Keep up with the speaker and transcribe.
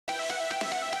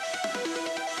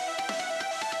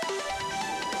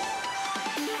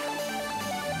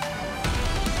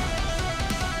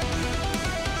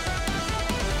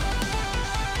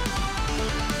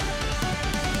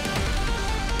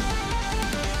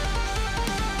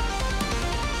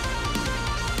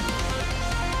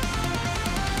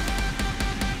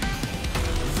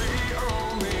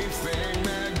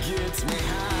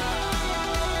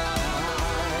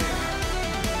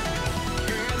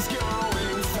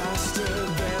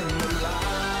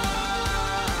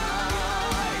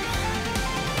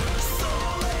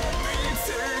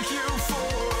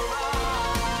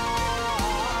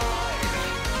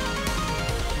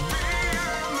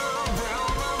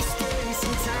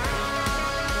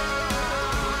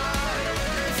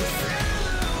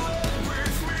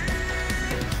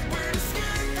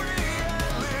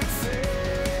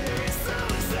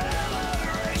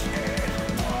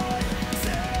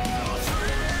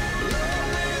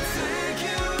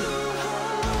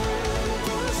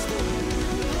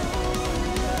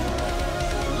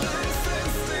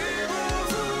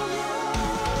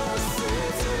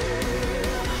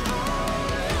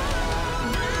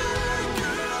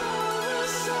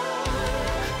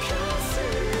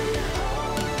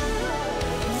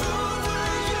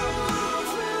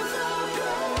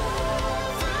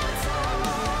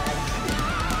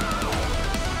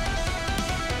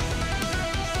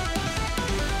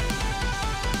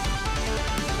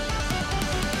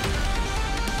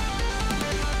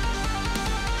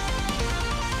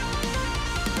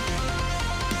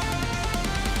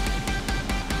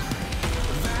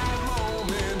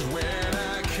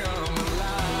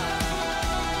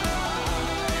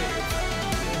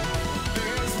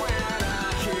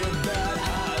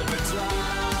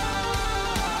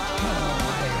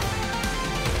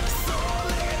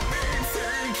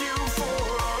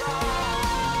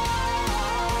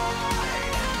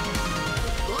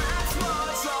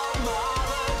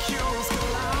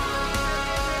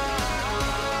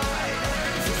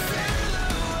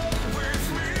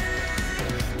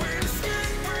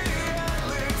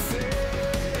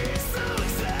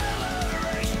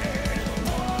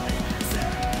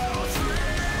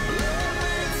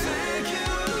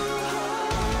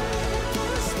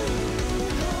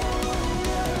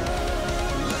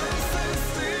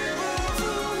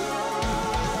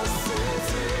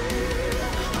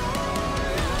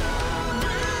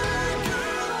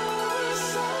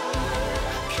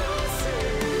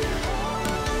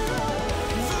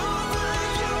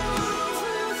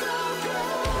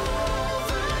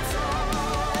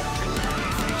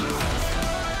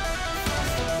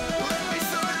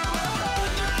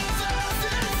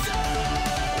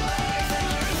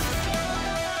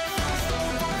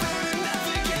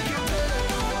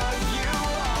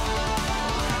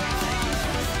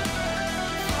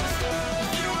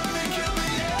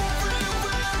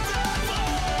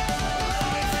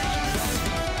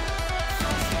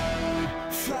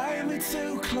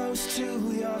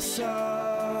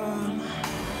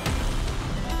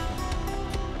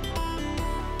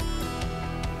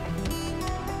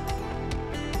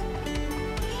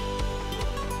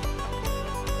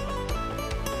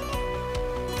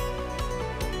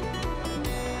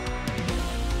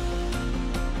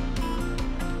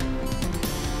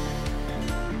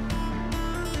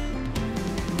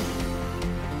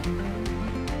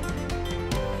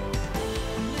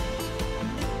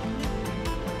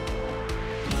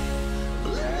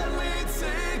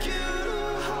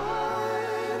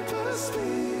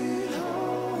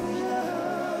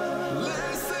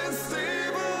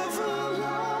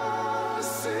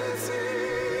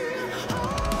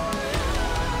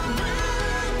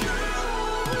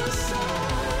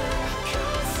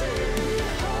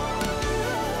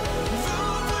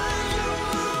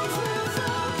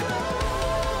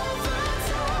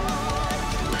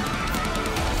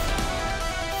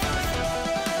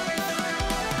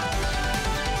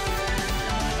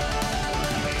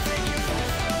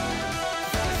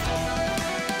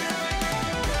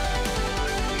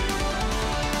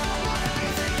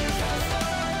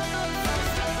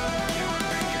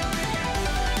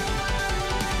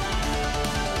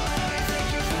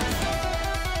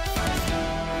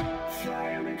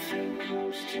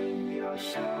Hello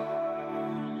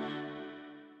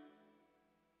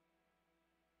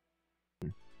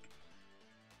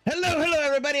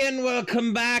everybody, and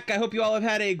welcome back. I hope you all have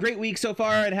had a great week so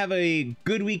far and have a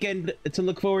good weekend to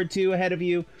look forward to ahead of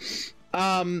you.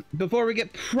 Before we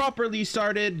get properly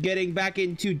started getting back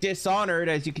into Dishonored,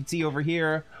 as you can see over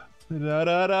here,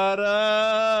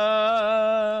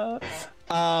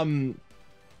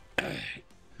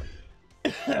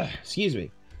 excuse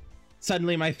me,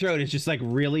 suddenly my throat is just like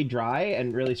really dry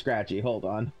and really scratchy. Hold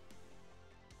on.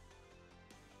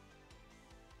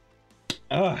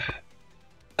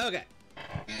 Okay,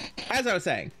 as I was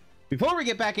saying, before we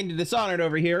get back into Dishonored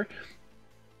over here,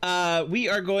 we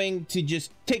are going to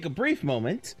just take a brief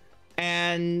moment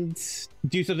and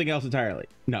do something else entirely.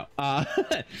 No,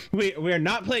 we're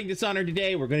not playing Dishonored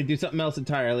today. We're going to do something else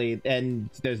entirely, and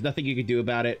there's nothing you can do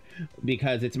about it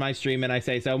because it's my stream and I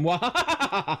say so. No.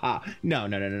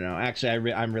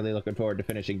 Actually, I'm really looking forward to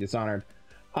finishing Dishonored.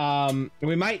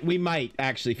 We might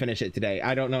actually finish it today.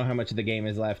 I don't know how much of the game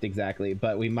is left exactly,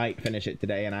 but we might finish it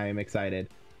today, and I am excited.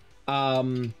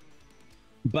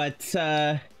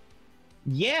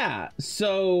 Yeah,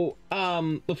 so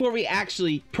before we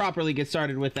actually properly get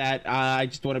started with that, I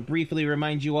just want to briefly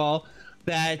remind you all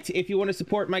that if you want to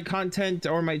support my content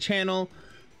or my channel,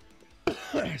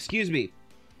 excuse me,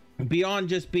 beyond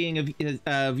just being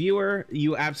a viewer,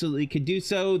 you absolutely could do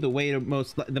so.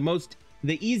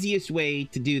 The easiest way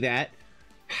to do that,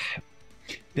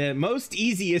 the most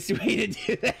easiest way to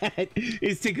do that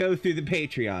is to go through the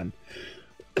Patreon.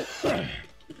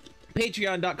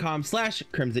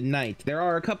 Patreon.com/Crimson Knight. There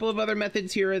are a couple of other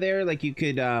methods here or there, like you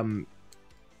could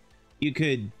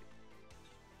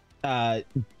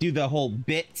do the whole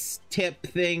bits tip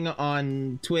thing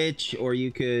on Twitch, or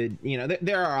you could, you know,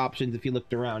 there are options. If you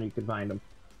looked around, you could find them.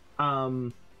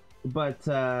 But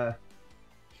if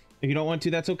you don't want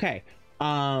to, that's okay.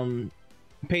 Patreon,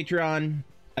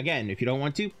 again, if you don't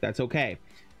want to, that's okay.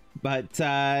 But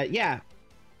yeah.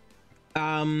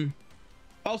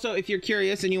 Also, if you're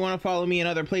curious and you want to follow me in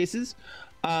other places,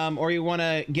 or you want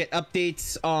to get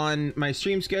updates on my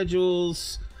stream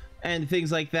schedules and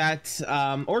things like that,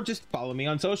 or just follow me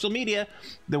on social media,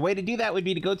 the way to do that would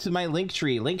be to go to my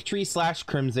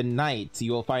linktree/Crimson Knight.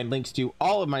 You will find links to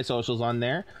all of my socials on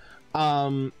there,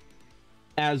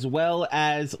 as well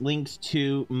as links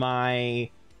to my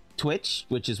Twitch,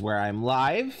 which is where I'm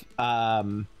live,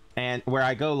 and where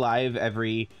I go live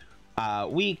every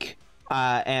week,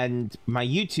 and my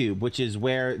YouTube, which is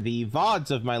where the VODs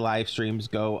of my live streams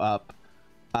go up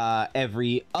a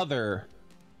week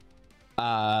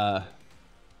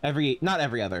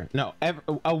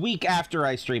after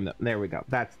I stream them. There we go.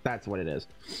 That's what it is.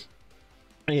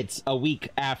 It's a week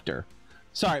after.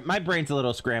 Sorry, my brain's a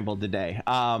little scrambled today.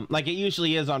 Like it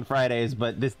usually is on Fridays,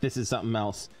 but this is something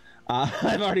else.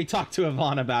 I've already talked to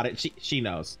Yvonne about it. She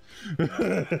knows.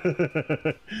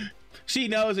 She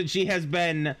knows, and she has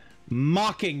been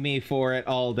mocking me for it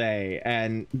all day,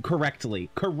 and correctly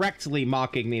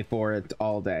mocking me for it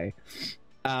all day.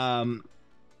 But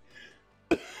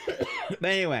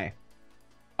anyway,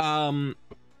 yeah.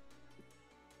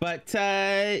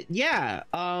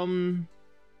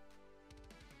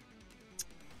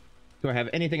 Do I have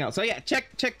anything else? So yeah,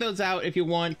 check those out if you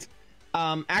want.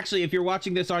 Actually, if you're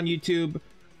watching this on YouTube,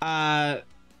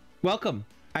 welcome.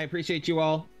 I appreciate you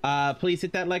all. Please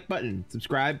hit that like button,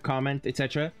 subscribe, comment,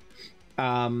 etc.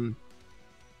 It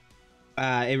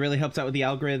really helps out with the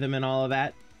algorithm and all of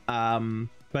that.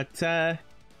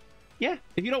 Yeah,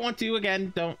 if you don't want to,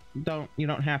 again, you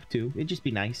don't have to. It'd just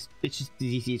be nice. It's just as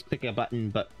easy as clicking a button,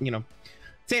 but you know,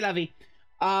 c'est la vie.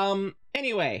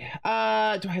 Anyway, do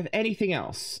I have anything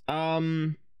else?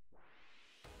 Let's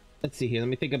see here. Let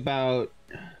me think about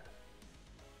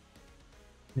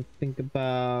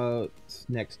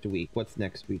next week. What's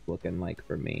next week looking like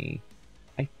for me?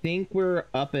 I think we're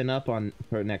up and up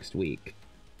for next week.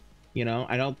 You know,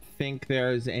 I don't think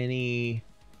there's any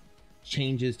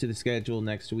changes to the schedule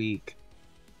next week.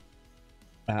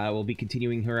 We'll be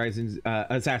continuing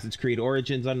Assassin's Creed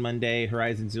Origins on Monday,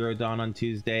 Horizon Zero Dawn on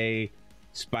Tuesday,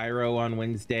 Spyro on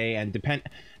Wednesday, and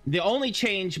the only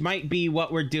change might be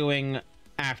what we're doing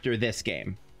after this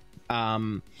game.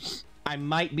 I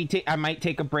might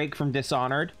take a break from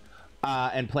Dishonored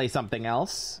and play something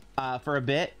else for a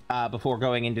bit before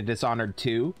going into Dishonored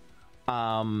 2.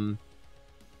 I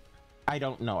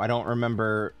don't know. I don't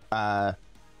remember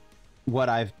what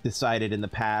I've decided in the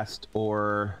past,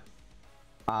 or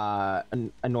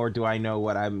nor do I know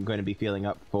what I'm going to be feeling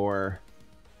up for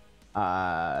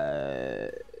by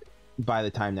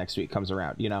the time next week comes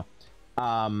around, you know.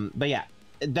 But yeah,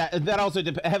 that also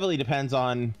heavily depends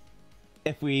on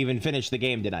if we even finish the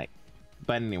game tonight.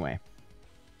 But anyway,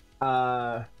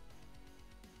 Uh,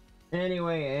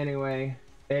 anyway.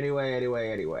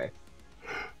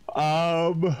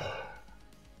 Um,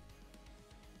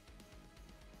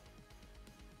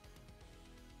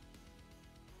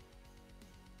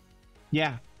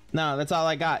 yeah, no, that's all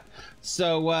I got.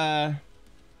 So, I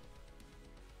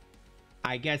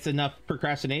guess enough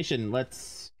procrastination.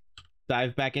 Let's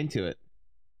dive back into it.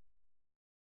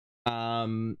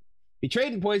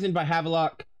 Betrayed and poisoned by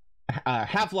Havelock,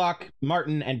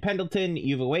 Martin, and Pendleton,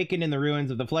 you've awakened in the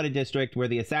ruins of the flooded district where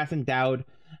the assassin Dowd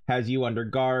has you under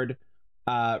guard.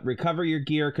 Recover your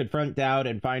gear, confront Dowd,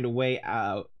 and find a way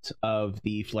out of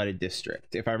the flooded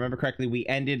district. If I remember correctly, we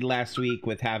ended last week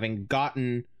with having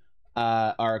gotten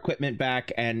our equipment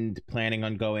back and planning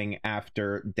on going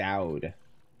after Dowd.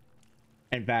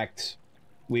 In fact,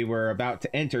 we were about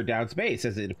to enter Dowd's base,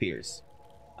 as it appears.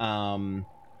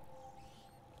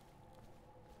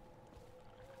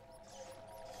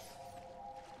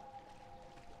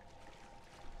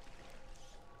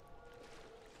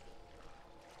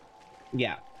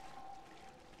 Yeah.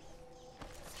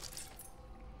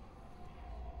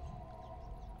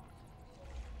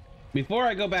 Before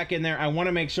I go back in there, I want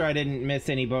to make sure I didn't miss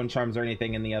any bone charms or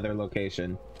anything in the other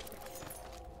location.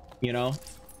 You know?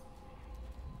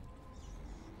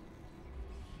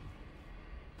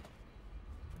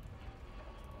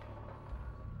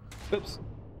 Oops.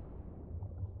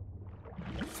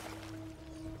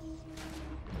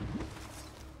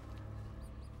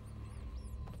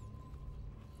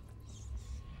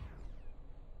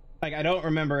 Like, I don't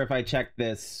remember if I checked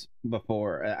this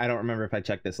before. I don't remember if I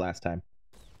checked this last time.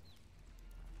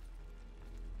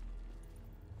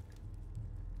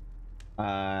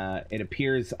 It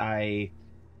appears I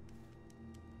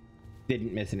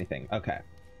didn't miss anything. Okay.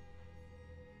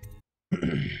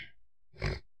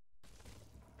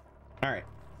 All right.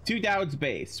 To Dowd's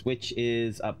base, which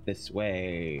is up this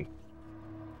way.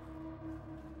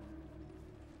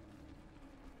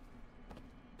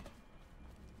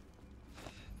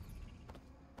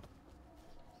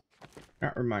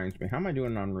 That reminds me, how am I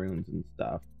doing on runes and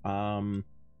stuff? I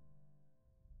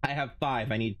have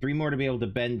 5. I need 3 more to be able to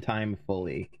bend time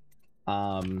fully.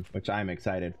 Which I'm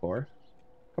excited for.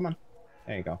 Come on.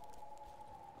 There you go.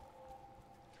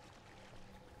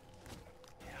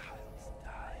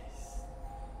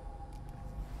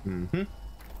 Mm-hmm.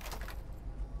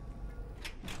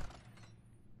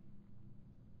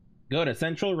 Go to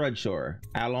Central Redshore.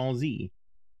 Allons-y.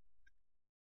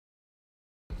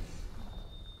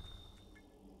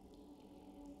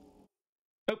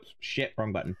 Oops, shit,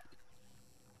 wrong button.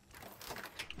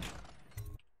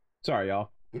 Sorry,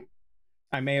 y'all.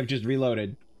 I may have just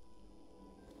reloaded.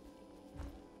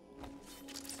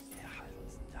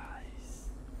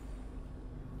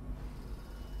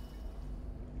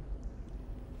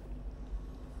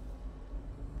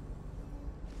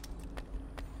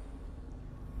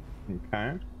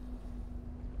 Okay.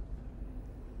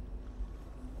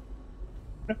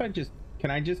 What if I just... Can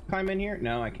I just climb in here?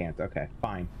 No, I can't. Okay,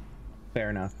 fine. Fair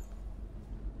enough.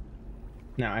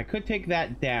 Now, I could take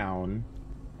that down.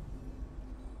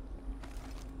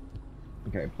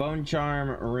 Okay, bone charm,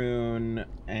 rune,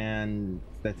 and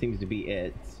that seems to be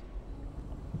it.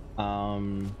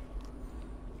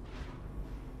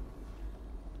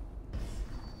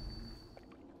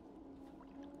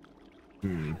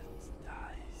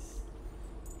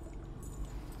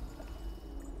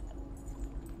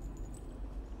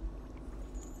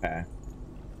 Okay.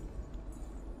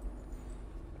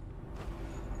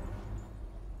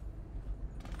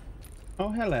 Oh,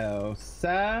 hello,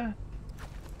 sir.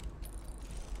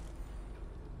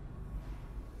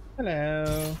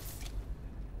 Hello.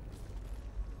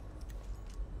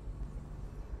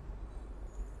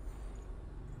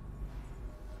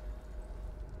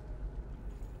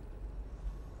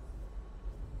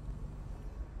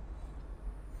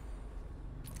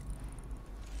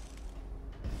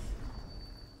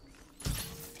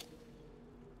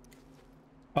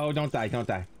 Oh, don't die, don't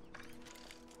die.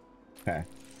 Okay.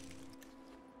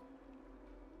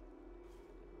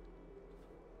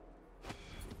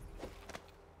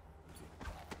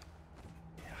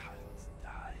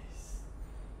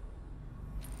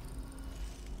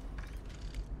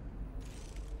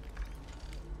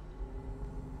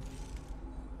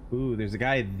 Ooh, there's a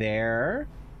guy there.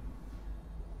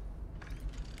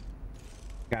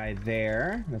 Guy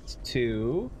there. That's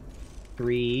 2.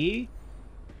 3.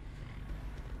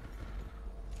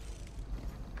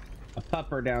 A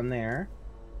pupper down there.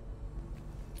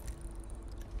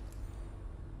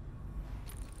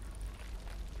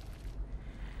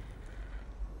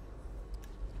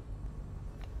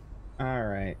 All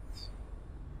right.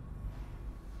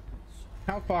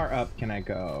 How far up can I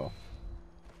go?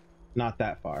 Not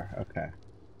that far. Okay.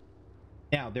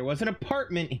 Now, there was an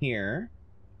apartment here,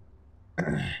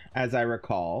 as I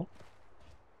recall.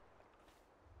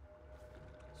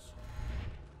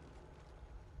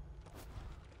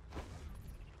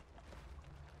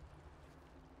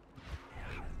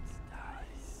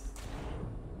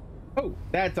 Oh,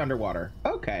 that's underwater.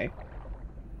 Okay.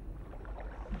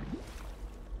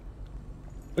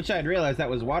 Wish I'd realized that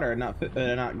was water and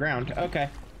not ground. Okay.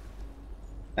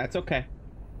 That's okay.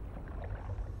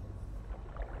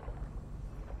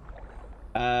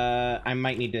 I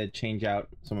might need to change out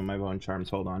some of my bone charms.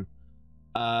 Hold on.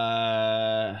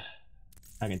 I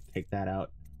can take that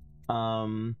out.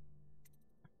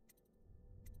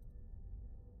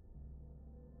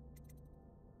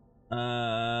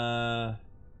 Uh,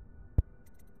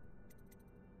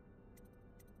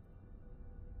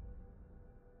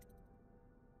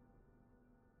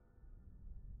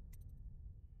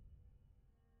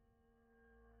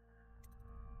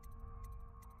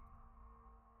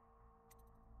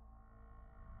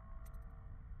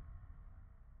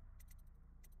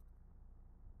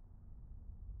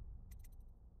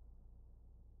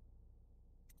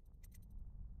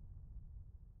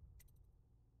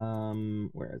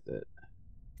 where is it?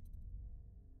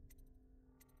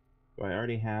 Do I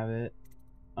already have it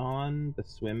on the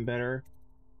swim better?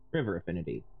 River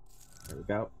affinity. There we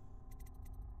go.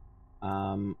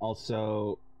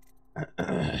 Also,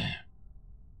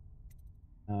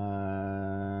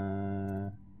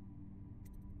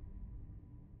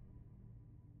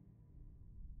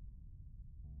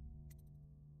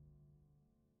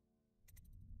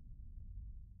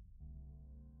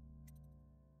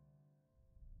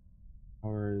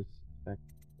 powers, effect,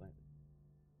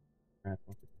 rats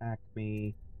won't attack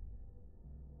me.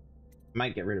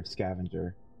 Might get rid of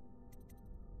scavenger.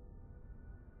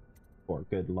 For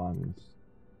good lungs.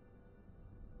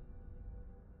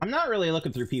 I'm not really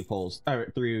looking through peepholes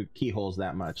or through keyholes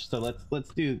that much, so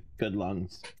let's do good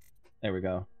lungs. There we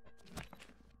go.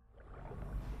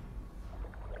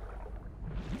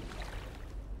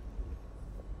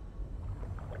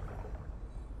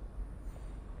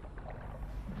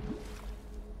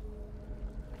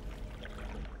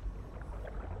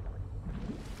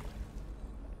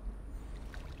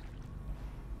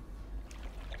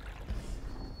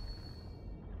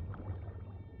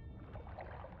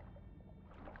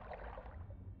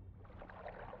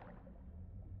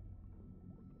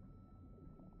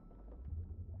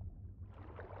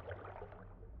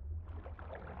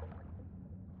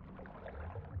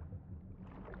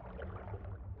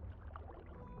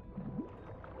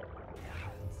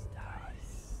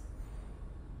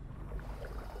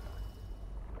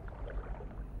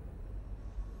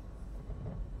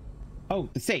 Oh,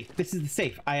 the safe. This is the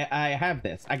safe. I have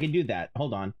this. I can do that.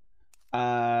 Hold on.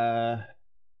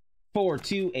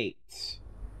 428.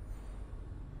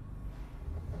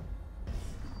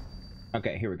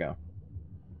 Okay, here we go.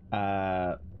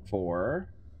 4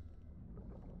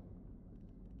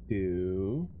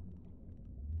 2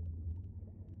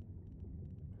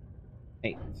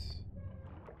 8.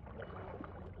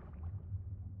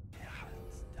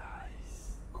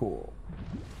 Cool.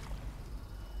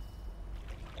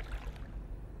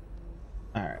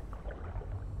 All right.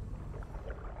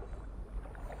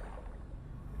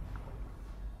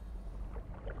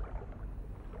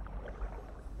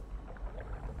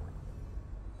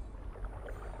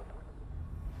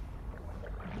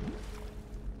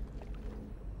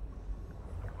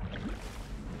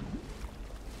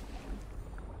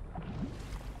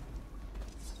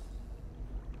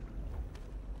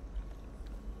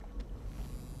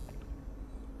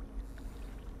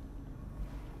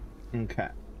 Okay.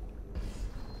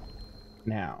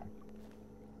 Now.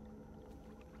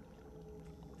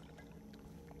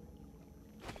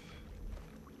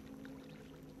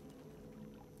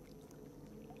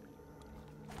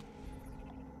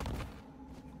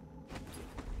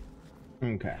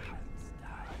 Okay.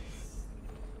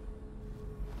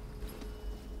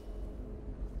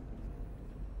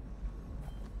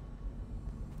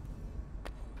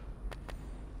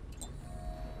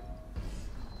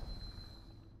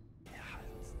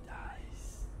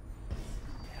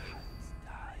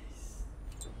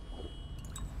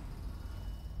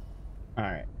 All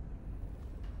right.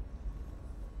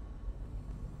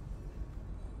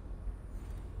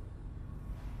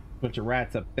 Bunch of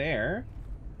rats up there.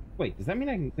 Wait, does that mean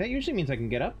I can... That usually means I can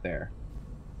get up there.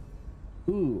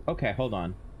 Ooh, okay, hold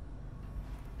on.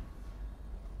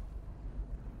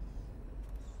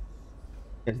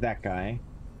 There's that guy.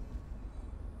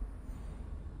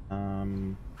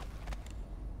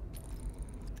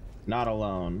 Not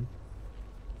alone.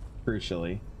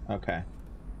 Crucially. Okay.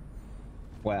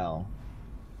 Well.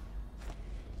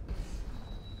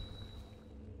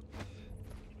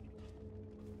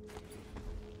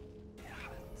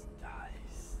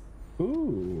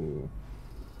 Ooh.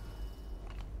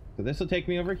 So this will take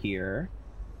me over here.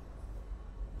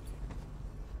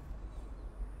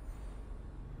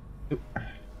 Ooh.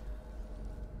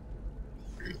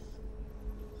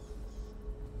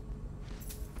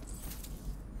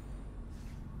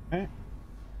 Okay.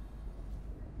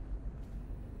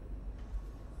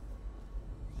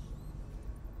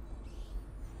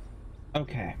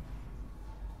 Okay.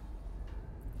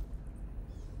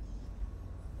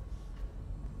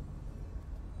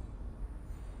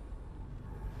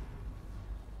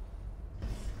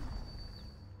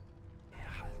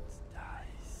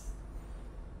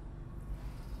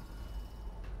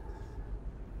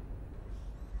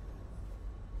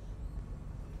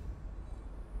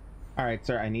 All right,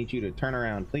 sir, I need you to turn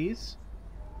around, please.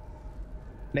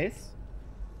 Please.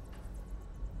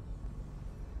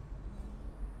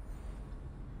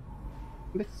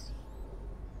 Please.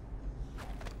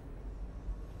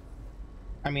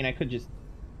 I mean, I could just...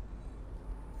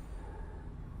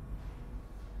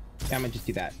 Yeah, I'm gonna just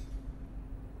do that.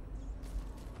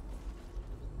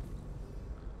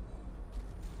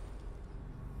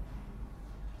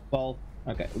 Well,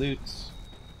 okay, loot.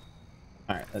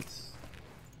 All right, let's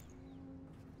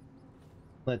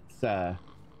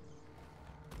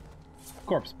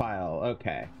corpse pile.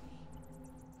 Okay.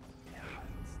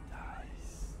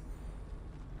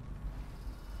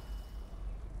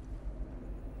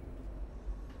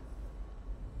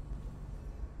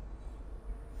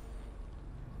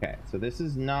 Okay, so this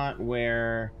is not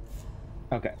where...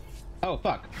 Okay. Oh,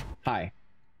 fuck. Hi.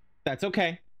 That's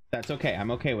okay. That's okay.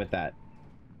 I'm okay with that.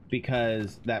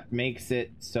 Because that makes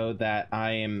it so that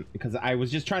I am... Because I was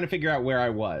just trying to figure out where I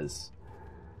was.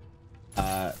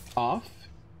 Off.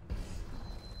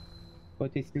 Go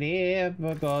to sleep.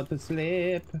 Go to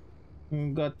sleep.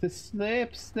 Go to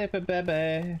sleep. Sleep,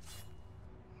 baby.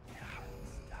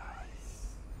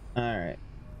 Alright.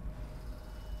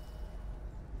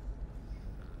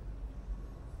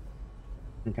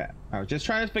 Okay. I was just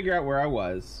trying to figure out where I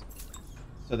was.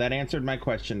 So that answered my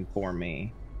question for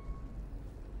me.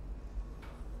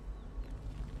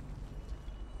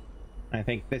 I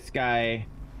think this guy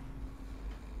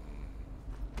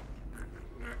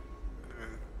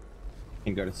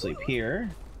can go to sleep here.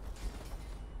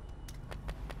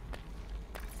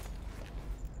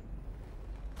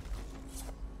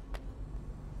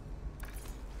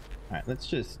 All right, let's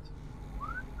just...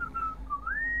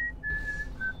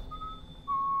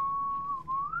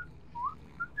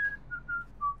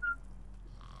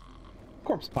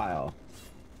 Corpse pile.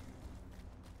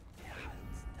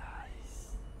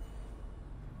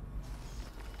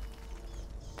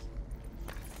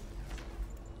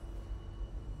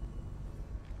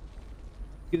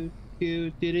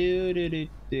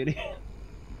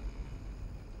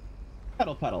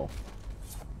 Puddle puddle.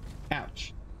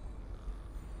 Ouch.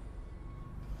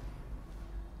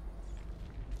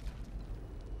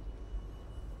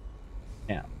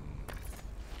 Yeah.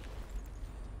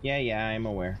 Yeah, I'm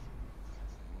aware.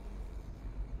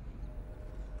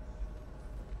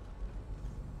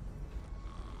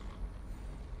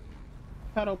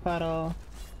 Puddle puddle.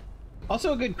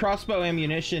 Also a good crossbow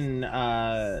ammunition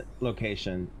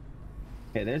location.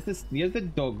 Okay, there's the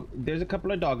dog. There's a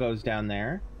couple of doggos down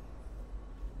there.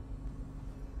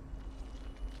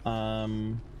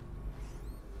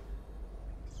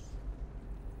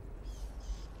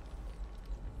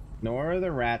 Nor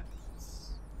the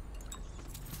rats.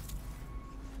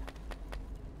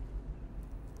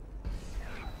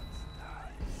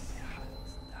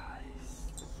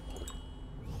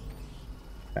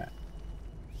 Okay.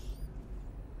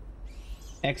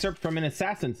 Excerpt from an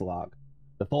assassin's log.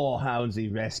 The 4 hounds he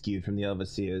rescued from the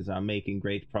overseers are making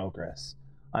great progress.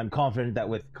 I'm confident that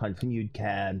with continued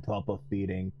care and proper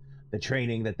feeding, the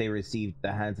training that they received at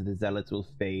the hands of the zealots will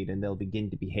fade and they'll begin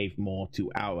to behave more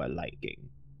to our liking.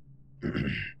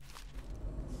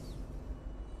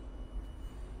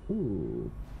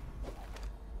 Ooh.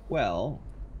 Well,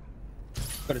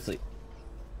 go to sleep.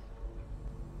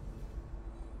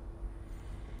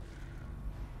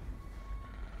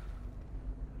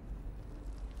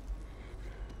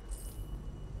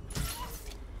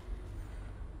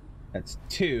 That's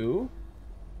 2.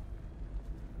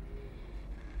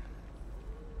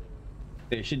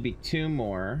 There should be 2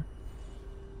 more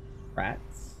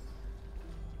rats.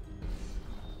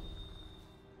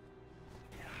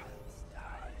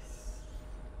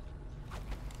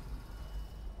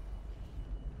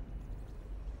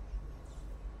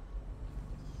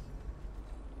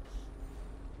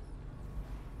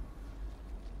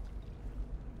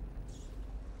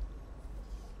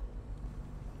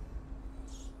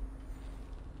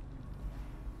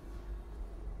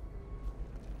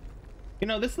 You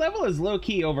know, this level is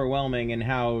low-key overwhelming in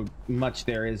how much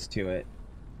there is to it.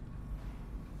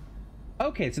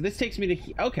 Okay, so this takes me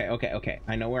to... Okay.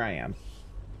 I know where I am.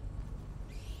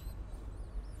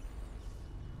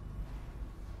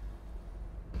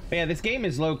 But yeah, this game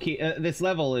is low-key... this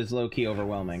level is low-key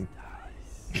overwhelming.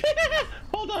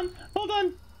 Hold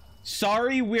on.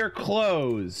 Sorry, we're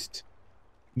closed.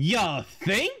 Ya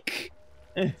think?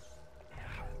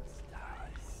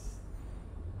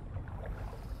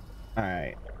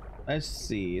 Alright. Let's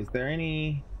see. Is there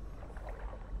any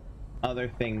other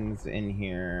things in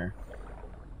here?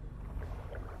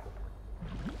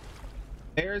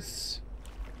 There's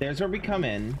where we come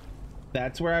in.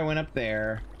 That's where I went up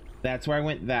there. That's where I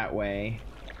went that way.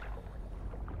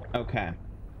 Okay.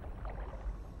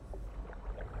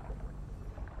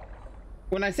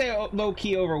 When I say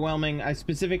low-key overwhelming, I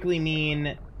specifically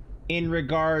mean in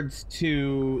regards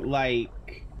to,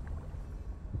 like,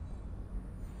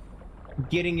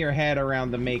 getting your head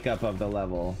around the makeup of the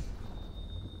level.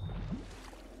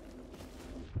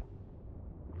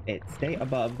 Stay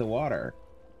above the water.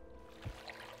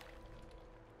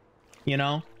 You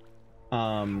know?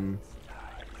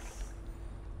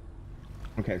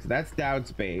 Okay, so that's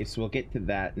Dowd's base. We'll get to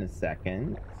that in a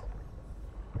second.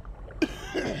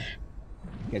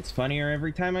 It's funnier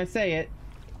every time I say it.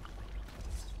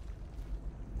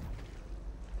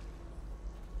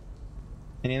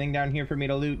 Anything down here for me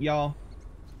to loot, y'all?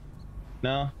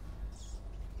 No?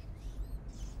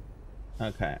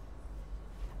 Okay.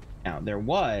 Now, there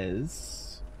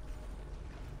was...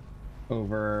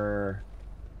 over...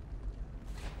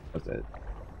 what's it?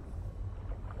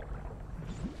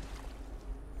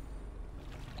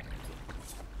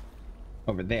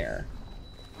 Over there.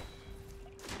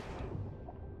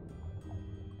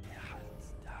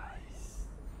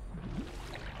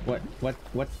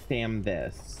 What's damn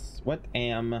this? What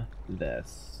am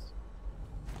this?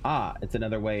 Ah, it's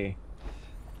another way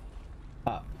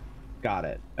up. Got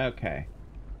it. Okay.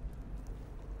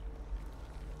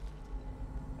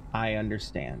 I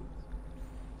understand.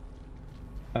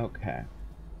 Okay.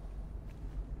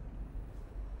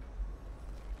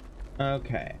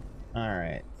 Okay. All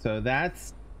right. So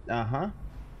that's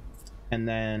and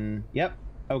then yep.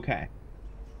 Okay.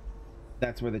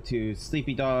 That's where the two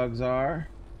sleepy dogs are.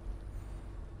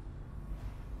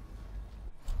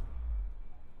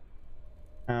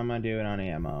 How am I doing on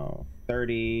ammo?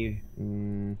 30.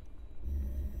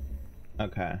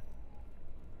 Okay.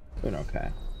 Doing okay.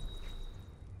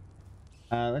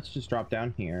 Let's just drop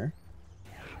down here.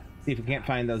 See if we can't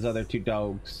find those other two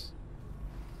dogs.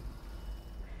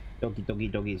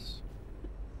 Doggies.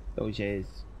 Doges.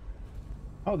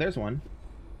 Oh, there's one.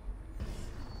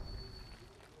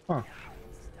 Huh.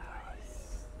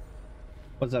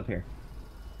 What's up here?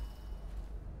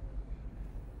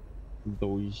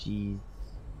 Dogies.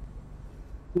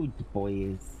 Good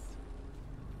boys.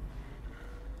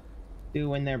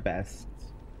 Doing their best.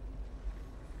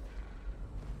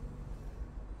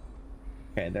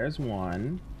 Okay, there's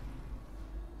one.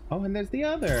 Oh, and there's the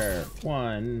other.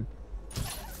 1,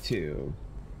 2.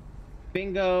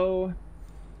 Bingo.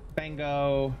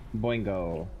 Bango.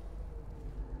 Boingo.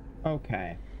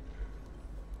 Okay.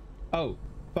 Oh,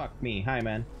 fuck me. Hi,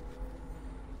 man.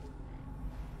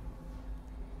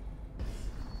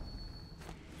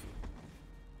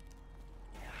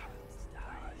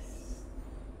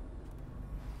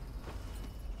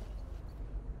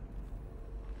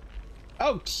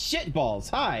 Oh, shit balls.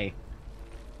 Hi.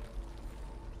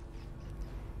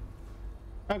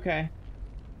 Okay.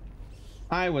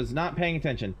 I was not paying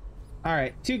attention. All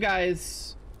right, 2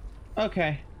 guys.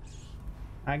 Okay.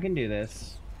 I can do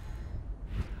this.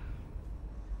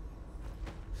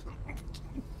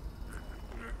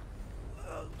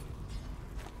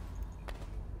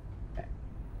 Okay.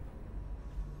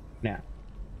 Now,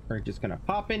 we're just gonna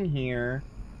pop in here.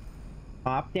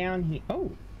 Pop down here.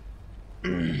 Oh.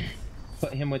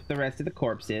 Put him with the rest of the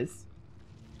corpses.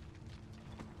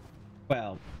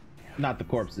 Well, not the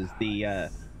corpses, the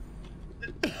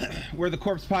where the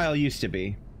corpse pile used to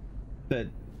be.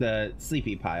 The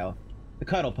sleepy pile. The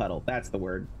cuddle puddle, that's the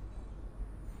word.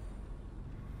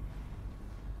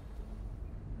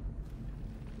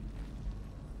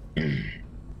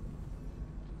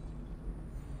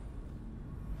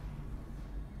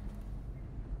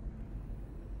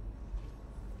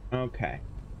 Okay.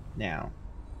 Now,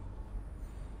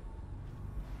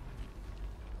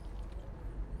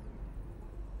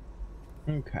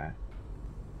 okay.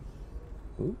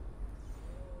 Ooh.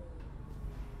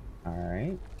 All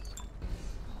right.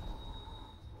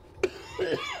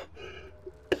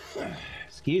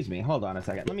 Excuse me. Hold on a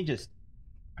second. Let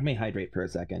me hydrate for a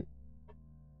second.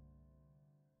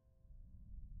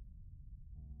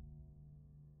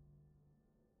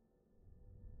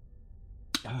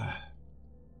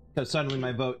 So suddenly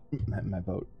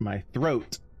my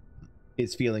throat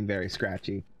is feeling very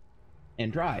scratchy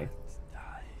and dry.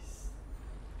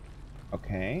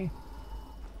 Okay.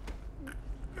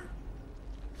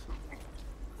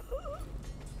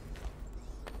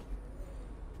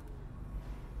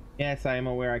 Yes, I am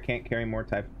aware I can't carry more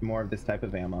of this type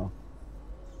of ammo.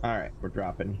 All right, we're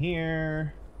dropping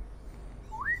here.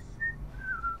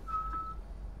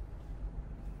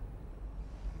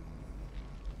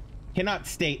 Cannot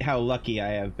state how lucky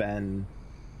I have been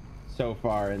so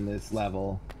far in this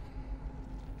level.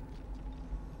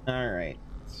 All right.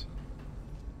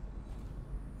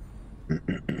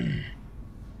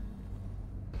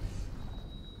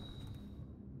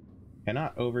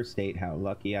 Cannot overstate how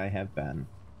lucky I have been.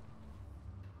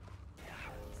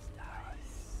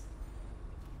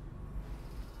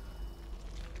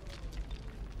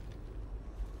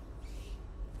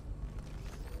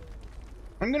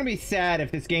 I'm gonna be sad if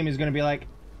this game is gonna be like,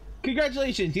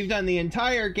 congratulations, you've done the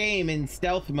entire game in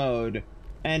stealth mode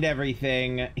and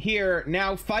everything. Here,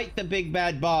 now fight the big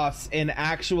bad boss in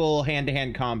actual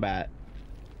hand-to-hand combat.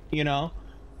 You know?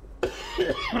 Because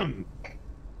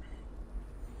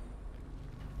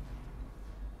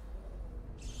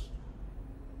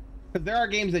there are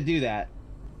games that do that.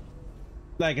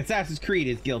 Like, Assassin's Creed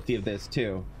is guilty of this,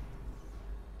 too.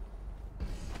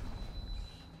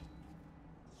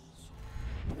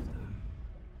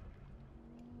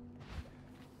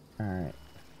 Alright.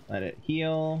 Let it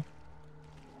heal.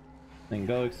 Then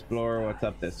go explore what's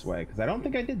up this way, because I don't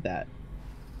think I did that.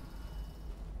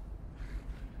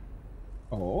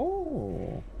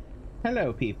 Oh.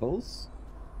 Hello, peoples.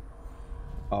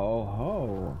 Oh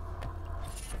ho.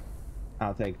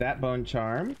 I'll take that bone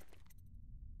charm.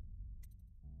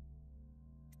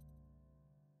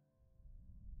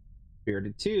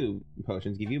 Spirited 2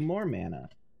 potions give you more mana.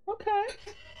 Okay.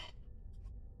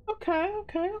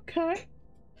 Okay.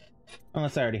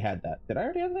 Unless I already had that. Did I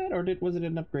already have that? Or was it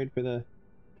an upgrade for the...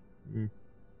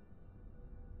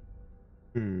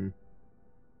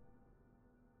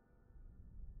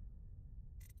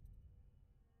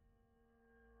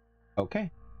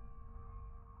 Okay.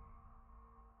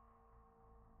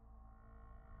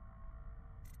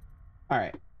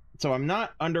 Alright. So I'm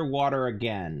not underwater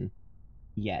again.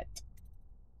 Yet.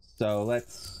 So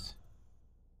let's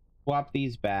swap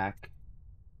these back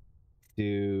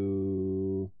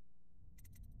to...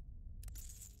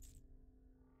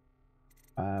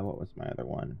 what was my other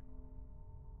one?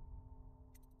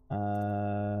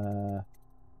 I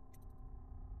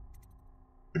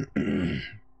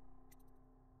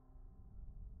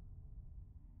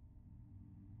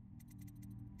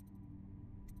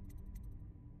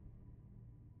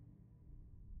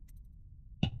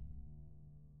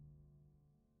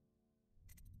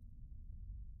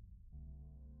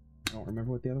don't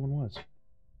remember what the other one was.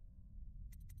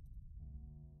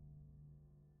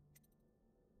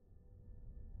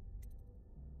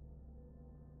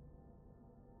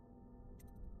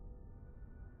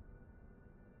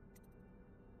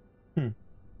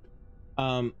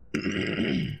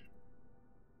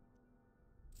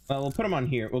 Well, we'll put them on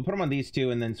here. We'll put them on these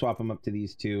two and then swap them up to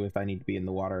these two if I need to be in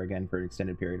the water again for an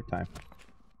extended period of time.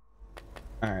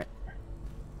 All right.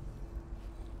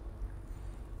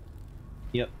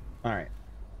 Yep. All right.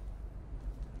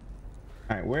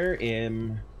 All right. Where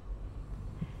in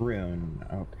Rune?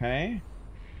 Okay.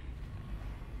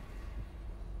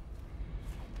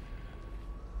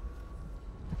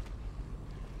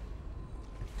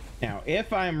 Now,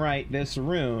 if I'm right, this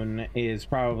rune is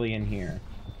probably in here.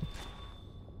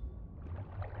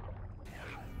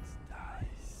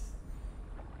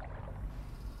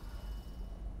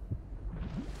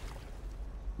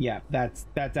 Yeah, that's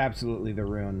absolutely the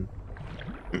rune.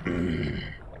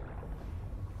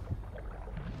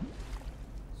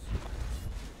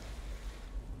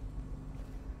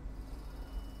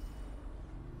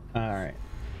 All right.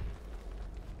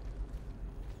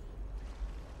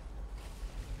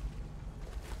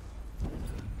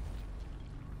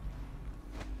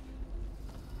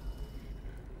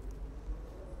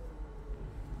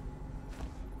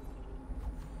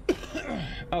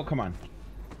 Oh, come on.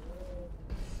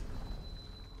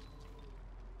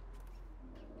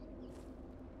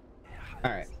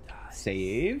 All right.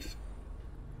 Save.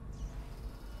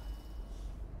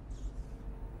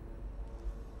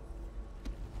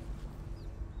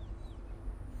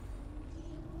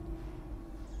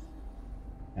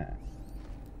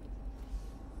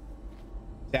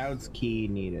 Dowd's key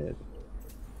needed.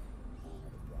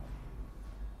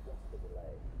 What's the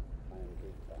delay? I am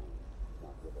Greenbound,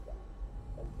 not Riverbound.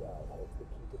 And Dowd holds the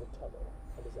key to the tunnel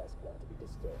and has asked not to be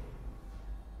disturbed.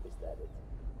 Is that it?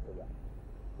 Correct.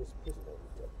 This prisoner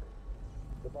we took,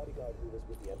 the bodyguard who was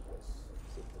with the Empress,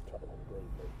 seems to trouble him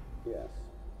greatly. Yes.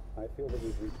 I feel that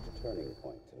we've reached a turning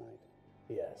point tonight.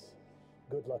 Yes.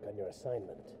 Good luck on your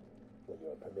assignment when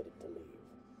you're permitted to leave.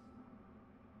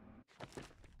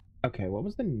 Okay, what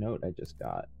was the note I just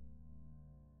got?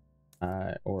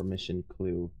 Or mission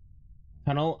clue.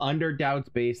 Tunnel under Dowd's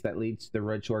base that leads to the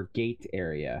Redshore Gate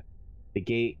area.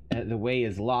 The way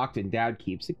is locked and Dowd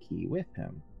keeps a key with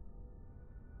him.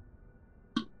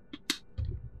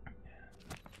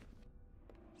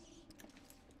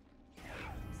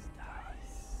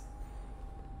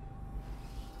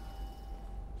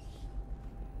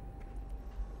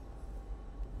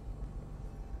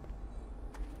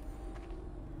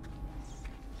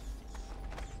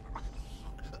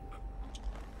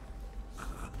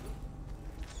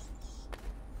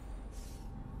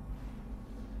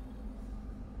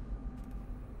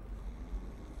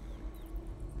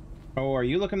 Oh, are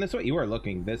you looking this way? You are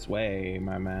looking this way,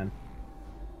 my man.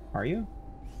 Are you?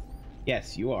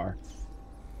 Yes, you are.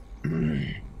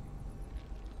 Fine,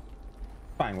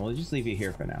 we'll just leave you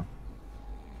here for now.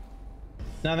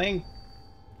 Nothing.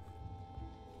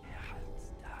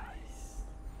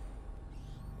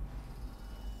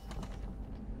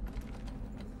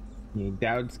 Need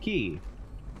Dowd's key.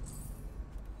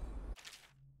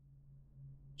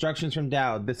 Instructions from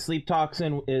Dowd. The sleep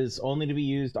toxin is only to be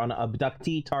used on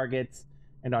abductee targets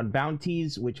and on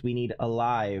bounties which we need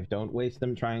alive. Don't waste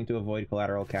them trying to avoid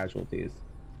collateral casualties.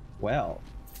 Well.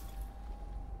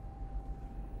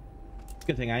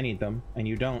 Good thing I need them, and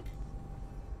you don't.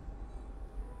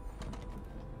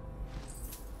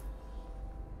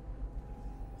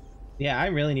 Yeah, I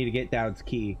really need to get Dowd's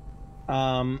key.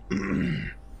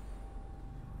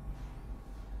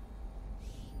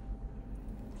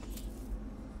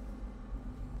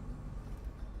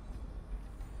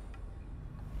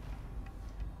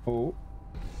 Oh.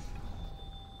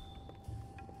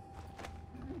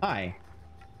 Hi.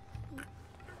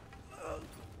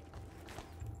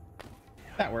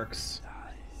 That works.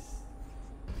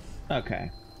 Okay.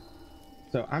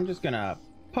 So I'm just gonna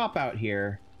pop out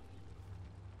here.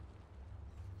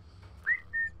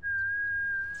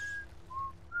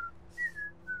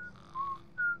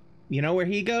 You know where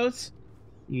he goes?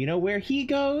 You know where he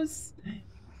goes?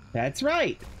 That's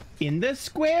right. In the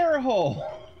square hole.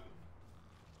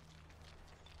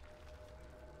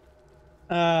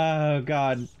 Oh,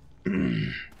 God.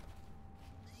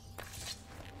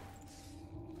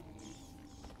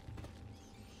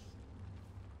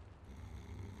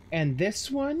 And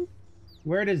this one?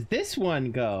 Where does this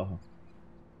one go?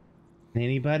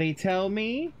 Anybody tell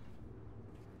me?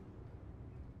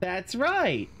 That's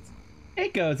right.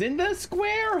 It goes in the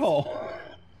square hole.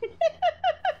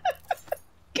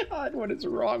 God, what is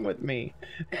wrong with me?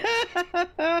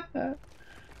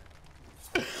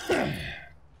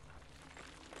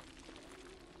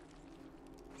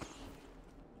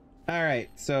 Alright,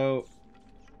 so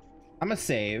I'm gonna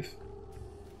save.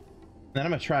 Then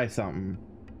I'm gonna try something.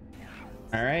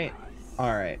 Alright?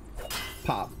 Alright.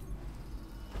 Pop.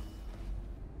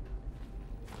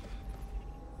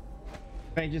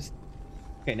 Can I just...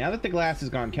 Okay, now that the glass is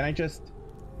gone, can I just...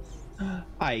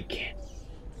 I can't.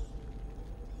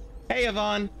 Hey,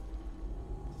 Yvonne!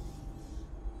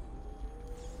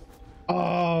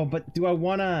 Oh, but do I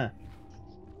wanna...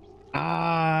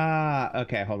 Ah,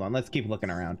 okay, hold on. Let's keep looking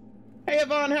around. Hey,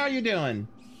 Yvonne, how are you doing?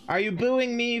 Are you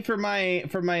booing me for my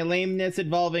lameness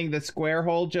involving the square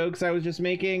hole jokes I was just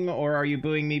making, or are you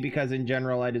booing me because in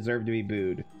general I deserve to be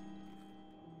booed?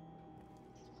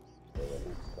 For the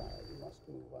next trial, you must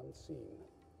move unseen,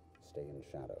 stay in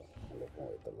shadow, and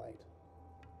avoid the light.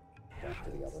 Walk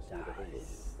to the other side of the room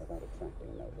without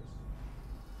attracting notice.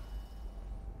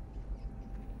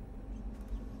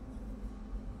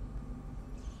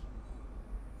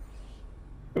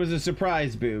 It was a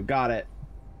surprise boo. Got it.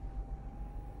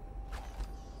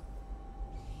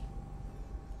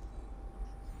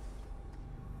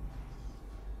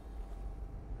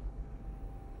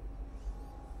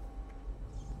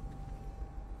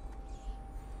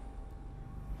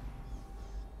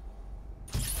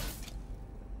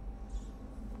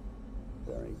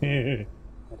 Very good.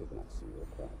 I did not see your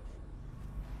crouch.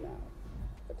 Now,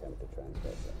 attempt the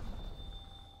transgressor.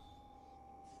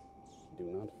 Do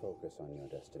not focus on your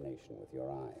destination with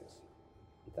your eyes.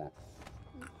 That...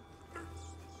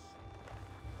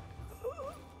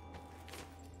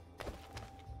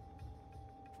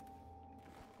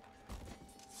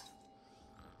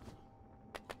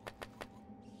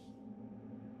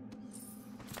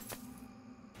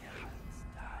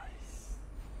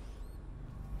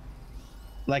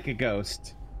 Like a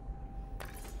ghost.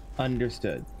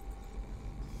 Understood.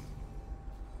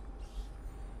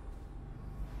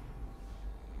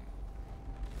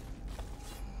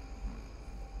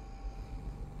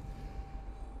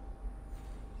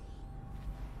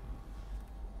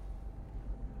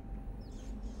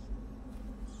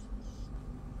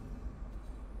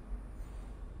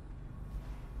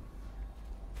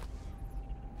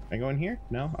 I go in here?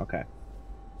 No? Okay.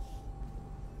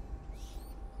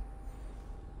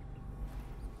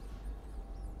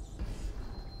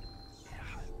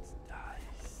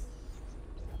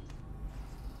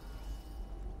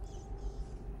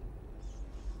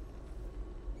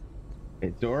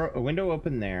 Okay, door, a window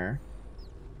open there.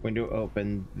 Window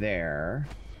open there.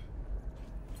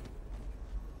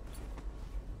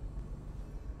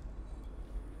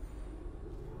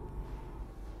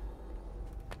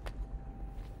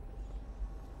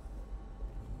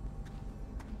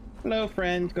 Hello,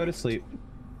 friend. Go to sleep.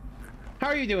 How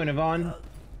are you doing, Yvonne?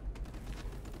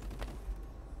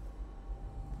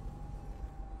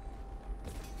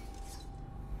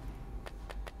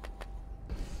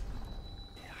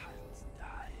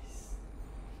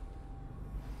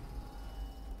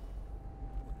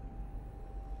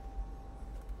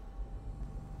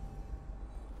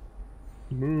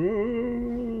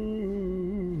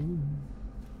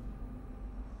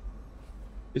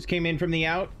 Just came in from the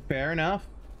out. Fair enough.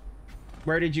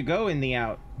 Where did you go in the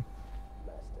out?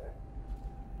 Master.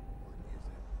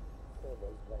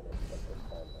 Thermals vanished from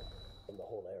confinement in the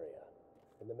whole area,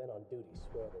 and the men on duty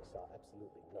swear they saw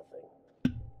absolutely nothing.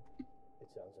 It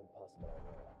sounds impossible, I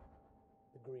know.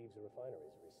 The Greaves refinery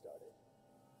is restarted.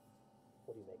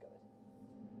 What do you make of it?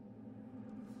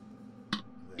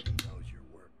 That he knows your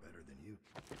work better than you.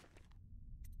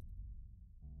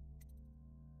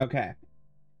 Okay.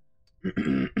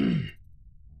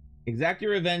 Exact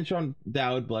your revenge on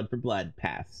Dowd. Blood for blood.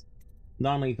 Pass.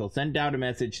 Non-lethal. Send Dowd a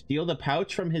message. Steal the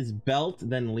pouch from his belt,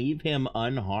 then leave him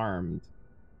unharmed.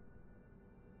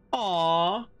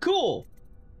 Aww. Cool.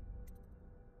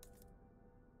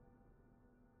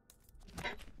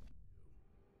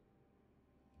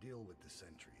 Deal with the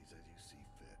sentries as you see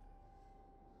fit.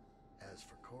 As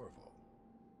for Corvo,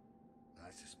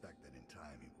 I suspect that in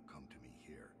time he will come to me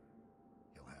here.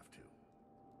 He'll have to.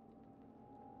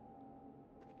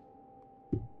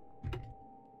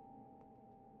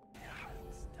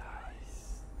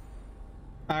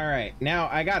 Alright, now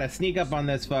I gotta sneak up on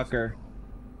this fucker.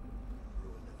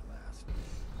 Ruined at last.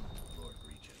 Lord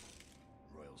Regent,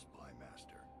 Royal Spy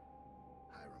Master,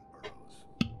 Hiram Burroughs.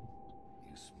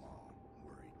 You small,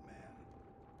 worried man.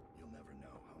 You'll never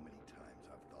know how many times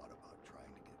I've thought about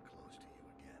trying to get close to you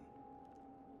again.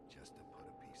 Just to put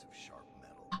a piece of sharp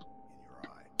metal in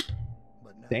your eye.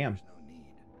 But now Damn. there's no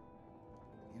need.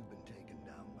 You've been taken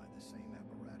down by the same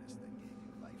apparatus that gave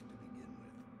you life to begin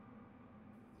with.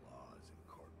 Laws and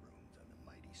courtrooms and the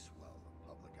mighty swell of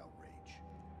public outrage.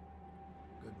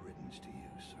 Good riddance to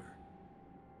you, sir.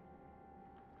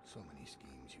 So many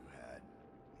schemes you had,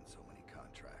 and so many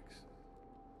contracts.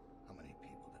 How many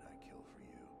people did I kill for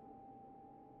you?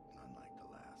 None like the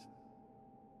last.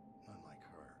 None like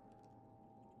her.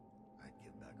 I'd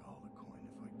give back all the coin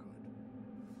if I could.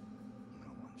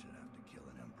 No one should have to kill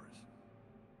an empress.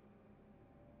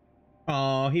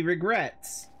 Oh, he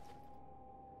regrets.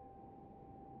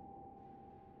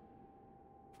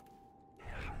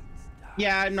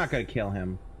 Yeah, I'm not gonna kill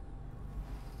him.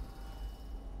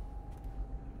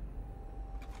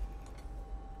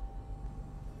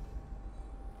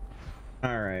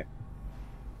 Alright.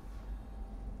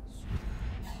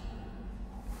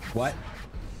 What?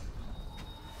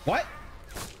 What?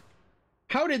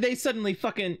 How did they suddenly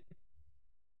fucking...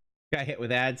 Got hit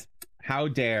with ads? How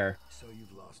dare. So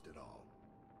you've lost it all.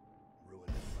 Ruined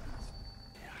at last.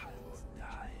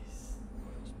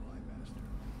 Royal Spy Master.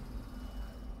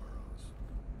 Hiram Burroughs.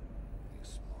 You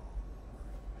small,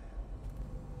 worried man.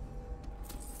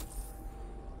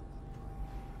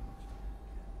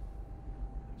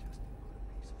 Just to put a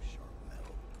piece of sharp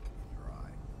metal in your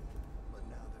eye. But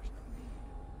now there's no need.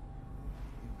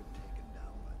 You've been taken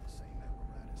down by the same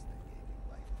apparatus that gave you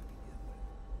life to begin with.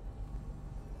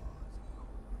 Laws and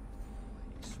courtrooms and the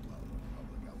mighty swell of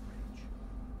public outrage.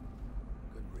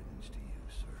 Good riddance to you,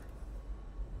 sir.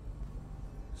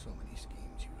 So many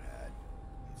schemes you had,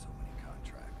 and so many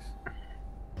contracts.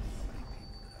 How many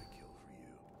people did I kill for you?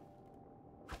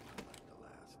 None like the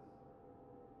last.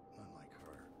 None like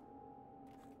her.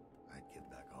 I'd give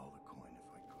back all the coin if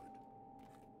I could.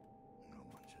 No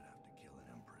one should have to kill an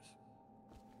empress.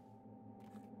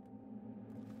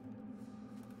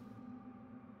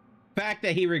 Fact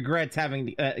that he regrets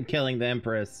having killing the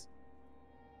Empress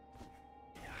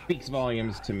speaks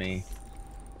volumes to me.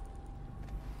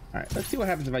 Alright, let's see what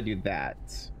happens if I do that.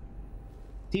 Does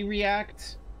he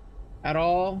react at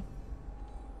all?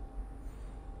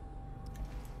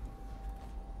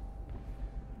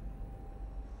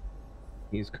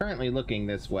 He's currently looking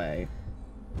this way.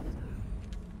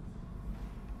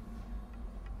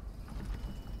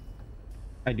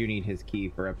 I do need his key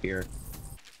for up here.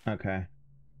 Okay.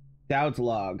 Dowd's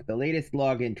log, the latest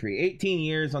log entry. 18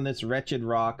 years on this wretched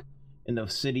rock in the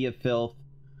city of filth.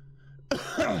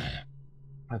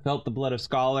 I felt the blood of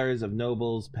scholars, of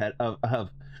nobles, the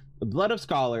blood of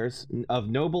scholars, of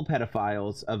noble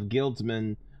pedophiles, of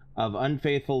guildsmen, of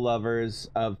unfaithful lovers,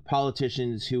 of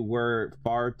politicians who were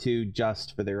far too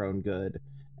just for their own good,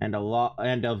 and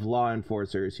of law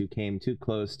enforcers who came too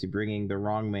close to bringing the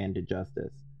wrong man to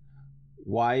justice.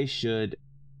 Why should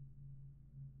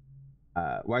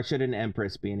an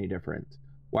empress be any different?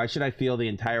 Why should I feel the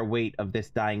entire weight of this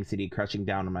dying city crushing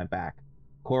down on my back?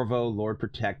 Corvo, Lord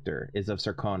Protector, is of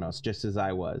Sarkonos, just as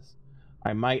I was.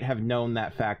 I might have known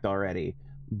that fact already,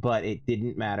 but it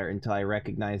didn't matter until I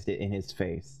recognized it in his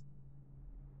face.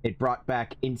 It brought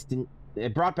back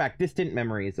distant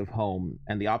memories of home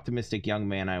and the optimistic young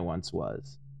man I once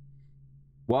was.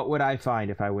 What would I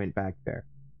find if I went back there?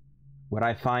 Would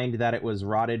I find that it was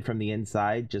rotted from the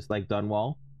inside, just like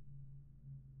Dunwall?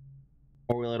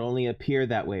 Or will it only appear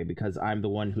that way because I'm the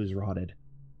one who's rotted?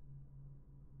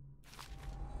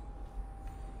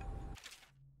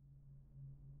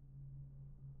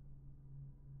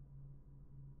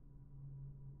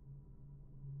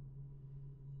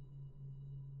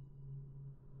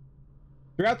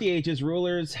 Throughout the ages,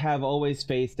 rulers have always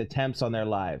faced attempts on their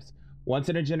lives. Once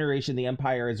in a generation, the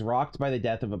empire is rocked by the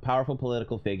death of a powerful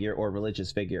political figure or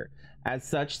religious figure. As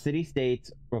such,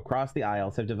 city-states across the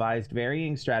Isles have devised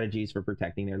varying strategies for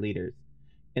protecting their leaders.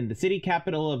 In the city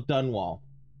capital of Dunwall,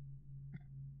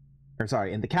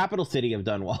 in the capital city of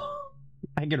Dunwall,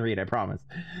 I can read, I promise.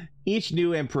 Each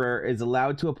new emperor is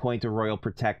allowed to appoint a royal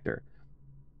protector.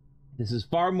 This is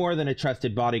far more than a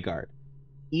trusted bodyguard.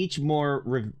 Much more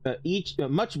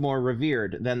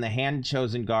revered than the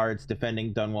hand-chosen guards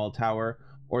defending Dunwall Tower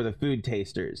or the food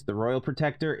tasters. The royal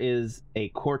protector is a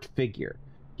court figure,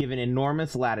 given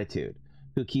enormous latitude,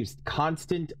 who keeps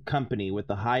constant company with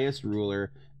the highest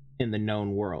ruler in the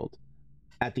known world.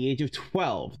 At the age of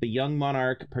 12, the young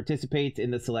monarch participates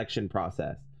in the selection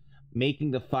process,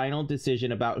 making the final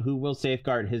decision about who will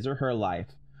safeguard his or her life.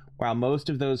 While most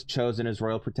of those chosen as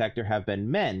royal protector have been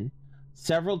men,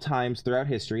 several times throughout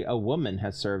history, a woman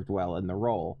has served well in the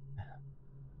role.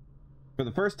 For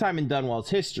the first time in Dunwall's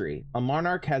history, a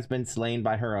monarch has been slain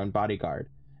by her own bodyguard.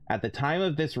 At the time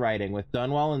of this writing, with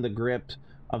Dunwall in the grip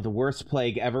of the worst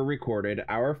plague ever recorded,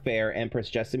 our fair Empress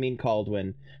Jessamine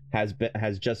Caldwin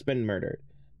has just been murdered.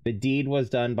 The deed was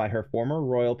done by her former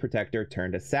royal protector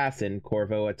turned assassin,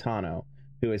 Corvo Attano,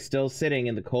 who is still sitting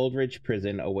in the Coldridge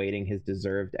prison awaiting his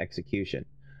deserved execution.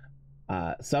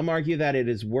 Some argue that it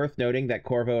is worth noting that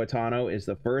Corvo Attano is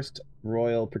the first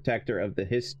royal protector of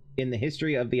in the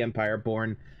history of the Empire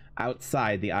born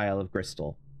outside the Isle of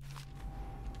Bristol.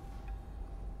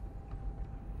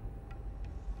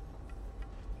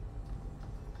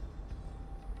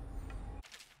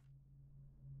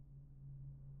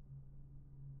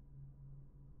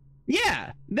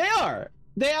 Yeah, they are.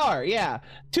 They are, yeah.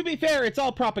 To be fair, it's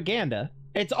all propaganda.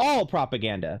 It's all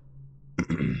propaganda.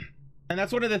 And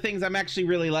that's one of the things I'm actually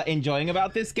really enjoying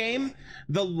about this game.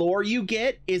 The lore you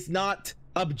get is not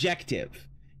objective.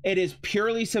 It is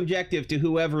purely subjective to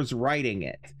whoever's writing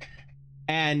it.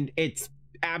 And it's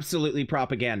absolutely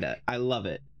propaganda. I love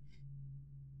it.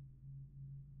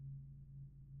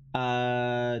 Do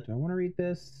I want to read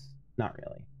this? Not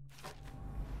really.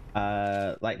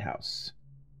 Lighthouse.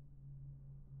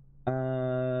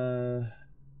 No.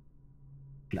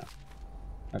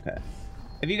 Okay.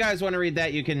 If you guys want to read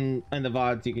that, you can, in the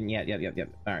VODs, you can, yep.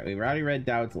 All right, we've already read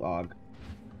Dowd's log.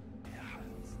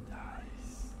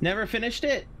 Never finished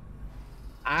it?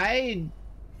 My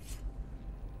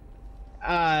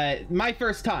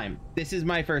first time. This is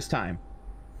my first time.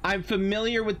 I'm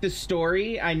familiar with the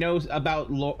story. I know about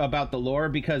the lore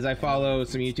because I follow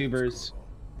some YouTubers.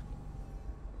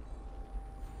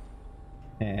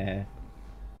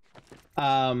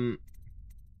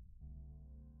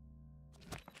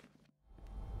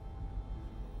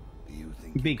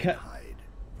 Because hide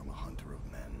from a hunter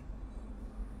of men.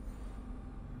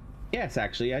 Yes,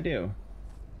 actually, I do.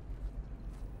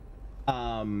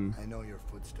 I know your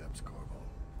footsteps, Corvo.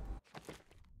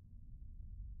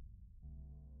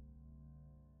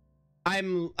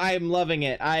 I'm loving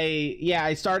it.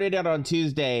 I started it on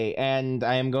Tuesday, and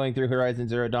I am going through Horizon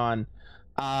Zero Dawn.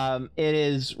 It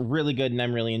is really good, and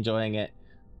I'm really enjoying it.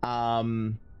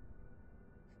 I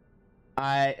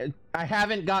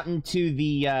haven't gotten to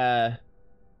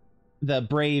the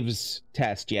Braves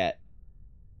test yet.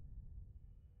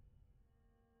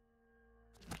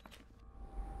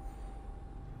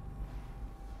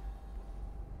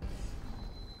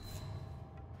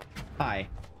 Hi.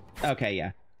 Okay,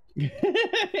 yeah.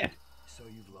 So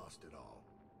you've lost it all.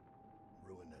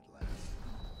 Ruined at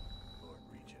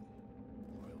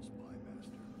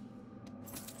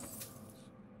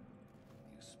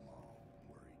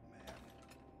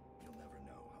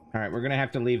All right, we're gonna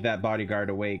have to leave that bodyguard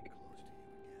awake.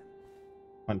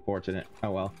 Unfortunate.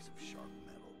 Oh well.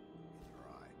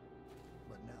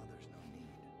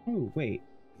 Oh wait.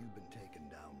 You've been taken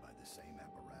down by the same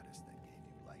apparatus that gave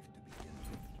you life to begin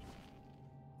with.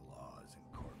 Laws and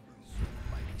courtrooms,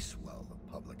 mighty swell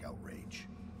of public outrage.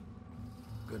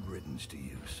 Good riddance to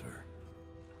you, sir.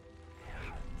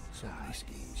 So many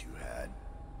schemes you had,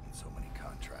 and so many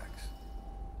contracts.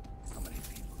 How many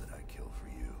people did I kill for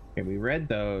you? Okay, we read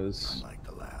those. Unlike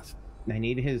the last. I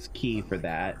need his key for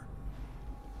that.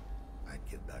 I'd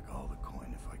give back all the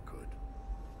coin if I could.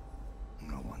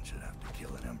 No one should have to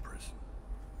kill an empress.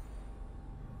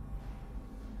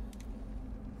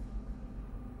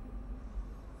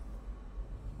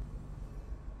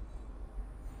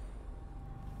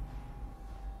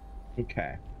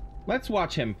 Okay. Let's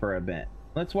watch him for a bit.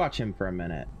 Let's watch him for a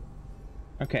minute.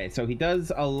 Okay, so he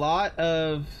does a lot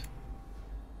of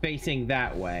facing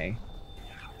that way.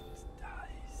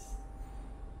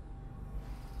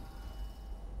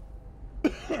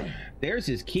 There's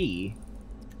his key.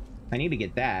 I need to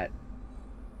get that.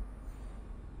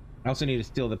 I also need to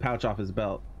steal the pouch off his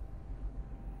belt.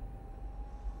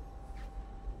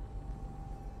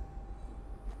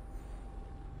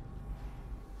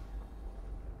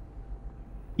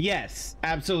 Yes,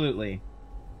 absolutely.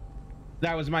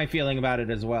 That was my feeling about it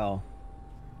as well.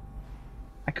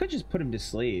 I could just put him to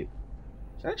sleep.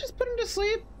 Should I just put him to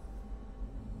sleep?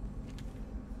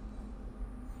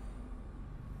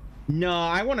 No,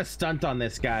 I want to stunt on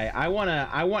this guy. I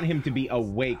want him to be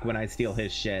awake when I steal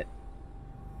his shit.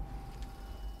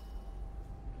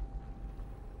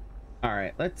 All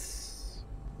right, let's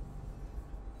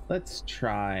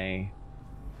try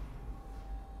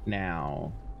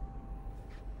now.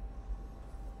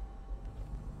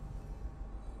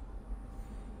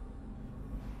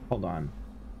 Hold on.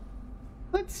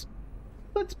 Let's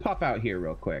pop out here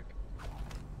real quick.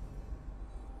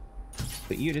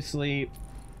 Put you to sleep.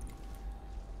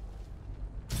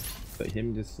 Put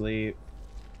him to sleep.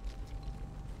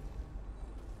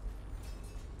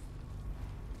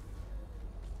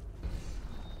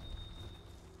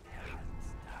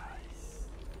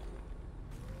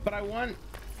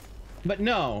 But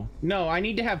no, I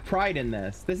need to have pride in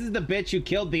this. This is the bitch who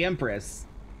killed the Empress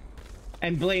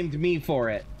and blamed me for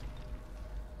it.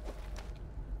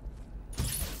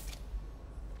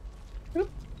 Oop.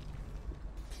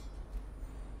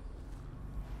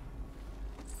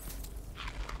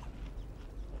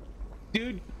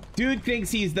 Dude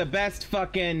thinks he's the best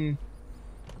fucking...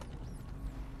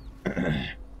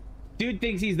 Dude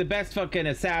thinks he's the best fucking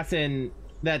assassin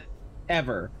that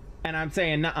ever. And I'm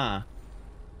saying, nuh-uh.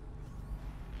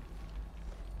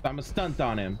 I'm a stunt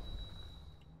on him.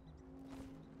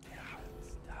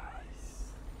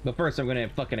 But first I'm gonna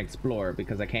fucking explore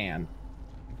because I can.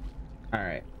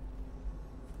 Alright.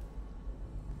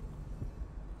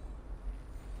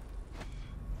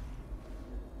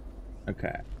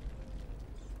 Okay.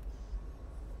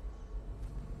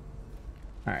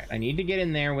 Alright, I need to get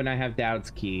in there when I have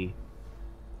Dowd's key.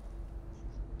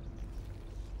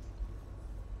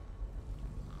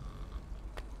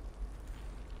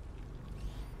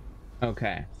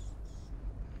 Okay.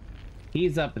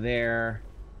 He's up there.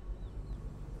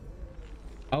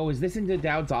 Oh, is this into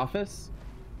Dowd's office?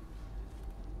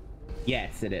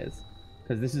 Yes, it is.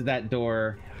 Because this is that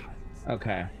door.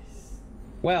 Okay.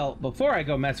 Well, before I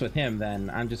go mess with him, then,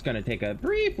 I'm just going to take a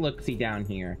brief look-see down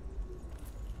here.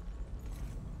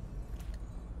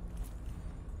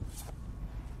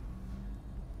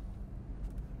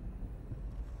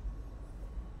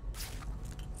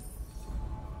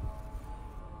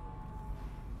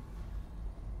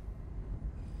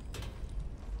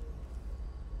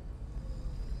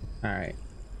 Alright.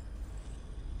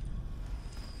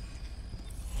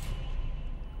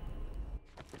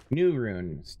 New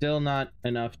rune. Still not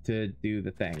enough to do the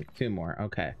thing. 2 more.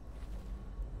 Okay.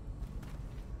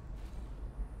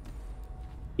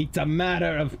 It's a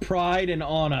matter of pride and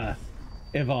honor,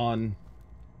 Yvonne.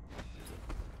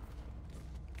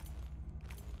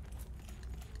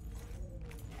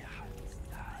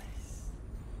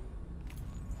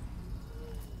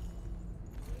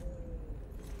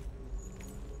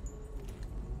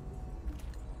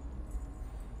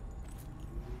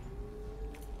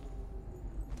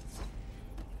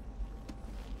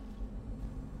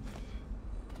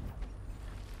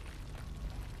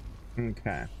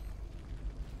 Okay.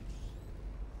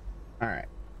 All right.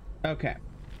 Okay.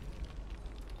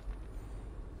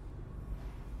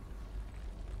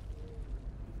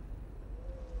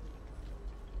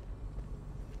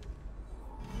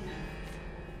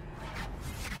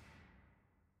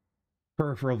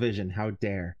 Peripheral vision, how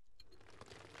dare.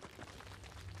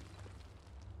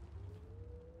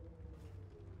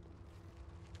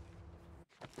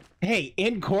 Hey,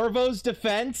 in Corvo's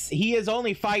defense, he is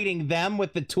only fighting them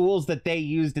with the tools that they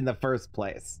used in the first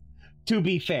place. To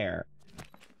be fair.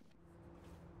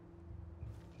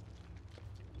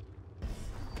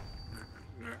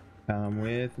 Come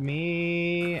with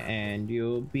me, and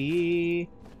you'll be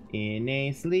in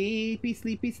a sleepy,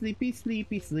 sleepy, sleepy,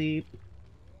 sleepy sleep.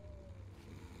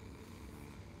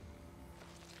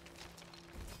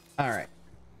 All right.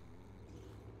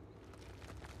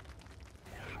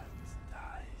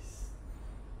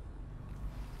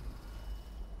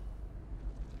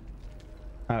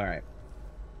 All right.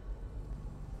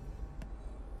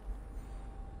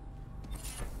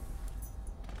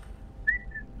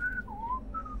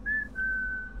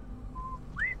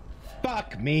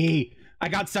 Fuck me. I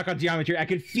got stuck on geometry. I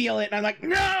could feel it, and I'm like,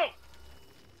 no!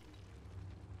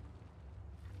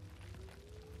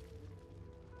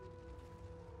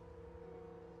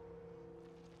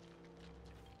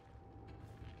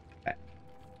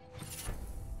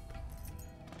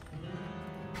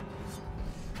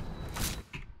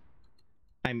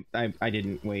 I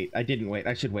didn't wait. I didn't wait.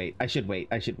 I should wait. I should wait.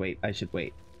 I should wait. I should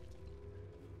wait.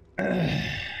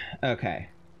 Okay.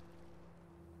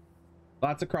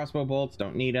 Lots of crossbow bolts.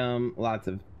 Don't need them. Lots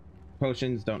of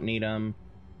potions. Don't need them.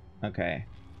 Okay.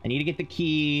 I need to get the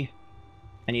key.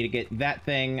 I need to get that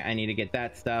thing. I need to get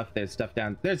that stuff. There's stuff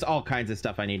down. There's all kinds of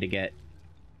stuff I need to get.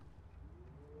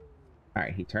 All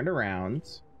right. He turned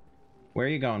around. Where are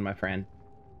you going, my friend?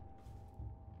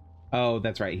 Oh,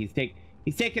 that's right. He's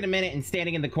taking a minute and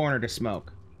standing in the corner to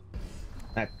smoke.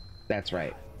 That's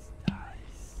right.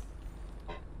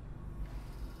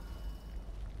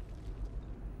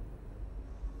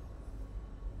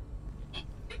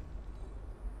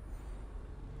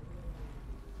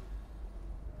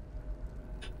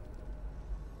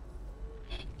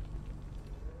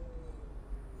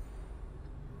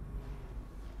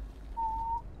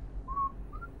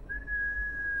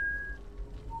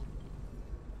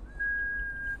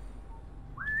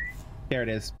 There it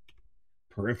is.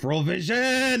 Peripheral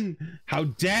vision! How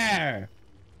dare!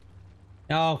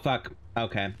 Oh, fuck.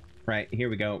 Okay. Right, here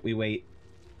we go. We wait.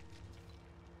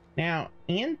 Now,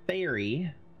 in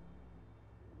theory...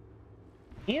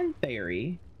 I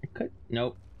could...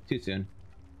 Nope. Too soon.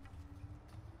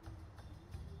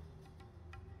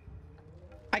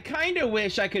 I kind of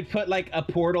wish I could put, like, a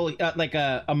portal... like,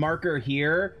 a marker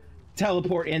here,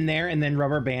 teleport in there, and then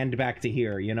rubber band back to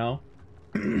here, you know?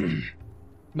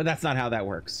 But that's not how that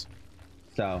works.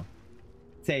 So,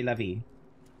 c'est la vie.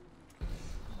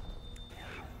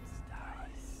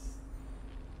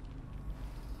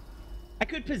 I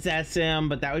could possess him,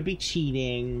 but that would be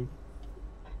cheating.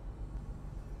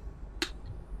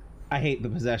 I hate the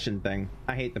possession thing.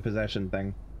 I hate the possession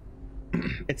thing.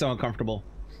 It's so uncomfortable.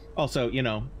 Also, you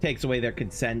know, takes away their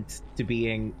consent to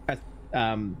being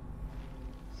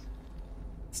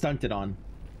stunted on.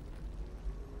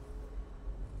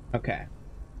 Okay.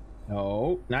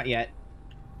 No, not yet.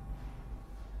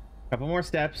 Couple more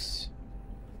steps.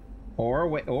 Or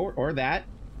wait, or that.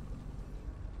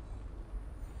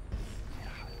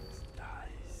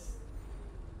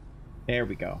 There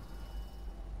we go.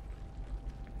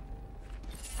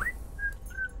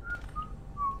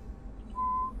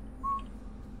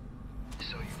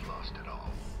 So you've lost it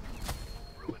all.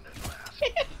 Ruined at last.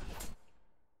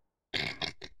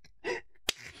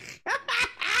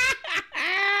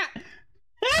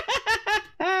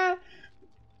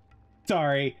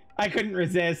 Sorry, I couldn't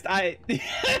resist.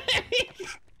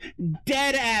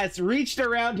 Dead ass reached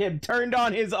around him, turned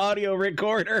on his audio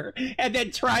recorder, and then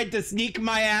tried to sneak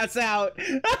my ass out.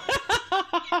 I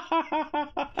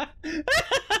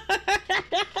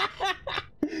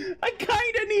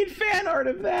kind of need fan art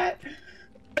of that.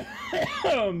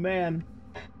 Oh man.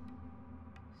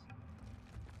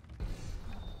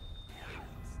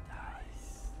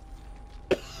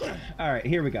 All right,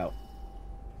 here we go.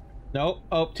 Nope.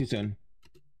 Oh, too soon.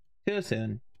 Too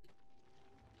soon.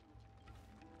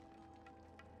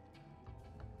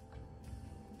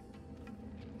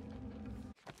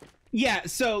 Yeah,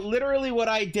 so literally what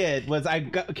I did was I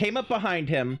came up behind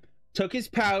him, took his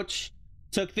pouch,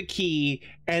 took the key,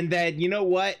 and then, you know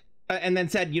what? And then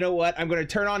said, you know what? I'm going to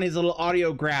turn on his little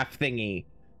audiograph thingy.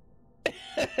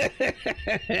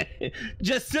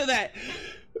 Just so that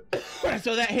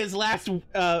his last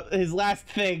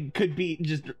thing could be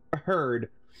just heard.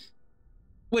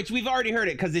 Which we've already heard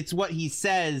it because it's what he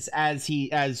says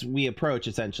as we approach,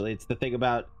 essentially. It's the thing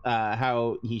about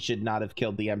how he should not have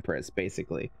killed the Empress,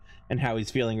 basically, and how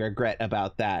he's feeling regret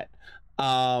about that.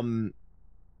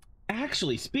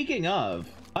 Actually, speaking of,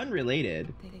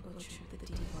 unrelated,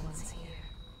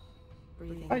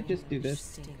 I just do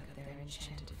this.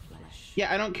 enchanted flesh.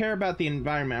 Yeah, I don't care about the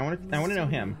environment. I want to know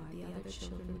him. The other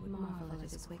children would marvel at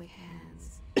his quick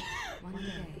hands. One day,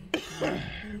 they would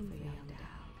clean for young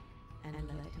Dao and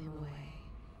let him away.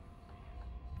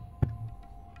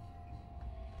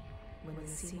 When the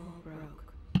seawall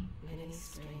broke, many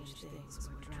strange things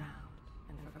were drowned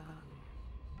and forgotten.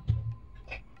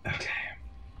 Okay.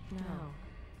 No,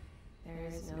 there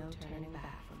is no turning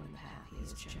back from the path he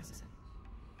has chosen.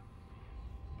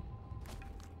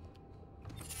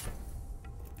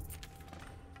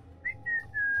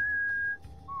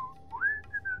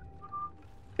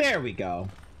 There we go.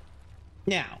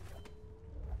 Now,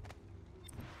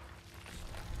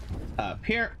 up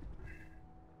here.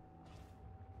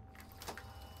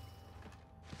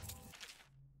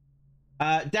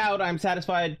 Doubt. I'm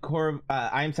satisfied.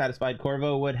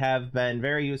 Corvo would have been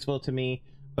very useful to me,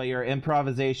 but your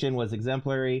improvisation was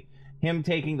exemplary. Him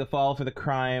taking the fall for the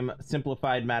crime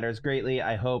simplified matters greatly.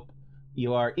 I hope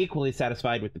you are equally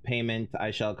satisfied with the payment.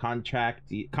 I shall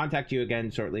contact you again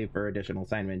shortly for additional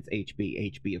assignments.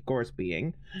 HB, of course,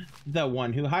 being the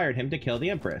one who hired him to kill the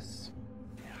Empress.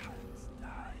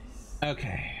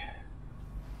 Okay.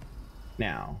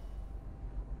 Now,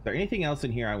 is there anything else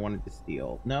in here I wanted to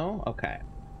steal? No? Okay.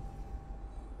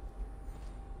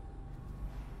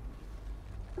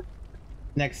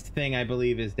 Next thing I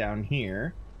believe is down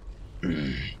here.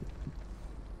 An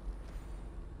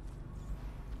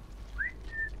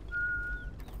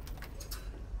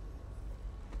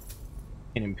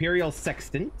Imperial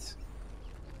Sextant.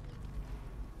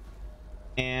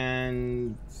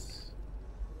 And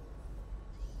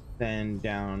then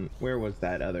down, where was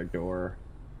that other door?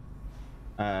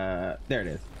 There it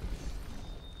is.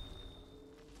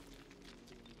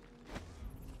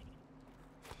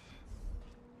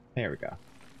 There we go.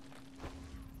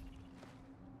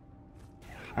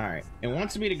 Alright, it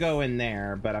wants me to go in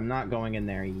there, but I'm not going in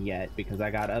there yet because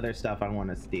I got other stuff I want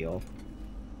to steal.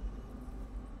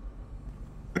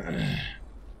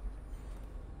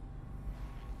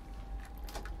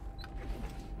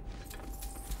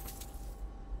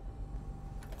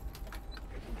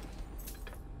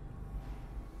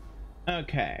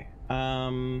 Okay.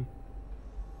 Ba-dum.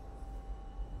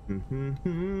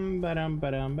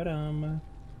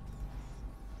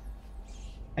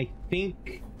 I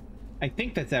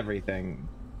think that's everything.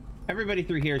 Everybody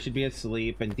through here should be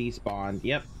asleep and despawned.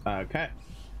 Yep. Okay.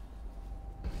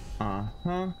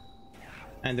 Uh-huh.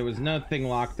 And there was nothing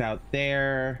locked out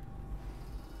there.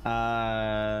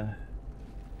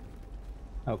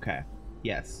 Okay.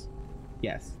 Yes.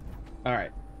 Yes. All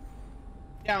right.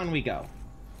 Down we go.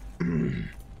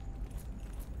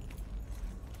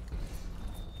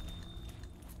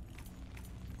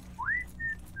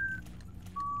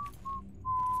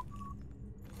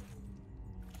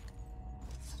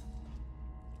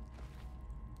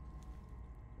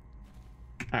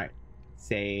 All right.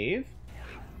 Save.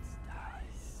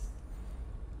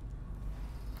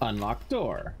 Unlock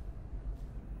door.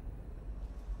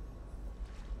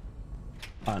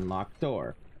 Unlock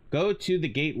door. Go to the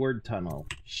gateward tunnel.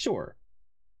 Sure.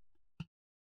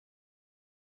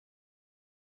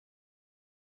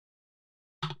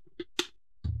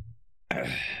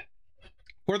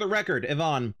 For the record,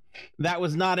 Yvonne, that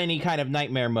was not any kind of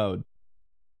nightmare mode.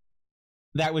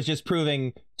 That was just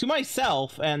proving to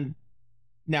myself and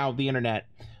now the internet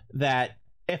that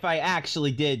if I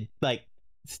actually did, like,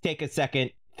 take a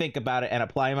second, think about it, and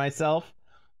apply myself,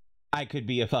 I could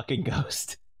be a fucking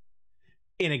ghost.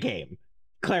 In a game.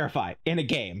 Clarify, in a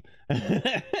game.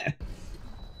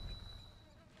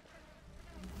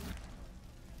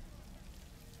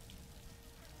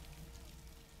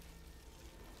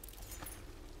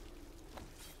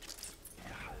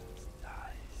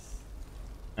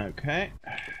 Okay.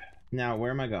 Now,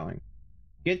 where am I going?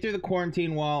 Get through the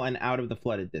quarantine wall and out of the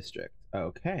flooded district.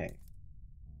 Okay.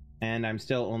 And I'm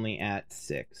still only at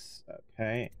 6.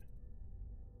 Okay.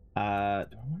 Do I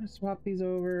want to swap these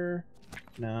over?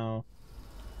 No.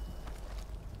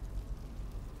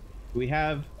 We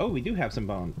have... Oh, we do have some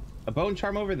bone. A bone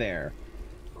charm over there.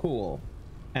 Cool.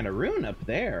 And a rune up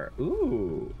there.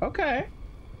 Ooh. Okay.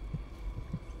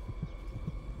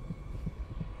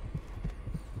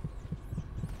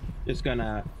 Just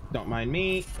gonna... Don't mind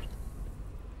me.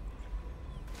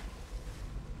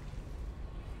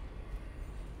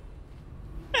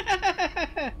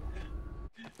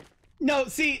 No,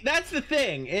 see, that's the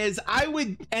thing, is I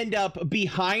would end up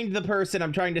behind the person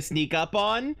I'm trying to sneak up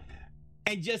on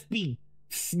and just be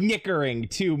snickering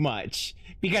too much.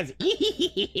 Because,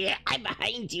 I'm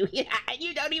behind you, you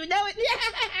don't even know it.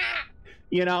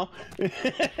 You know?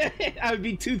 I would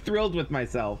be too thrilled with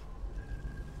myself.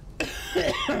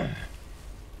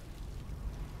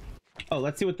 Oh,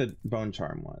 let's see what the bone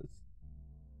charm was.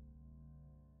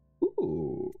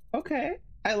 Ooh, okay.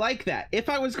 I like that. If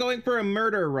I was going for a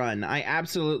murder run, I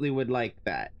absolutely would like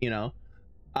that, you know?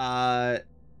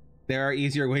 There are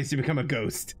easier ways to become a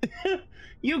ghost.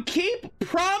 You keep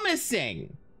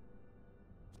promising!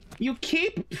 You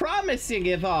keep promising,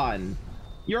 Yvonne!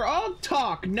 You're all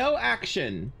talk, no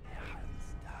action.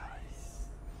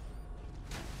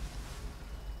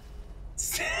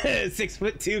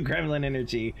 6'2" gremlin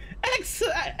energy.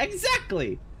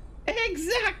 Exactly!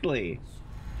 Exactly!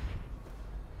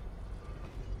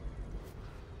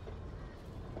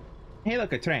 Hey,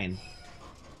 look, a train.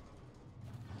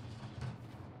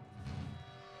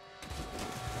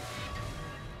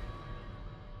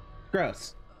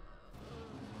 Gross.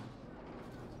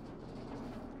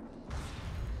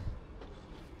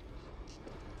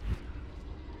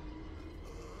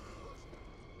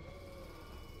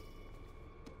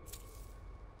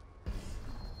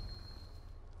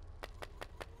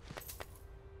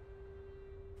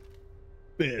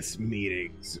 This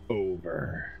meeting's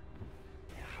over.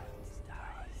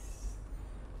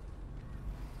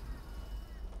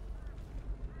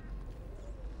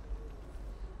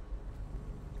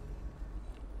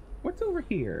 What's over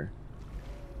here?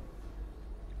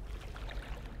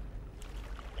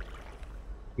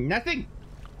 Nothing.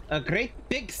 A great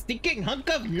big stinking hunk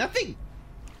of nothing.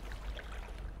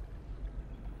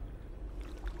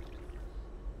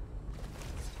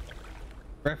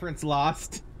 Reference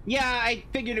lost. Yeah, I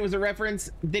figured it was a reference.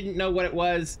 Didn't know what it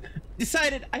was.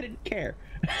 Decided I didn't care.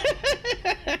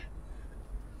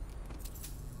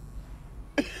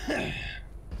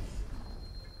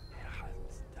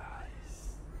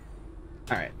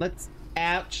 All right, let's.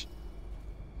 Ouch.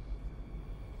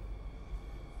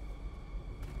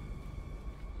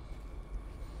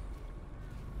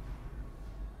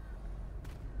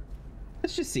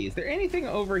 Let's just see. Is there anything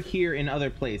over here in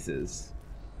other places?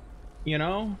 You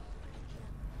know?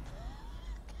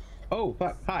 Oh,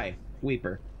 fuck. Hi,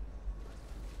 Weeper.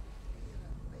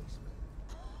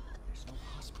 There's no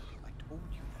hospital. I told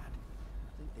you that. I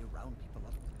think they round people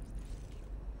up.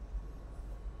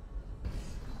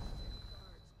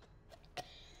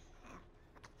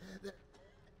 They're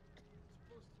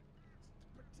supposed to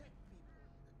protect people.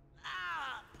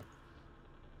 Ah!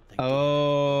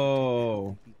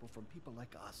 Oh. People from people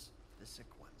like us, the sick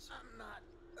ones. I'm not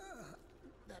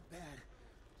that bad.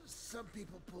 Some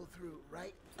people pull through,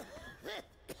 right?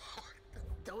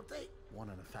 Don't they? 1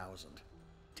 in 1,000.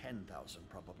 10,000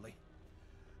 probably.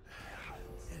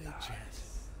 Any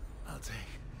chance I'll take.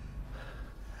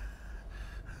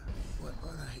 When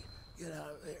I get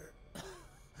out of there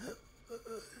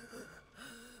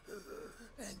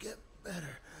and get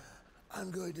better,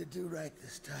 I'm going to do right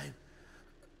this time.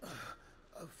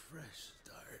 A fresh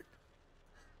start.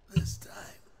 This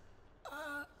time.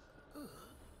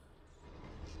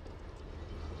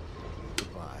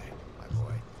 Goodbye, my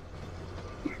boy.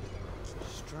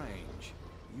 Strange.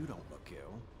 You don't look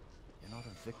ill. You're not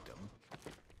a victim.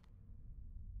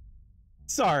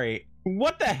 Sorry.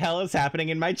 What the hell is happening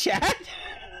in my chat?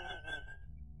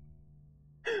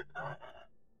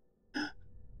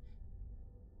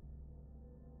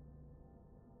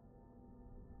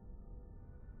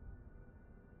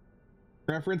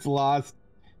 Reference lost.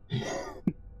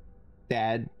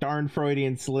 Dad. Darn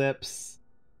Freudian slips.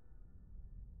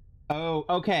 Oh,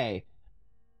 okay.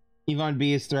 Yvonne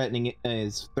B is threatening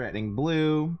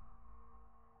Blue.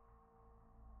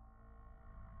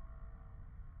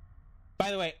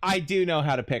 By the way, I do know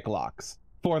how to pick locks.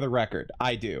 For the record,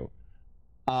 I do.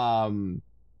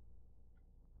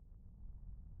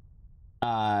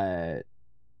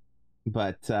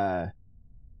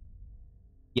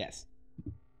 Yes.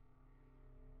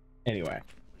 Anyway.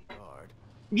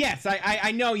 Yes,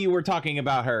 I know you were talking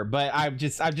about her, but I'm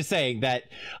just saying that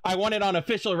I want it on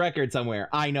official record somewhere.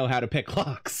 I know how to pick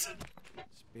locks.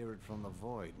 Spirit from the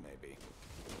void, maybe.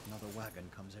 Another wagon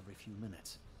comes every few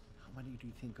minutes. How many do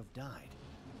you think have died?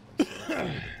 They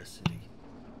celebrated the city.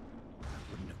 I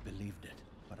wouldn't have believed it,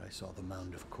 but I saw the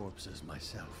mound of corpses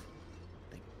myself.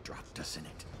 They dropped us in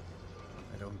it.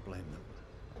 I don't blame them.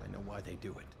 I know why they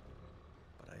do it.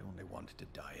 But I only wanted to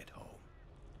die at home.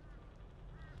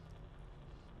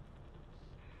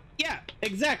 Yeah,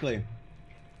 exactly.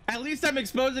 At least I'm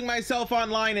exposing myself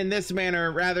online in this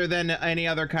manner rather than any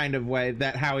other kind of way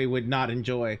that Howie would not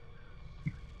enjoy.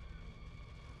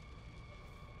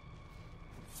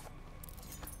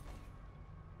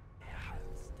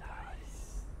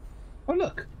 Oh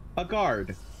look, a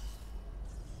guard.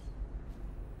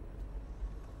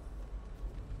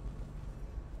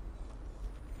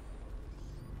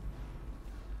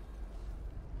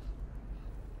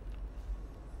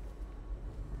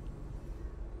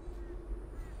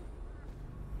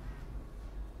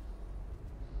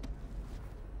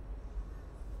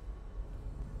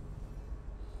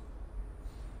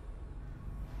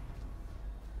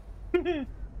 You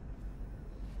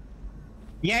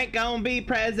ain't gonna be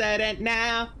president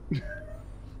now.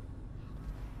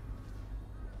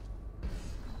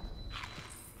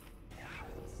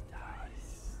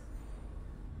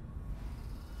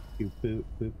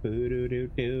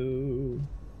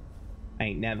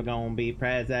 Ain't never gonna be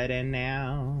president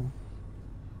now.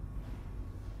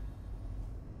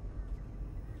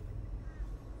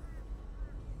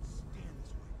 Stand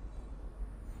this way.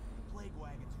 The plague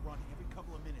wagon's running every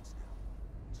couple of minutes now.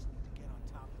 Just need to get on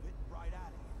top of it and ride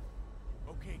out of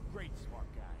here. Okay, great, smart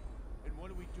guy. And what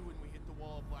do we do when we hit the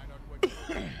wall of light on what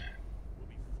we'll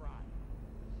be fried.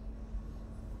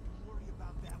 Don't worry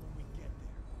about that when we get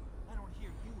there. I don't hear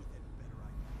you with any better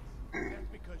ideas. That's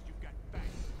because you've got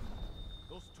facts.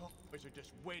 Those talkers are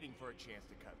just waiting for a chance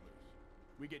to cut loose.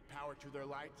 We get power to their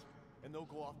lights, and they'll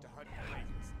go off to hunt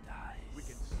blazes. We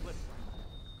can slip right there.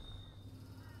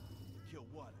 Kill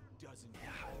what? A dozen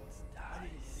people? I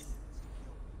didn't get into this to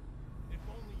kill me. If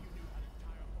only you knew how to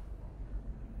tie up a rope.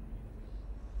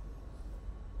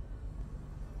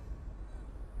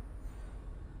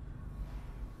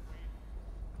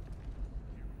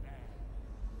 You're bad.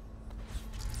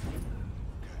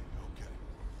 Okay.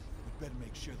 We better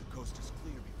make sure the coast is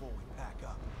clear before we pack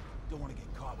up. Don't want to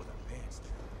get caught with our pants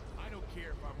down. I don't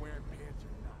care if I'm wearing pants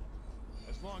or not.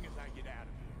 As long as I get out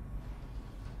of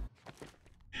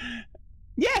here.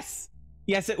 Yes!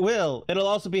 Yes, it will. It'll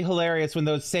also be hilarious when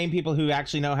those same people who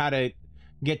actually know how to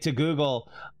get to Google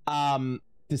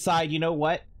decide, you know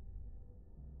what?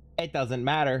 It doesn't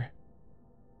matter.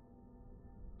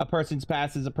 A person's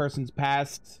past is a person's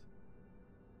past.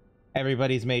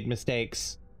 Everybody's made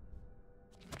mistakes.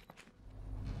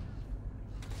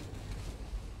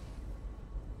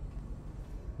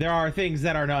 There are things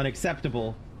that are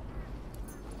unacceptable.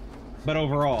 But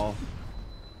overall...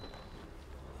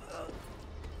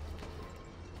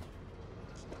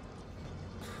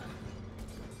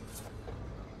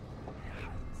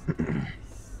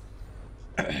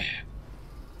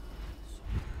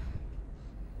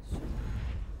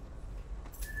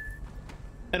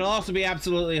 It'll also be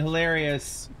absolutely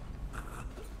hilarious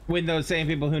when those same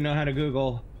people who know how to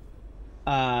Google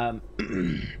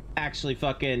actually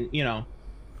fucking, you know,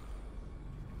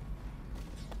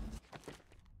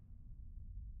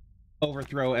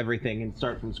 overthrow everything and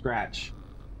start from scratch.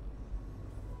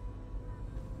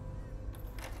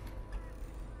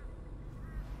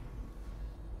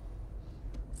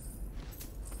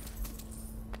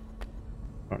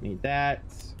 Don't need that.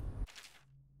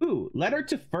 Ooh, letter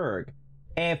to Ferg.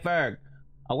 Hey Ferg,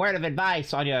 a word of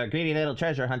advice on your greedy little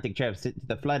treasure hunting trips to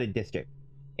the flooded district.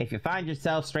 If you find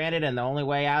yourself stranded and the only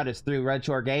way out is through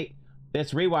Redshore Gate,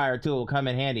 this rewire tool will come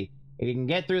in handy. If you can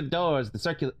get through the doors,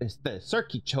 the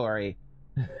circuitry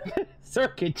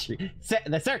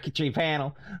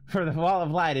panel for the wall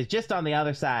of light is just on the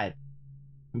other side.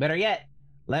 Better yet,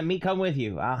 let me come with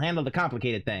you. I'll handle the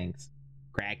complicated things.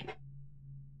 Crack.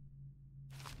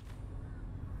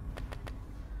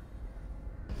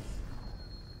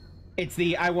 It's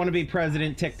the I want to be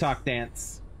president TikTok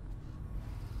dance.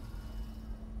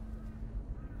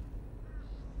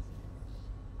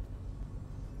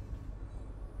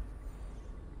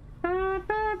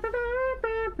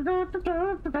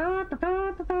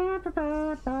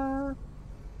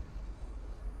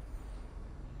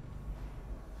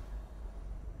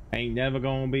 Ain't never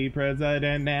gonna be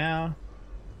president now.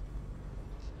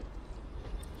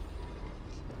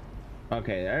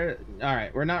 Okay, all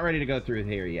right, we're not ready to go through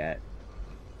here yet.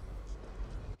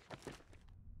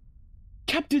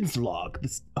 Captain's log.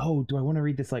 Oh, do I want to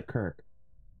read this like Kirk?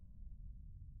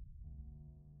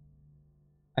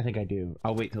 I think I do.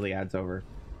 I'll wait till the ad's over.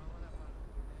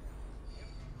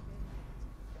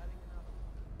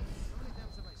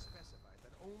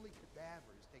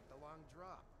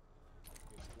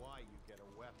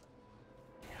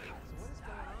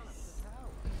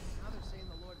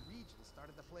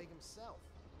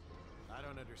 I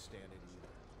don't understand it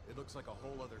either. It looks like a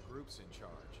whole other group's in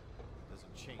charge.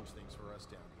 Doesn't change things for us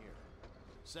down here.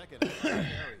 Second,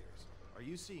 barriers. Are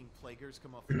you seeing plaguers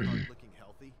come off the cart looking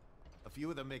healthy? A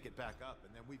few of them make it back up,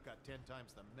 and then we've got 10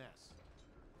 times the mess.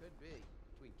 Could be.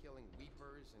 Between killing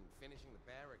weepers and finishing the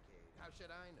barricade. How should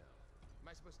I know?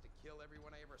 Am I supposed to kill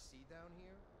everyone I ever see down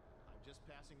here? I'm just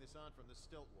passing this on from the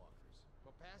stilt walkers.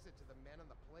 Well, pass it to the men on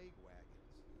the plague wagons.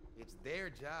 It's their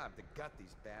job to gut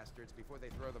these bastards before they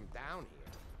throw them down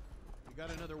here. You got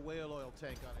another whale oil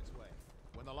tank on its way.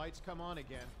 When the lights come on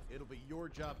again, it'll be your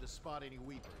job to spot any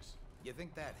weepers. You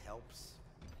think that helps?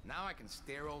 Now I can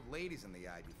stare old ladies in the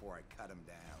eye before I cut them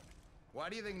down. Why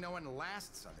do you think no one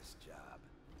lasts on this job?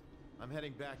 I'm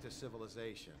heading back to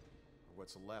civilization, or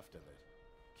what's left of it.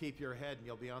 Keep your head and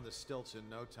you'll be on the stilts in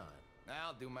no time.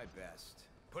 I'll do my best.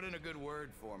 Put in a good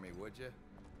word for me, would you?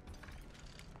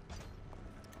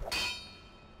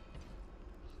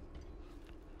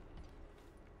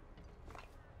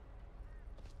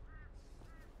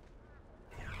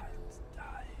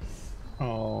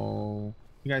 Oh,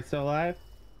 you guys still alive?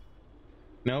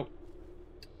 Nope.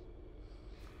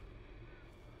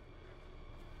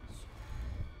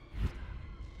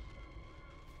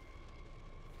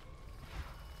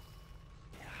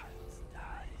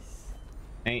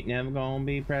 Ain't never gonna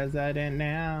be president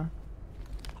now.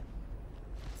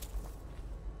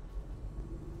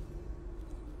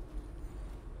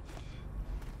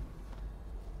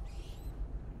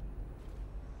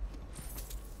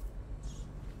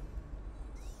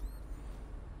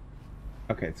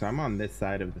 Okay, so I'm on this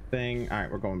side of the thing. All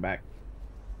right, we're going back.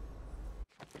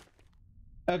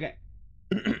 Okay.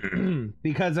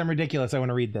 Because I'm ridiculous, I want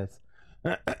to read this.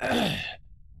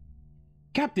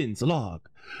 Captain's log.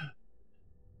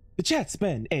 The chat's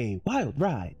been a wild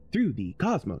ride through the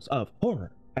cosmos of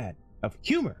horror and of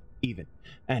humor, even,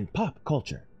 and pop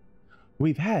culture.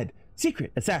 We've had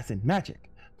secret assassin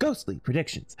magic, ghostly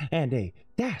predictions, and a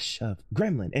dash of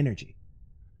gremlin energy.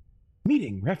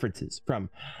 Meeting references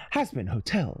from Hasbin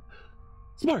Hotel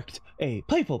sparked a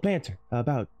playful banter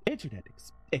about internet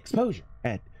exposure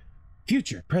and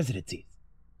future presidencies.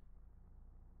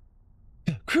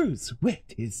 The crew's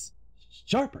wit is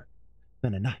sharper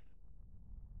than a knife.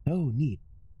 No need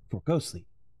for ghostly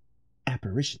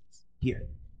apparitions here.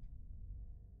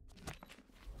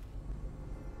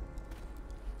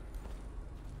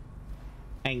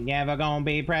 Ain't never gonna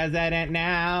be president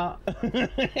now.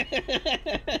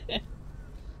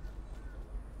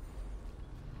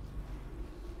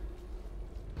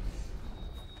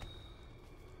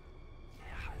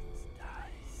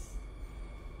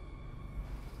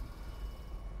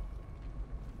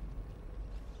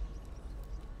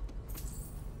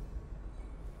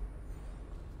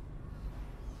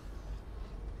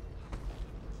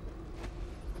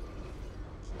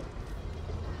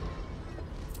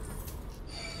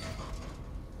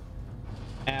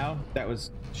 Ow, that was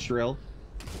shrill.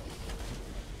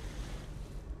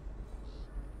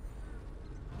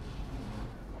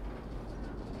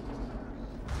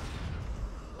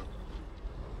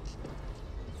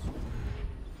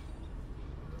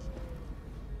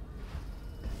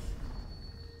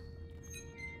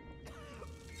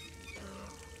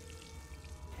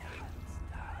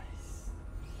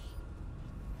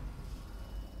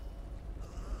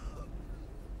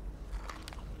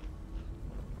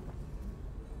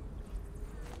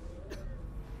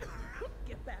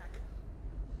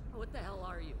 What the hell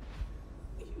are you?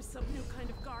 You some new kind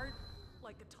of guard?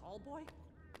 Like a tall boy?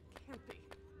 Can't be.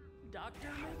 Doctor,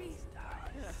 maybe?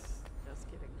 Just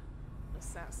kidding.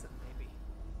 Assassin, maybe.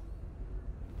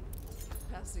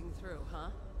 Passing through,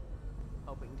 huh?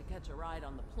 Hoping to catch a ride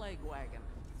on the plague wagon.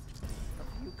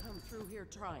 A few come through here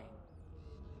trying.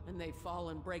 And they fall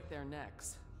and break their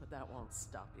necks. But that won't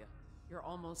stop you. You're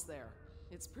almost there.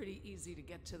 It's pretty easy to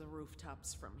get to the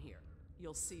rooftops from here.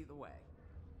 You'll see the way.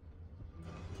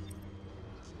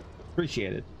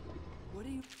 Appreciate it. What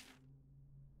do you...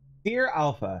 Dear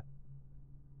Alpha,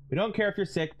 we don't care if you're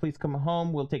sick. Please come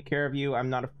home. We'll take care of you. I'm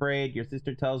not afraid. Your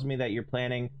sister tells me that you're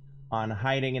planning on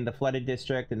hiding in the flooded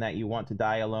district and that you want to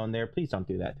die alone there. Please don't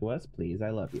do that to us. Please, I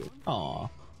love you. Aw.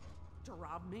 To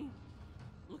rob me?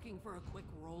 Looking for a quick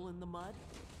roll in the mud?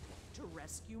 To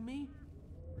rescue me?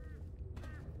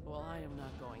 Well, I am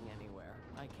not going anywhere.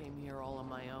 I came here all on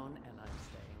my own, and I'm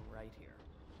staying right here.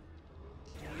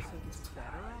 Do you think it's better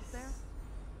out there?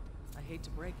 I hate to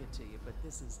break it to you, but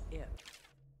this is it.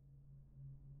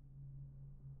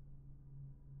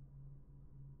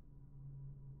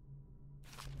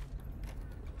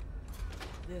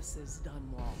 This is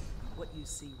Dunwall. What you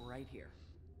see right here.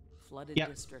 Flooded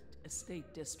district, estate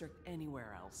district,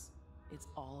 anywhere else. It's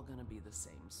all gonna be the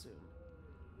same soon.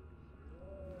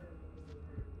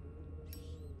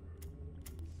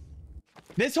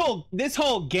 This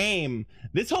whole game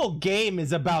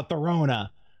is about the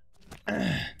Rona.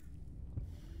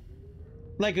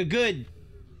 Like a good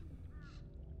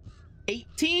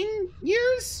 18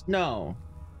 years? No.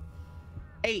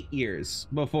 8 years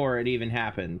before it even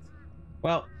happened.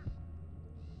 Well,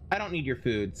 I don't need your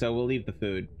food, so we'll leave the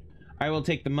food. I will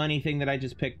take the money thing that I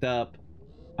just picked up.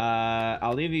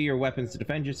 I'll leave you your weapons to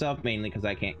defend yourself, mainly because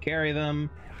I can't carry them.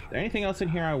 Is there anything else in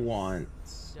here I want?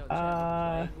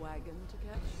 Bandwagon to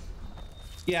catch?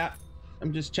 Yeah,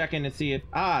 I'm just checking to see if...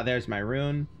 Ah, there's my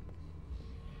rune.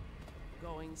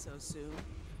 Going so soon?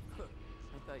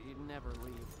 I thought you'd never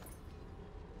leave.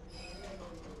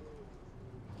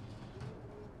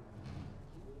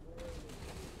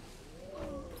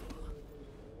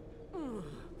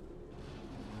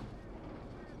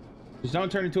 Just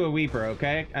don't turn into a weeper,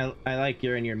 okay? I like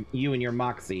you and your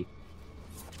moxie.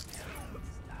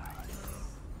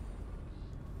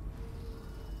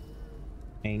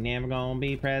 Ain't never gonna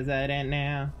be president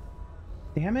now.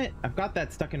 Damn it, I've got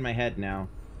that stuck in my head now.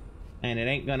 And it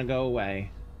ain't gonna go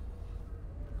away.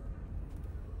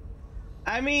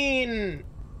 I mean...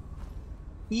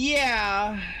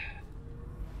 yeah.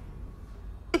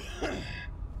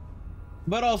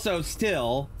 But also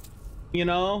still, you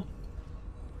know?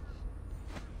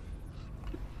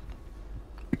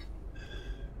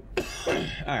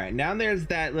 Alright, now there's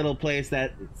that little place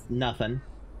that's nothing.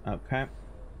 Okay.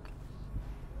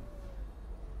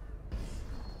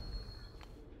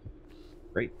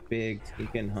 Great big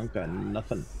stinking hunk of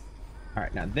nothing.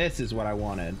 Alright, now this is what I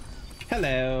wanted.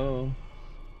 Hello.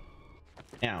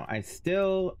 Now, I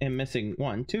still am missing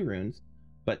two runes,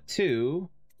 but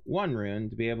one rune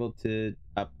to be able to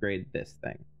upgrade this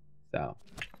thing. So.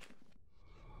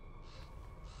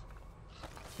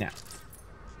 Now.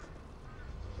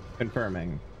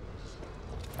 Confirming.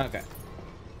 Okay.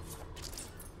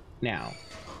 Now.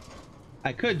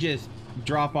 I could just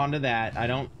drop onto that. I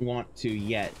don't want to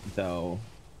yet, though.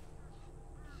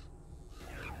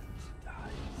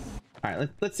 Alright,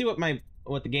 let's see what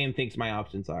the game thinks my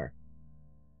options are.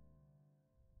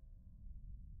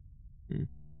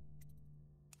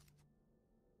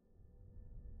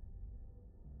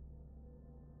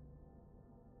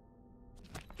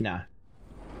 Nah.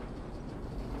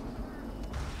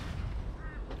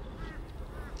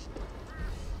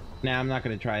 Nah, I'm not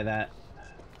gonna try that.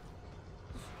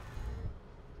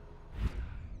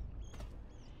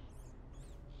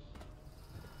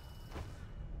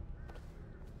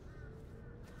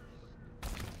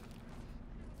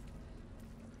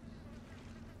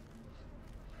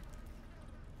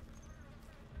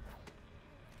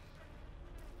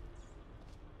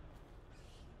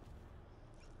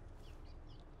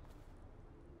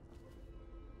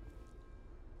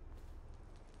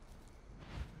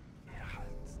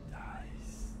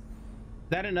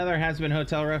 Is that another Has-Been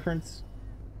Hotel reference?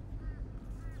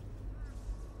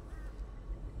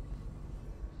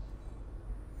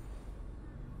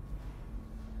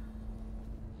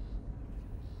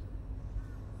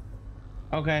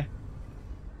 Okay.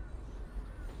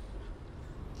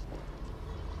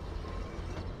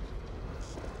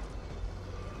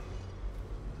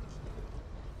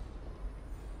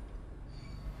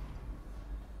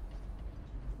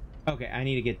 Okay, I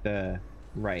need to get the...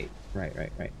 Right.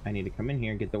 I need to come in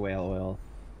here and get the whale oil.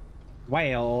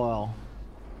 Whale oil.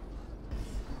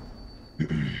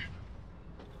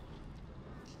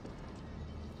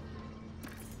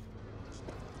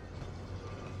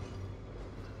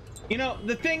 You know,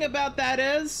 the thing about that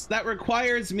is, that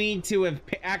requires me to have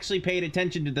actually paid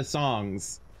attention to the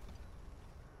songs.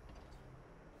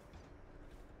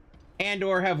 And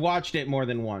or have watched it more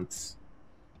than once.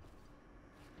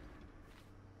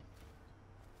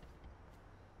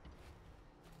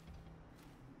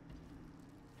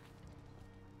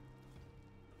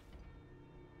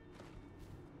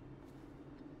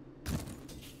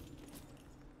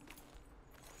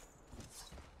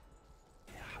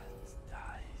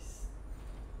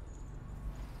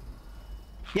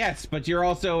 Yes, but you're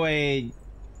also a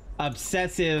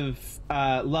obsessive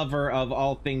lover of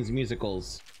all things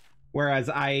musicals, whereas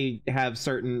I have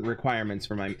certain requirements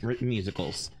for my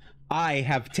musicals. I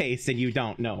have taste and you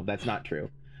don't. No, that's not true.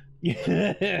 You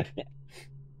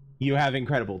have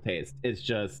incredible taste. It's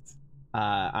just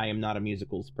I am not a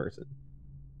musicals person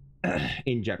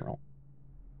in general.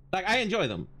 Like, I enjoy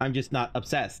them. I'm just not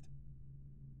obsessed.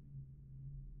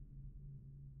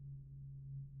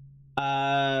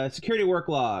 Security work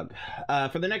log.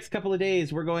 For the next couple of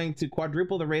days, we're going to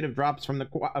quadruple the rate of drops from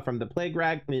the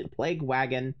plague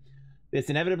wagon. This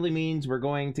inevitably means we're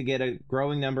going to get a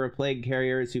growing number of plague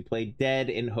carriers who play dead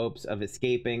in hopes of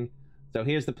escaping. So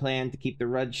here's the plan to keep the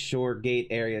Rudd Shore Gate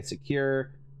area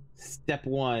secure. Step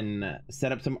 1,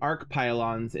 set up some arc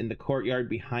pylons in the courtyard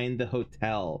behind the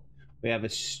hotel. We have a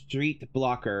street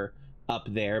blocker up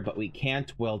there, but we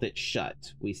can't weld it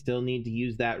shut. We still need to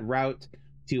use that route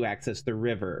to access the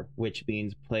river, which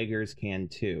means plaguers can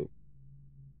too.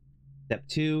 Step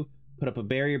 2, put up a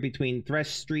barrier between Thresh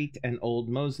Street and Old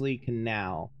Mosley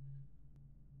Canal.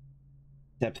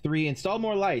 Step 3, install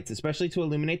more lights, especially to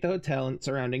illuminate the hotel and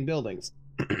surrounding buildings.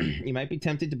 You might be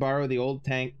tempted to borrow the oil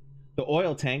tank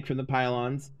from the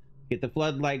pylons. Get the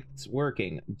floodlights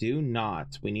working. Do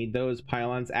not. We need those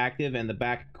pylons active and the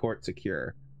back court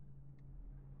secure.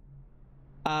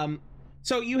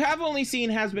 So you have only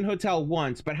seen Has-Been Hotel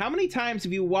once, but how many times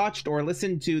have you watched or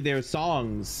listened to their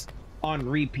songs on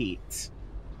repeat?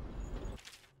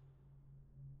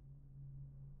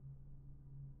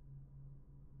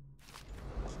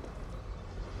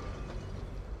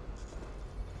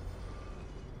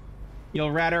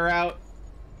 You'll rat her out?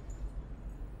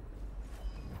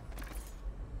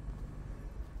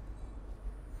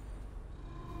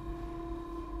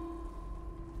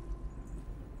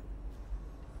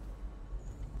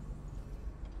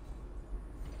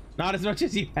 Not as much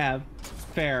as you have.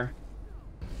 Fair.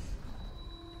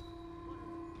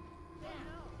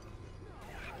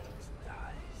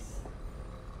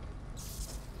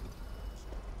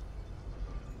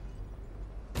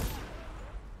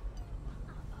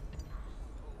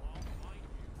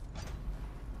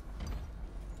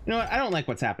 You know what? I don't like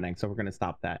what's happening, so we're gonna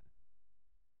stop that.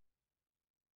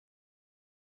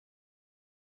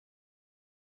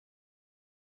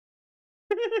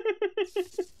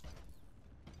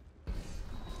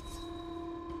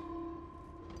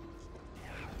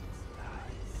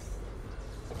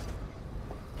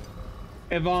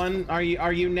 Yvonne, are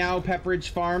you now Pepperidge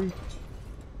Farm?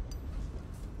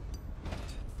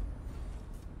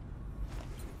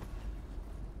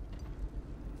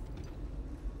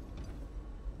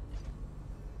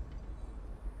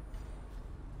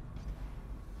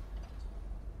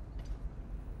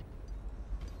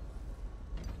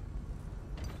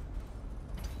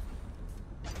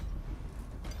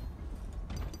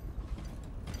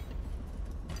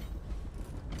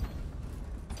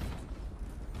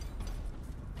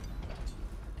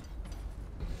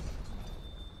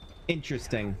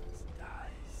 Interesting.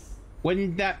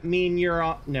 Wouldn't that mean you're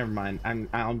all... Never mind.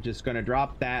 I'm just gonna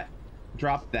drop that.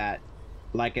 Drop that.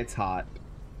 Like it's hot.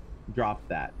 Drop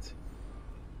that.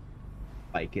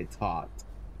 Like it's hot.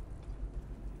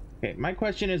 Okay, my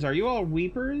question is, are you all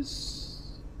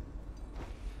weepers?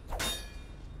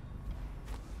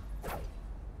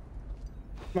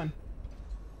 Come on.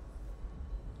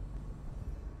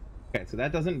 Okay, so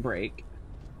that doesn't break.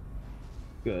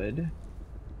 Good.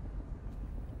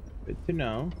 Good to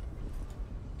know.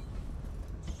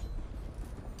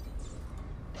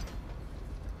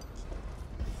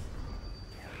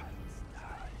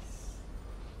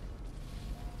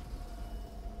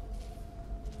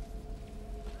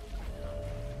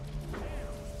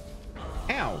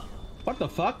 Ow! What the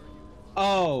fuck?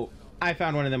 Oh, I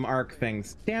found one of them arc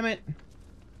things. Damn it.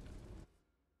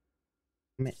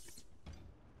 Damn it.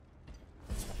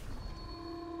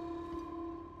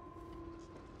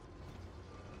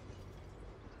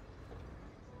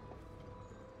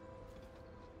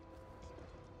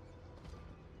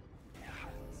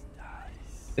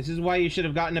 This is why you should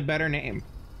have gotten a better name.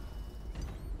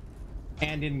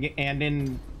 And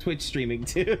in Twitch streaming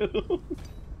too.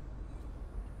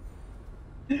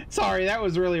 Sorry, that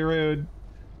was really rude.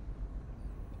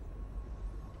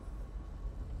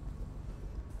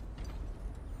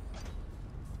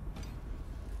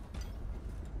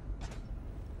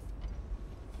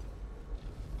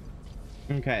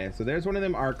 Okay, so there's one of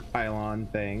them arc pylon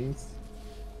things.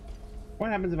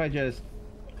 What happens if I just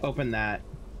open that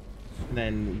and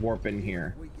then warp in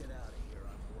here?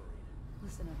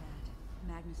 Listen to that.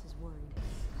 Magnus is worried.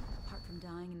 Apart from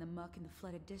dying in the muck in the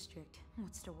flooded district,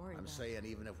 what's to worry about? I'm saying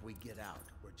even if we get out,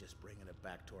 we're just bringing it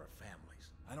back to our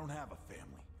families. I don't have a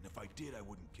family, and if I did, I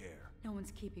wouldn't care. No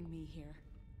one's keeping me here.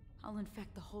 I'll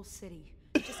infect the whole city.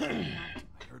 Just get me out.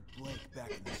 I heard Blake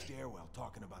back in the stairwell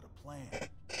talking about a plan.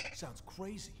 Sounds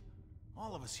crazy.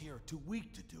 All of us here are too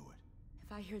weak to do it.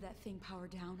 If I hear that thing power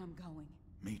down, I'm going.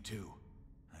 Me too.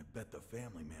 I bet the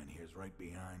family man here's right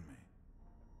behind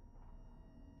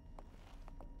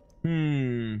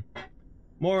me.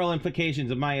 Moral implications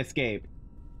of my escape.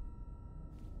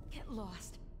 Get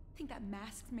lost. Think that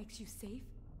mask makes you safe?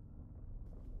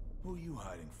 Who are you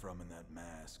hiding from in that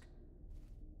mask?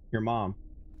 Your mom.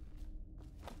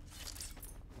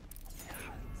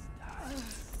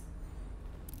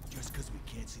 Just because we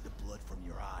can't see the blood from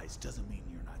your eyes doesn't mean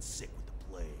you're not sick with the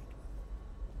plague.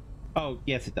 Oh,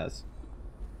 yes it does.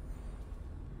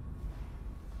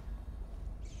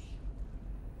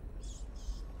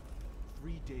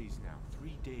 Three days now.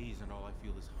 3 days and all I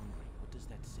feel is hungry. What does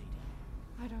that say to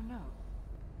you? I don't know.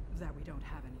 That we don't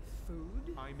have any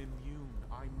food? I'm immune.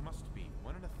 I must be.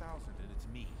 1 in 1,000 and it's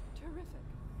me. Terrific.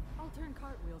 I'll turn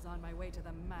cartwheels on my way to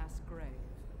the mass grave.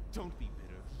 Don't be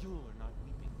bitter. You're not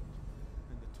weeping.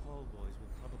 And the tall boys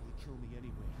will probably kill me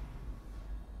anyway.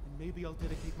 And maybe I'll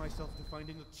dedicate myself to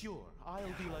finding a cure. I'll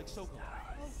be like Soko.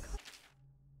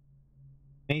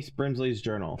 Ace Brimsley's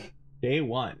journal. Day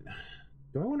 1.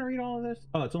 Do I want to read all of this?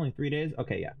 Oh, it's only 3 days?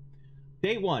 Okay, yeah.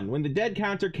 Day 1. When the dead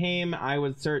counter came, I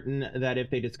was certain that if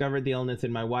they discovered the illness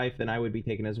in my wife, then I would be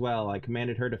taken as well. I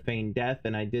commanded her to feign death,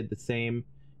 and I did the same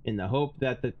in the hope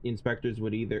that the inspectors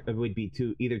would be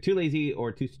either too lazy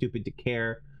or too stupid to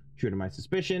care. True to my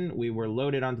suspicion, we were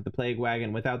loaded onto the plague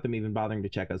wagon without them even bothering to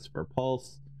check us for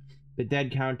pulse. The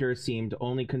dead counter seemed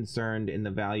only concerned in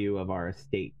the value of our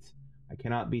estates. I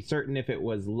cannot be certain if it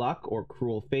was luck or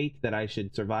cruel fate that I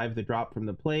should survive the drop from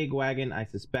the plague wagon. I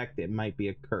suspect it might be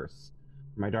a curse.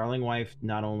 My darling wife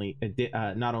not only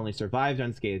survived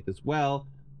unscathed as well,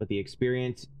 but the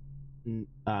experience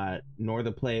nor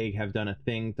the plague have done a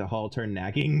thing to halt her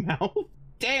nagging mouth.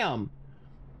 Damn!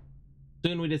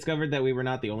 Soon we discovered that we were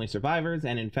not the only survivors,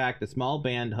 and in fact a small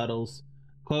band huddles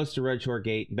close to Redshore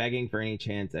Gate, begging for any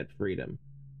chance at freedom.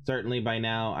 Certainly by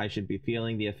now I should be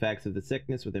feeling the effects of the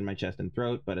sickness within my chest and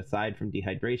throat, but aside from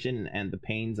dehydration and the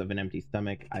pains of an empty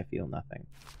stomach, I feel nothing.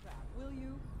 Will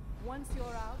you? Once you're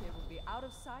out, it will be out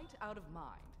of sight, out of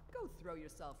mind. Go throw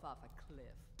yourself off a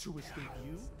cliff. To escape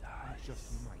you, I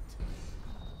just might.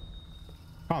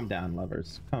 Calm down,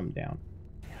 lovers. Calm down.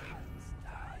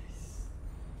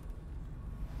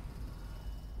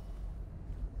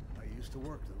 I used to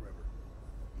work the river.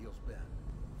 Eels Bend.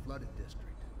 Flooded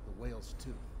district. The Whale's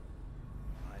Tooth.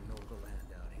 I know the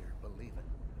land out here, believe it.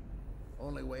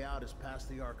 Only way out is past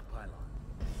the Arc Pylon.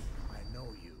 I know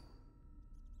you.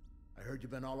 I heard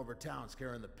you've been all over town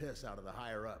scaring the piss out of the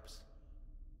higher-ups.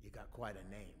 You got quite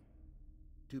a name.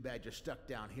 Too bad you're stuck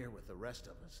down here with the rest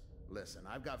of us. Listen,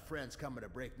 I've got friends coming to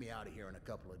break me out of here in a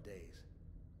couple of days.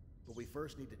 But we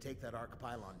first need to take that Arc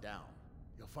Pylon down.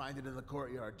 You'll find it in the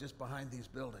courtyard just behind these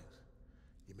buildings.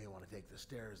 You may want to take the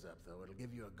stairs up, though. It'll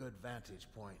give you a good vantage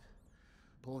point.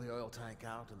 Pull the oil tank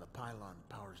out and the pylon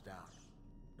powers down.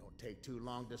 Don't take too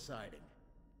long deciding.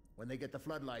 When they get the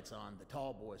floodlights on, the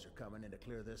tall boys are coming in to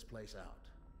clear this place out.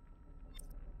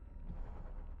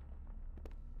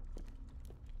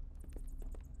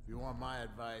 If you want my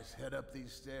advice, head up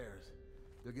these stairs.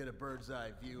 You'll get a bird's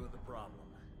eye view of the problem.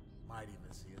 Might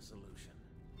even see a solution.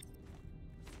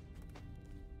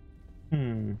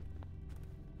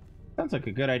 Sounds like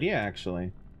a good idea,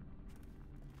 actually.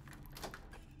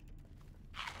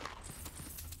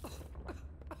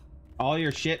 All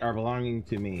your shit are belonging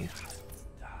to me.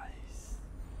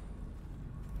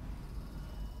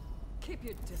 Keep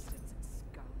your distance,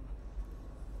 scum.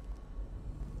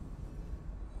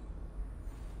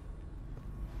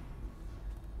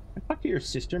 Talk to your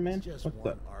sister, man. Just What one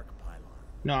the? Arc Pylon.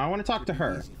 No, I want to talk to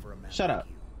her. Shut up.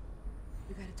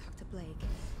 You gotta talk to Blake.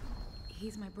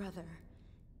 He's my brother.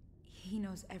 He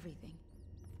knows everything.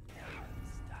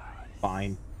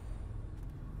 Fine.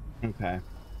 Okay.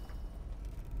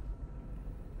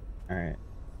 All right.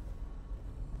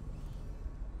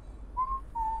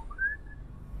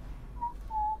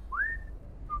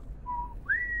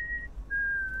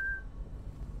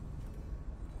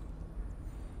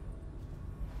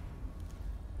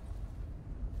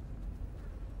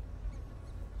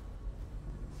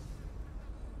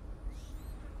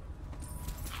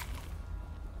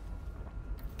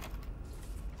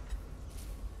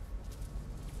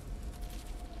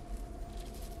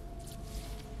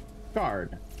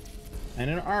 Guard and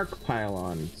an arc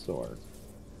pylon sword.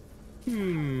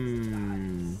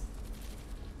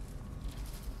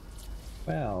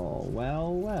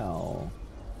 Well.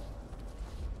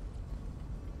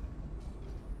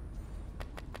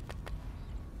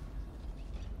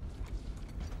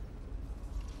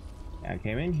 I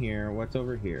came in here. What's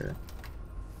over here?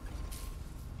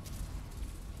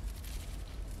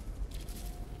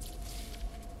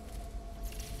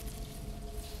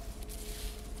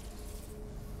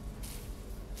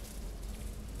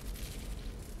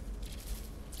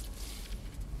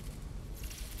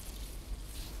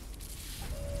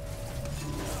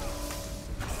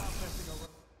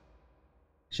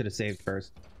 Should have saved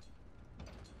first.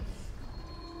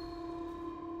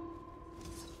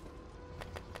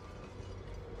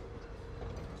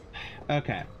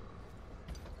 Okay.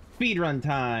 Speedrun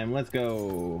time. Let's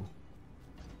go.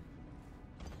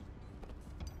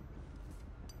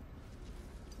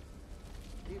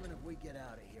 Even if we get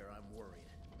out of here, I'm worried.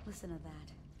 Listen to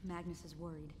that. Magnus is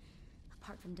worried.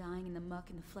 Apart from dying in the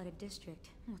muck in the flooded district,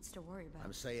 what's to worry about?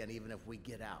 I'm saying even if we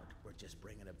get out, we're just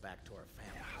bringing it back to our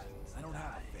families. I don't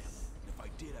have a family. If I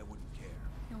did, I wouldn't care.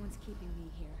 No one's keeping me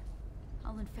here.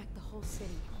 I'll infect the whole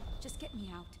city. Just get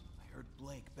me out. I heard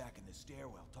Blake back in the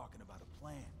stairwell talking about a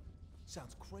plan.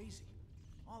 Sounds crazy.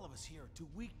 All of us here are too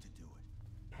weak to do it.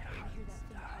 I hear that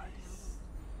thing calling down.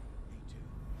 Me too.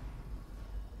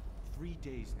 3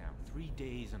 days now. 3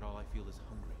 days and all I feel is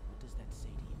hungry. What does that say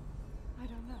to you? I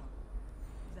don't know.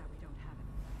 That we don't have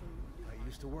any food? I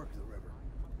used to work the river.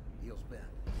 Eels Bend.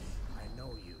 I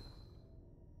know you.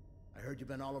 I heard you've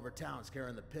been all over town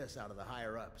scaring the piss out of the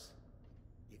higher-ups.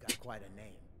 You got quite a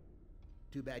name.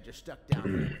 Too bad you're stuck down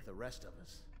here with the rest of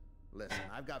us. Listen,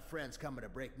 I've got friends coming to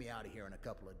break me out of here in a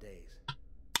couple of days.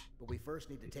 But we first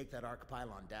need to take that Arc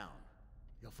Pylon down.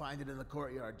 You'll find it in the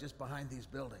courtyard just behind these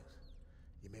buildings.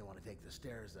 You may want to take the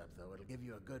stairs up, though. It'll give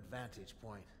you a good vantage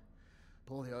point.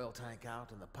 Pull the oil tank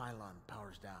out and the pylon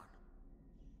powers down.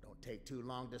 Don't take too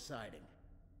long deciding.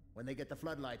 When they get the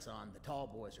floodlights on, the tall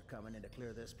boys are coming in to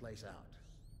clear this place out.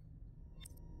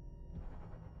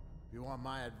 If you want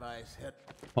my advice, hit...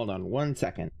 Hold on 1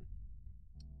 second.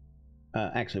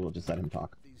 Actually, we'll just let him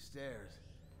talk. These stairs,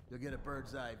 you'll get a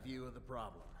bird's eye view of the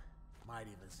problem. Might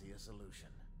even see a solution.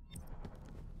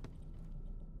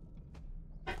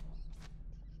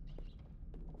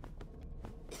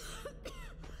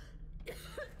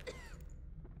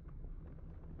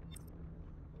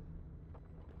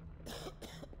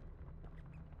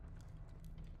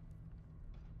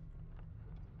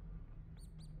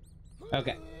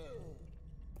 Okay.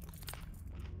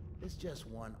 It's just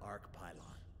one arc pylon.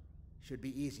 Should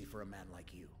be easy for a man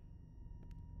like you.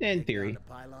 In theory. Take down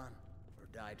the pylon or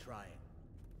die trying.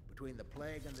 Between the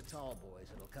plague and the tall boys,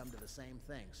 it'll come to the same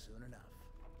thing soon enough.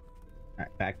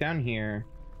 Alright, back down here.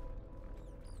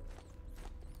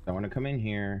 I want to come in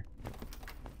here.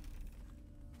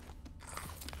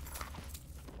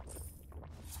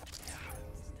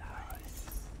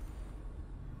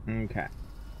 Okay.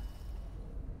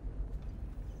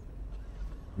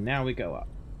 Now we go up.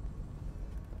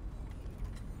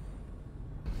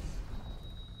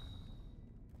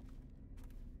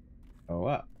 Go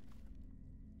up.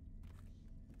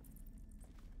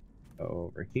 Go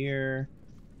over here.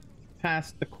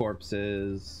 Past the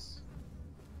corpses.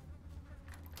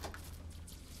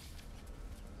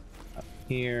 Up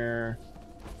here.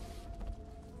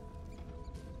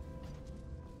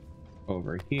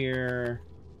 Over here.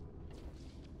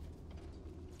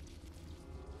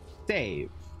 Save.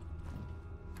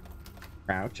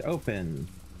 Crouch open.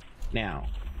 Now.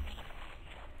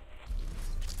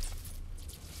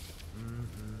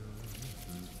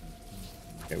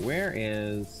 Okay, where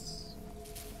is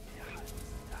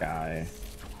guy?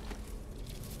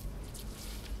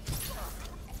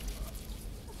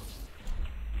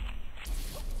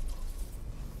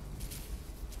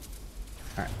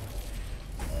 All right.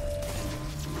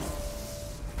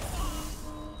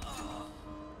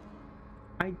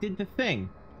 I did the thing.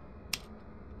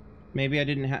 Maybe I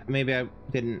didn't have. Maybe I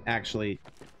didn't actually.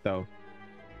 So.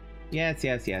 Yes.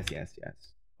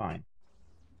 Fine.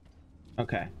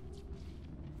 Okay.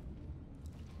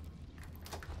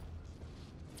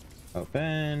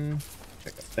 Open.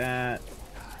 Pick up that.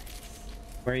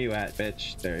 Where you at,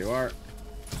 bitch? There you are.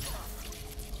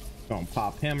 Go and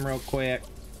pop him real quick.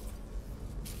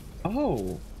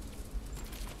 Oh.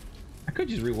 I could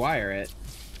just rewire it.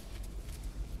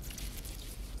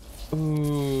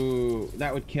 Ooh,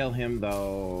 that would kill him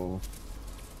though.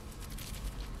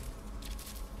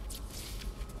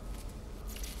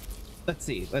 Let's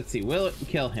see. Will it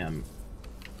kill him?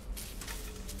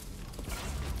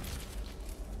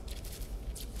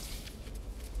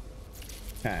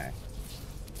 Okay.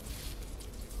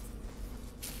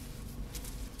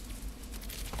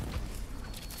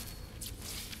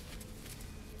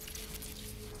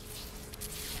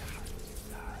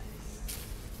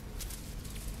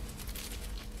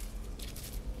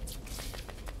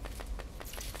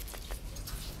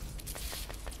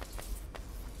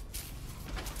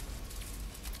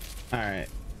 All right.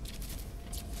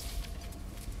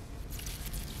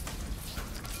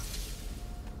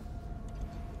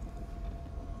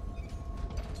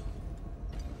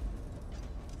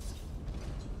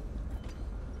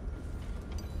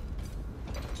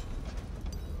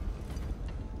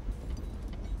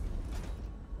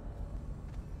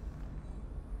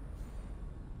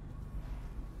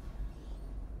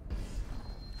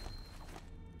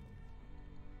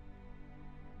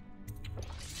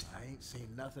 I ain't seen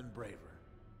nothing braver.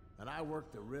 And I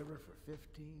worked the river for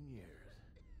 15 years.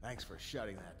 Thanks for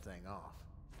shutting that thing off.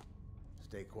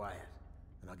 Stay quiet,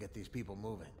 and I'll get these people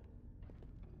moving.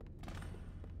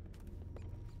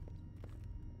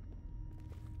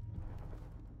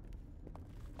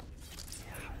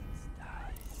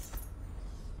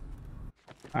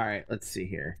 All right, let's see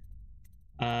here.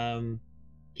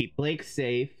 Keep Blake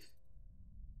safe.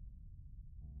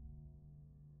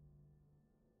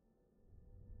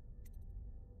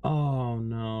 Oh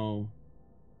no.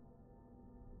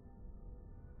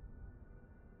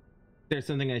 There's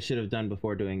something I should have done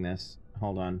before doing this.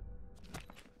 Hold on.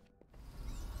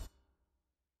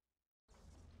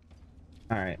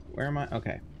 All right, where am I?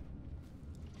 Okay.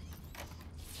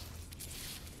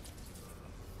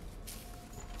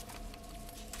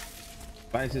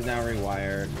 Device is now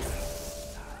rewired.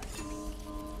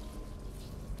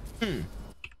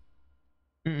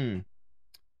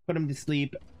 Put him to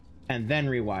sleep and then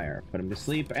rewire. Put him to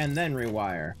sleep and then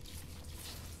rewire.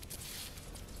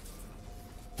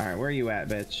 All right, where are you at,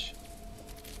 bitch?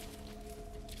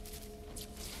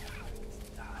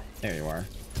 There you are.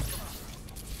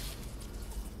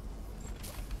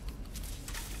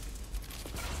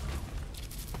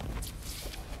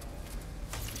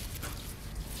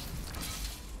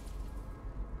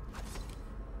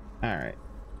 All right.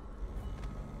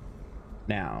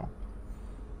 Now,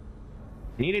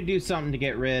 I need to do something to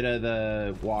get rid of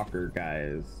the walker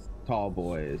guys, tall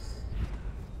boys.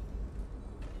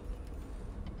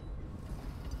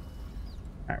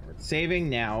 All right, we're saving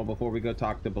now before we go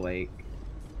talk to Blake.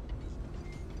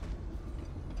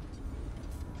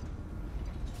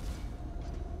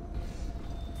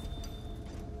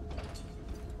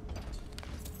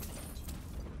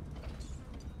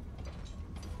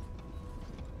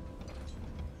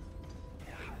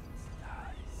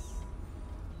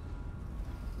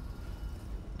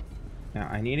 Now,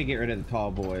 I need to get rid of the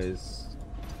tall boys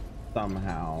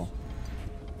somehow.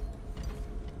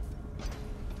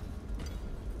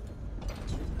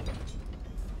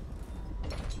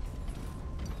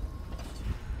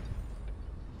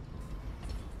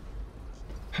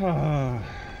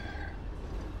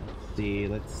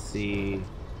 Let's see.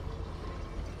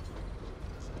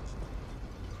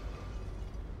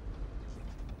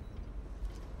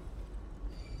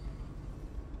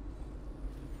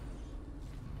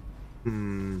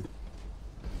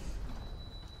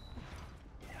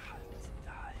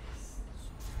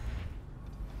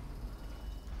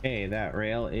 Hey, that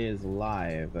rail is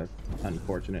live. That's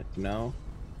unfortunate to know.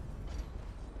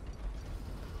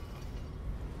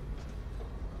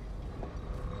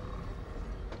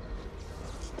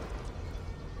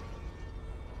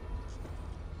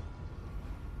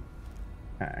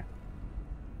 Okay.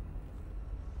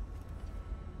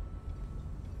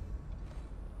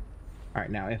 All right,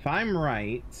 now if I'm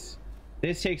right,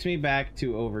 this takes me back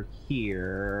to over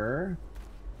here.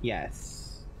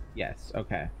 Yes. Yes,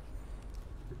 okay.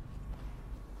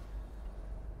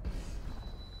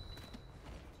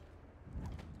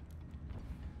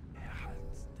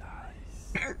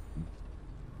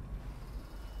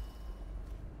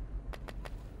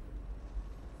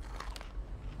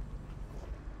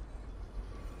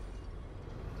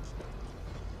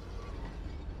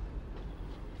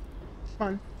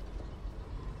 Fun.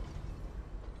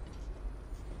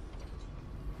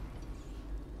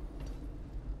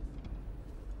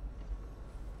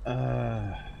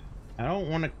 I don't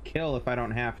want to kill if I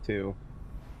don't have to.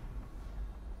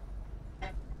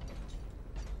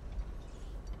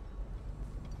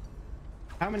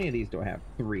 How many of these do I have?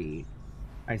 3.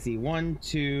 I see 1,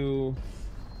 2.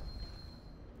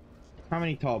 How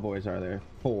many tall boys are there?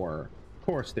 4. Of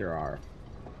course there are.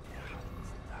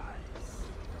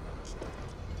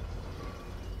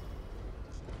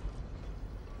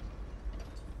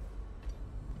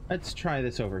 Let's try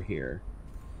this over here.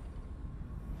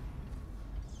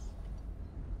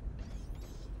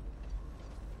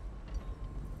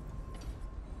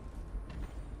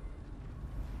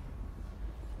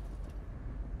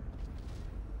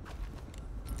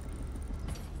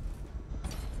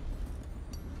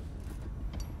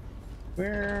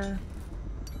 Where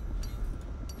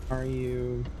are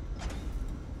you?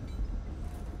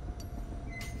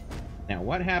 Now,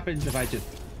 what happens if I just...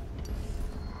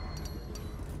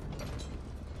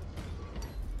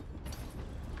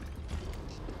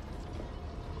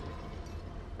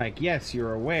 Like, yes,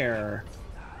 you're aware.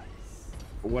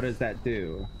 But what does that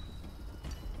do?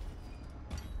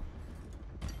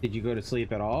 Did you go to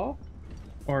sleep at all?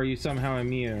 Or are you somehow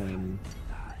immune?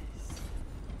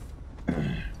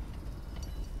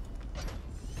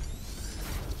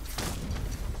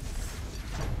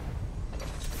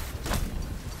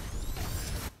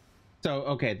 So,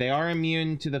 okay, they are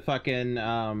immune to the fucking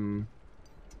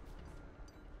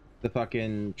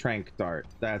trank dart.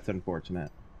 That's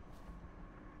unfortunate.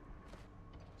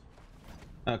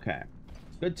 Okay.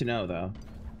 Good to know, though.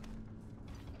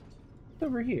 What's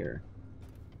over here?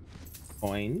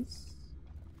 Coins.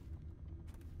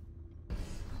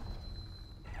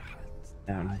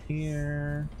 Down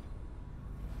here.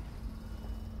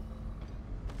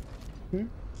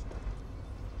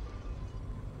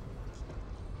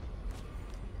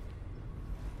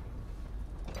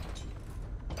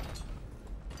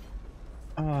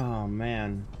 Oh,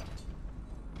 man.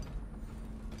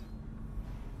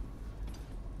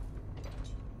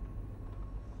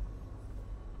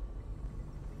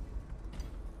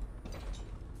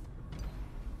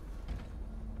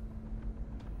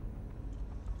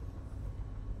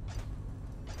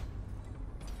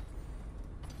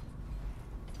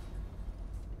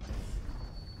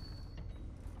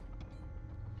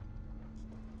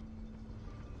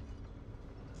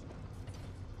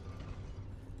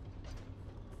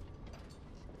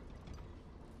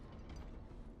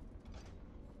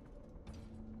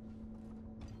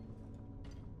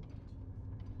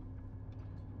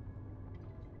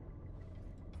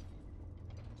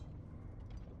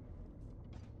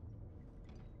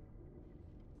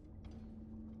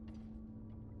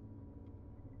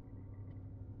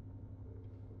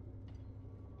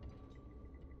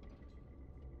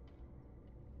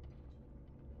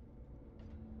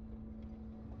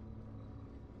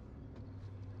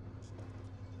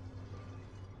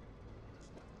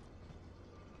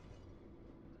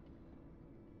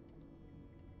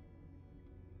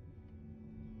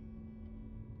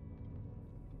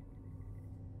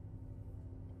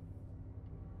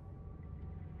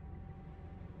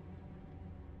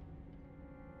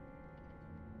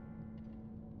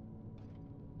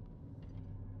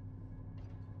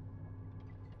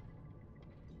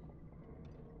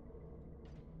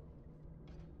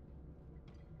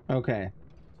 Okay.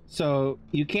 So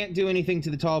you can't do anything to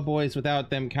the tall boys without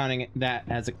them counting that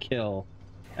as a kill.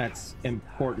 That's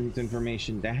important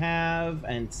information to have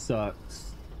and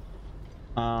sucks.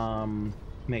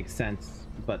 Makes sense,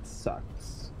 but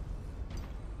sucks.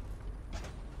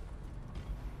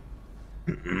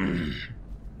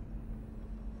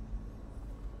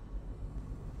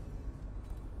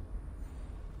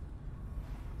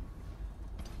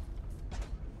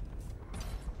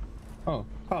 Oh,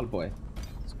 tall boy.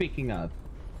 Speaking of.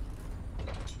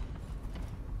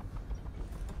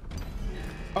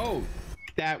 Oh,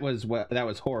 that was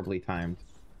horribly timed.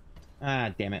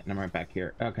 Ah, damn it, and I'm right back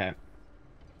here. Okay.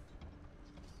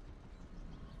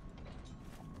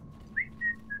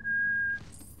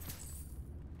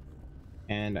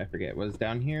 And I forget, was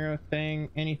down here a thing?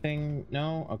 Anything?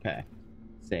 No? Okay.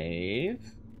 Save.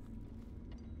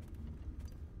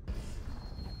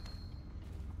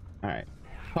 Alright.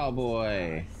 Tall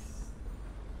boy.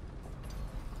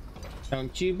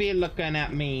 Don't you be looking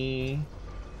at me.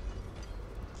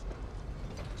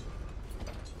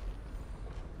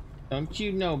 Don't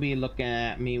you know be looking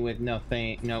at me with no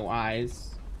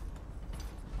eyes.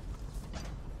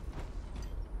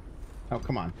 Oh,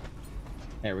 come on.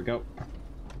 There we go.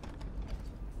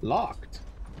 Locked.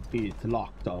 It's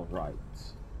locked, all right.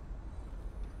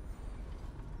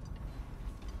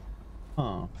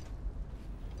 Huh.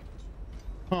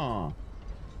 Huh.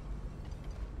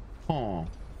 Huh.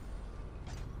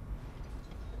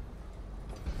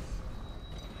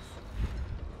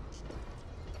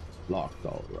 Locked,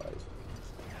 all right.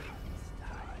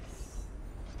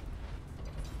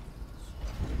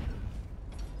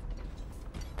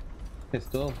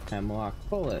 Pistol, hemlock,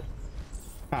 bullet,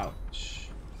 pouch,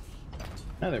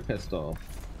 another pistol.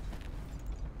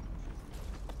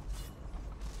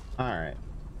 All right.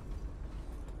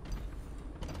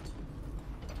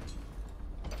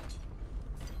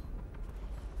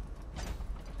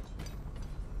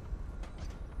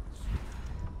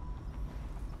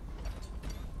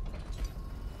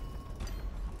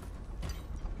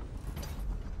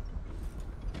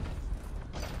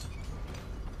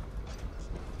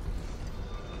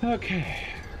 Okay.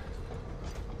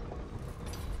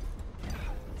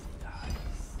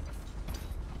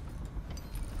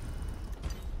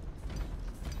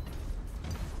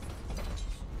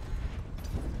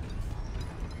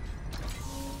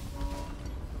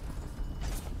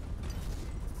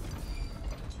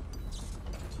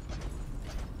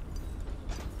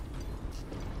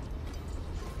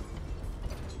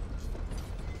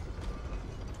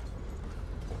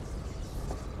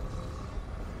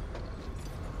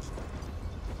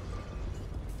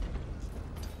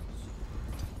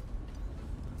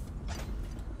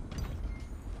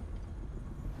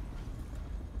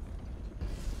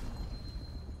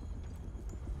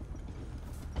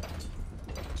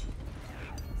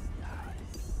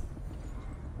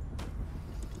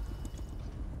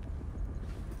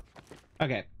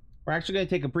 Okay, we're actually going to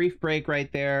take a brief break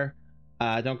right there.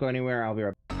 Don't go anywhere. I'll be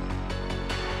right back.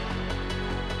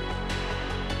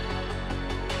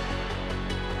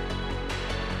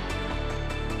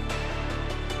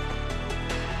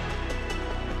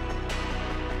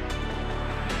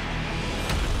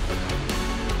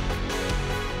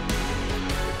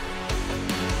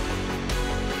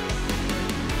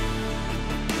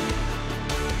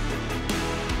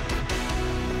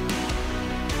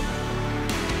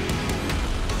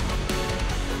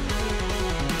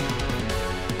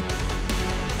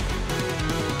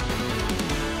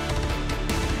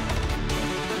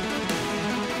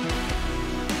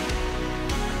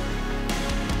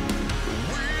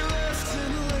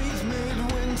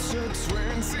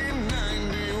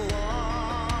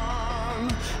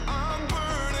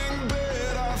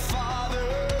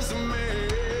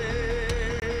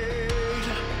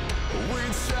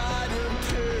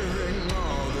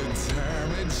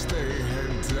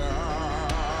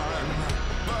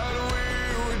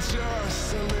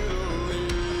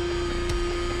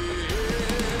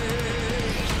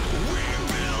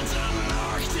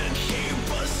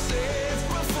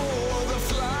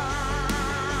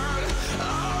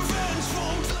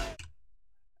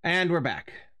 And we're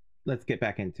back. Let's get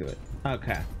back into it.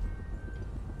 Okay.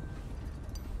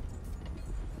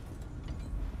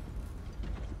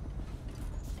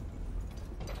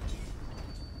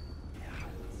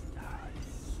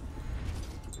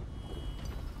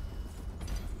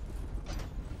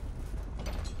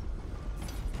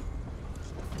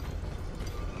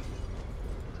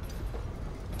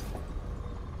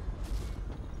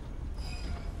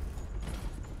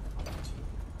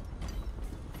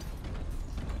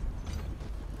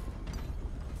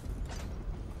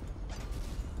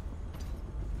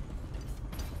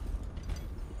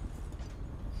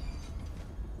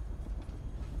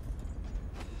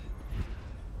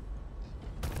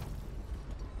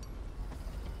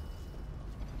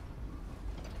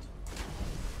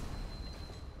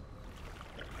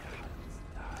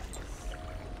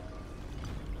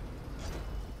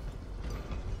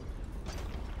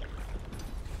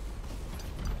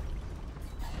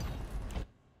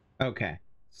 Okay,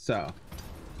 so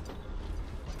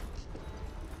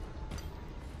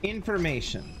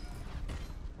information.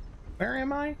 Where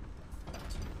am I?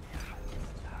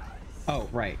 Oh,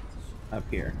 right. Up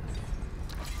here.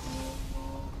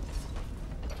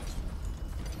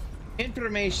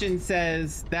 Information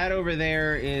says that over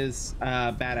there is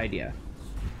a bad idea.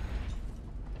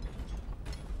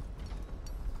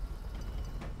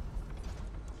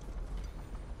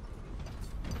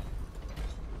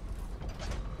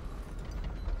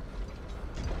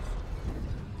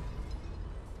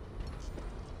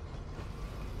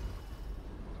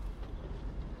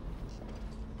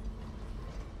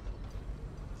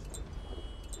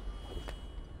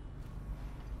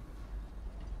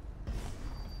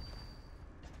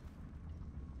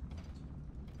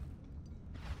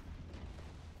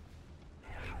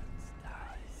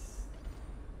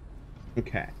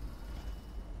 Okay.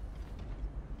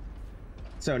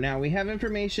 So now we have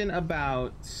information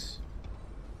about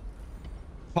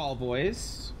call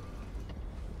boys.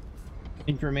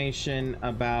 Information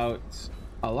about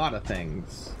a lot of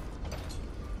things.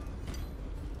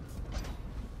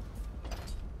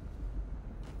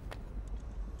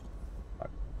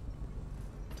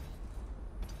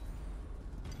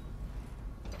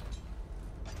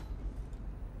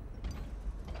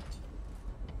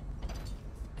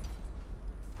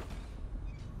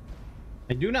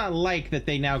 I do not like that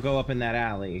they now go up in that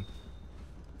alley.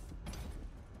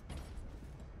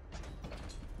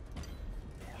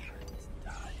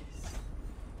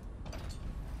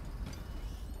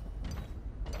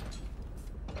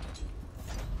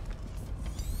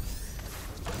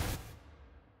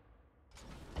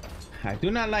 I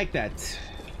do not like that.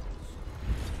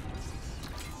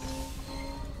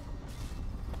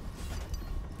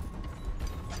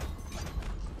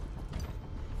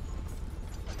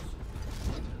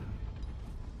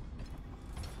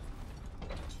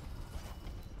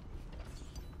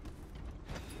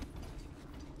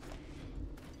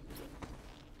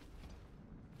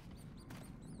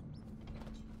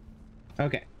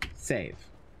 Okay, save.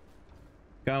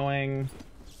 Going.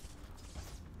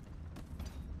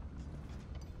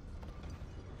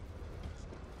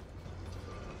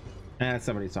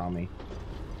 Somebody saw me.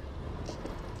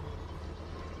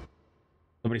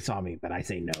 Somebody saw me, but I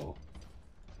say no.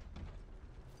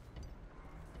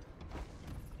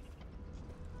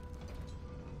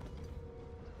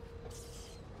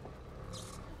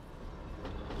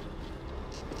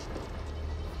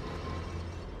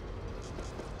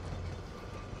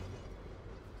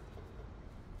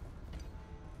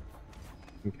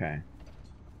 Okay.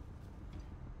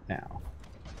 Now.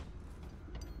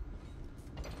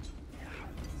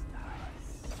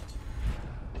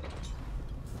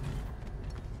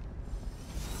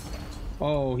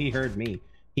 Oh, he heard me.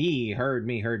 He heard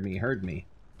me.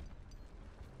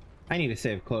 I need to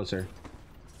save closer.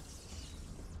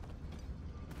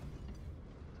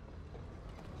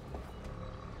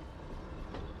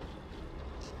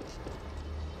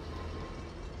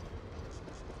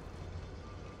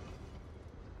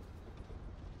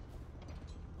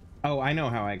 Oh, I know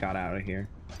how I got out of here.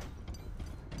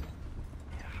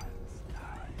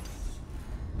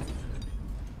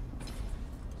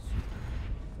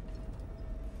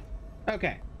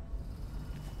 Okay.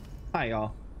 Hi,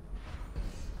 y'all.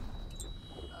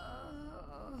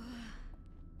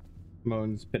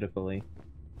 Moans pitifully.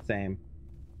 Same.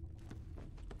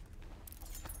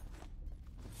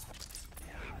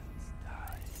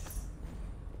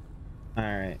 All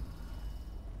right.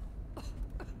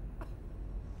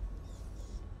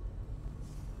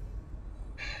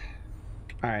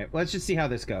 All right, let's just see how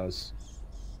this goes.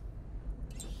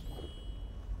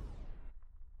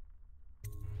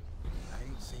 I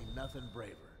ain't seen nothing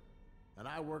braver. And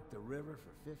I worked the river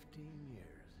for 15 years.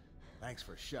 Thanks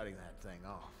for shutting that thing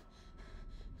off.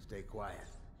 Stay quiet,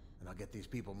 and I'll get these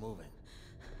people moving.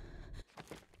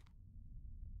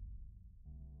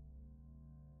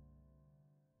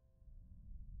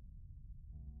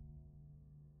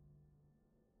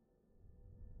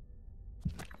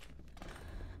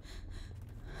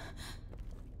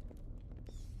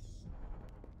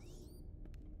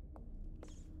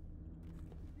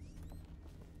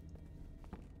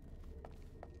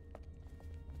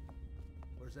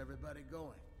 Where's everybody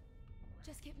going?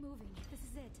 Just keep moving. This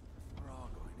is it. We're all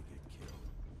going to get killed.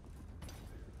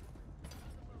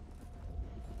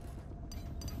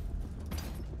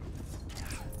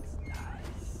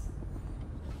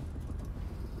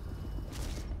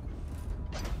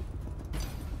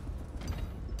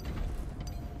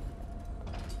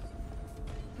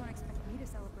 Don't expect me to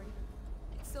celebrate.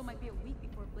 It still might be a week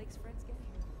before Blake's friends get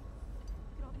here.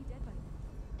 We could all be dead by then.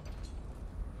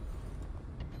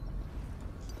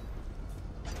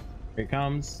 Here he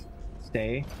comes.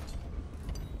 Stay.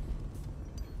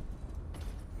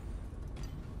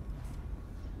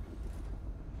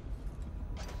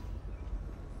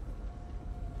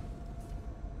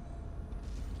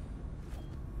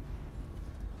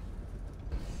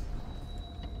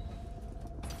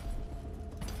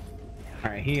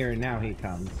 Alright, here, now he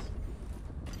comes.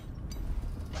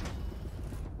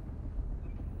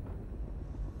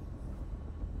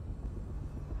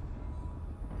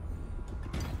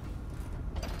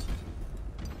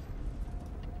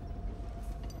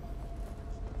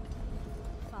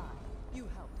 Fine, you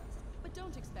helped us, but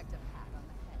don't expect a pat on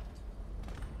the head.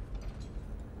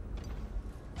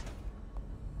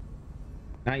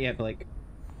 Not yet, Blake.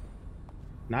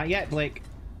 Not yet, Blake.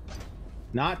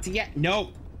 Not yet.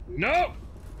 No! No!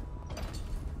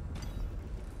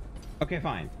 Okay,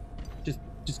 fine. Just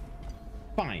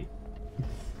fine.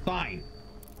 Fine.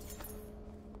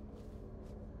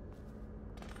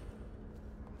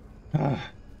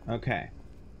 Okay.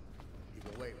 You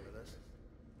can wait with us,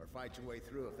 or fight your way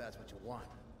through if that's what you want.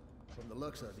 From the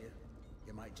looks of you,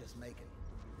 you might just make it.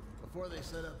 Before they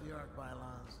set up the arc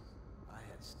pylons, I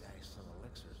had stashed some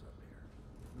elixirs up here.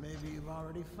 Maybe you've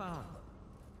already found them.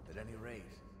 At any rate,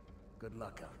 good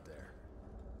luck out there.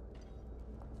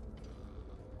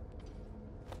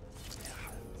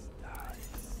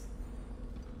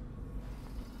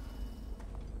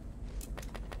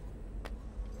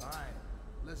 Alright,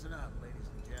 listen up, ladies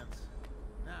and gents.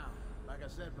 Now, like I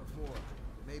said before,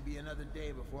 it may be another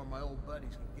day before my old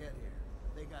buddies can get here.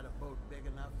 They got a boat big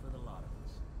enough for the lot of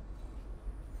us.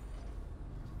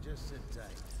 So just sit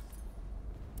tight.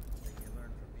 Think you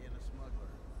learn from being a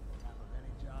smuggler, half of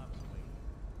any job's waiting.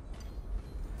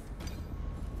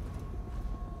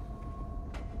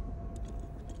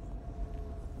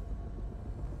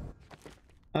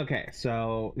 Okay,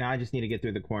 so now I just need to get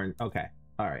through the corn. Okay,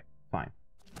 alright, fine.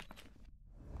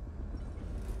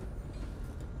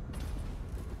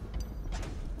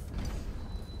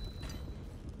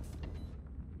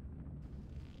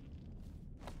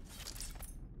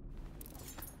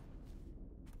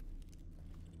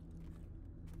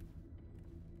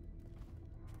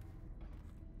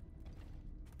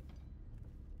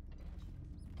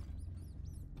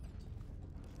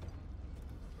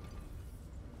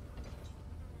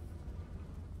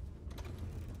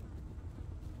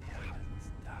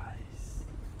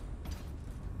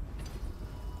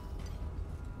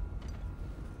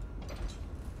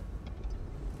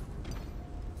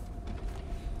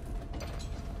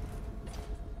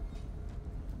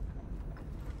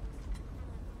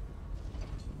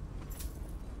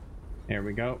 There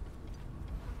we go.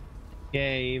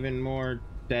 Yay, even more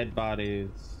dead bodies.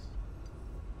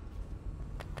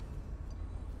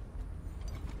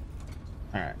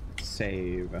 Alright,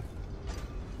 save.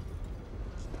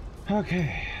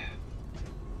 Okay.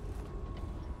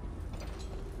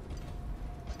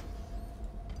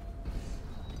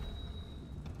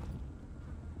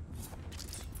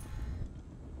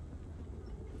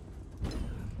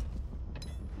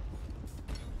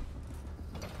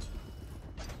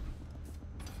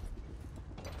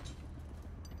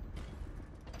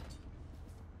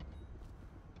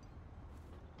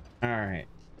 Alright.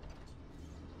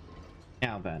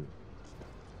 Now then.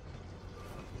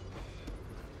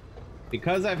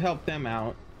 Because I've helped them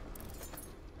out.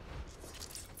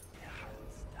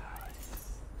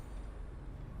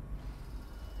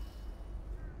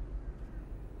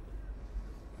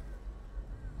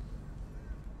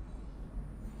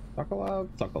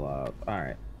 Suckle up.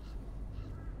 Alright.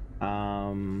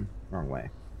 Wrong way.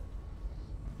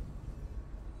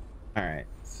 Alright.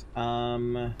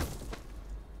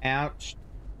 Ouch.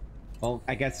 Well,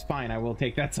 I guess fine. I will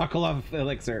take that Sokolov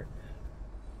elixir.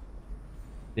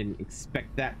 Didn't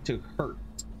expect that to hurt.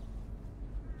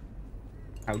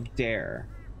 How dare.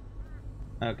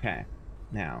 Okay.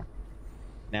 Now.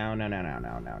 No.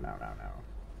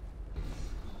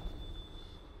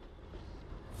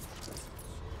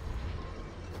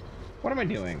 What am I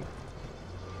doing?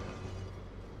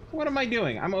 What am I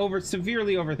doing? I'm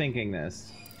severely overthinking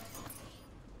this.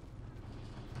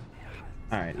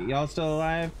 Alright, y'all still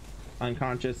alive?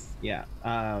 Unconscious? Yeah.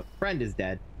 Friend is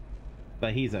dead.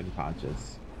 But he's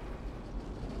unconscious.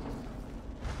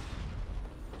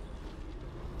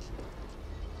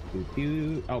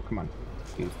 Doo-doo. Oh, come on.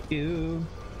 Doo-doo.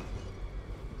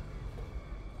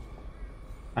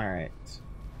 Alright.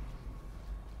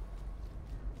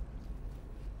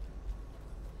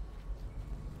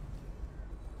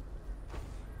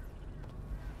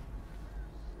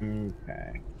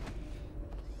 Okay.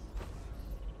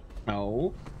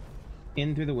 Oh.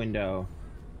 In through the window.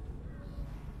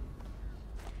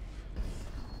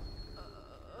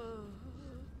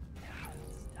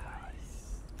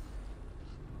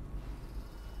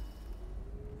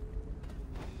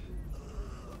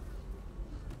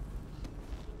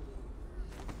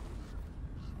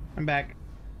 I'm back.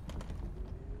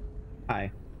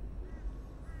 Hi.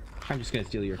 I'm just gonna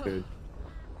steal your food.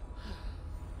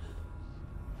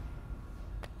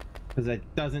 Because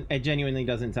it genuinely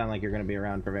doesn't sound like you're gonna be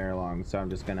around for very long, so I'm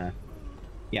just gonna,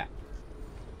 yeah.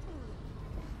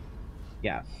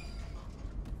 Yeah.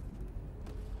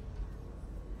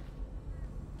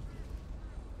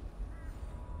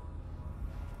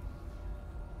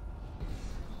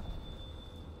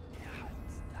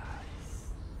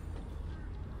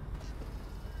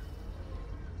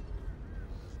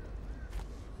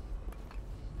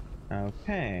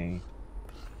 Okay.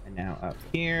 And now up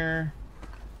here.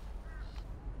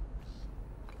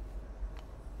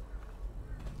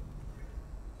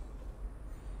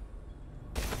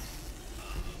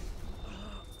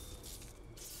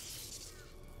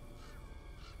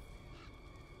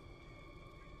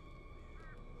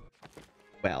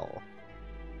 Well.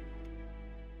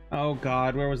 Oh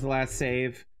god, where was the last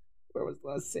save? Where was the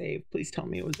last save? Please tell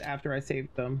me it was after I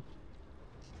saved them.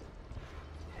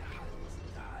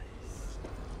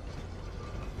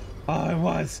 Oh, it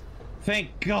was.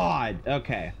 Thank God.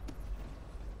 Okay.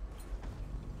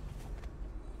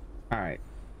 All right.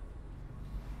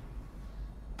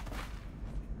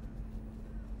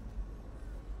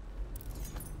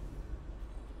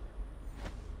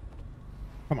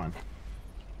 Come on.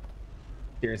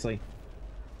 Seriously.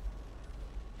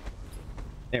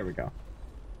 There we go.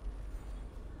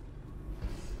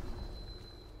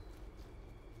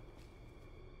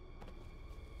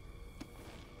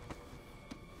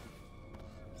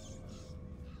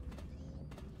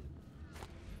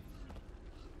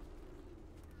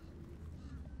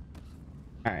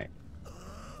 All right.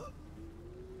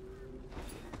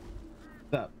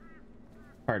 So,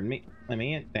 pardon me. Let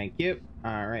me in. Thank you.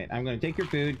 All right. I'm going to take your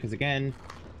food because, again,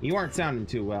 you aren't sounding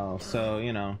too well. So,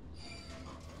 you know.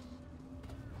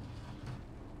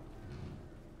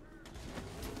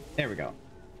 There we go.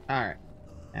 All right.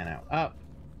 And now up.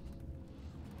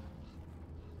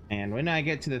 And when I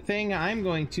get to the thing, I'm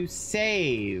going to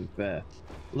save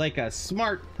like a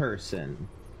smart person.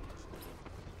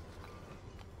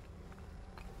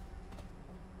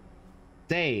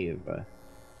 Save.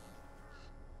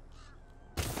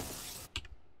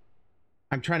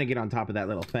 I'm trying to get on top of that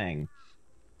little thing.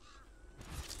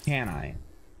 Can I?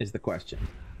 Is the question.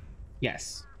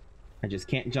 Yes. I just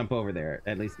can't jump over there,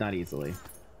 at least not easily.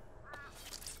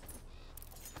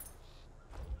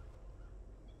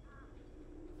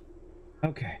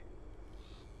 Okay.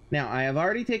 Now, I have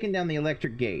already taken down the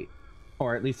electric gate.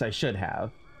 Or at least I should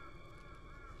have.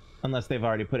 Unless they've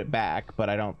already put it back, but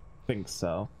I don't think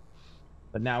so.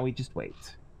 But now we just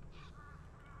wait.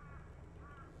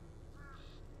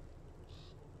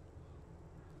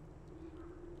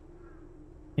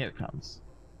 Here it comes.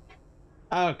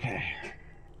 Okay.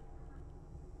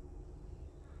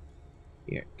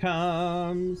 Here it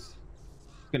comes.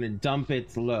 It's gonna dump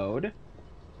its load.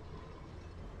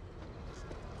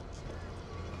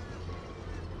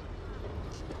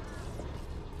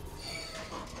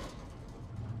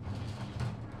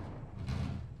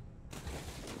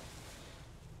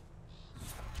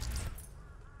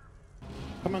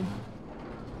 Come on.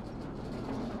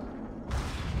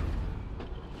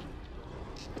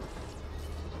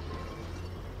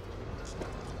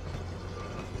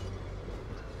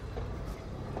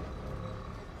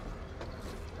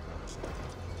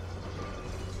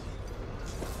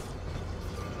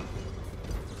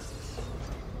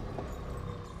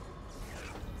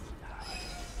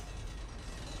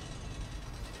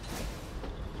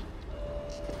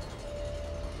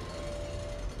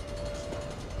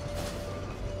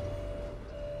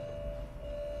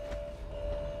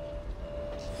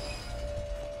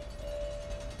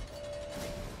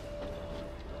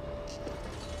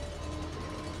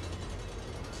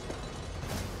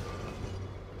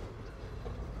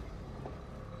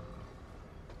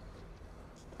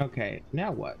 Okay,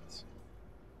 now what?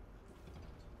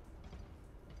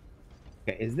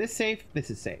 Okay, is this safe? This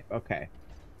is safe. Okay.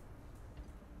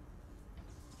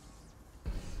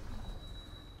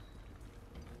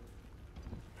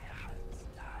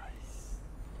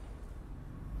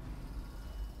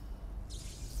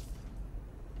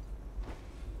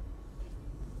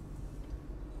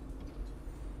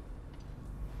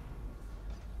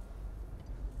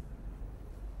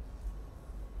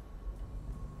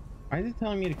 Why is it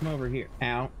telling me to come over here?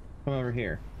 Ow. Come over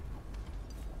here.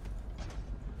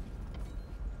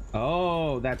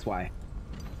 Oh, that's why.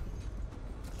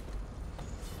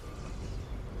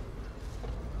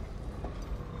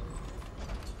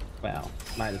 Well,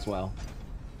 might as well.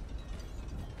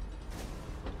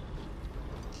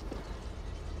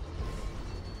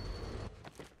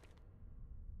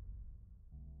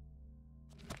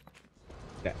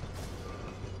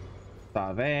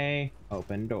 Save.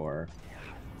 Open door.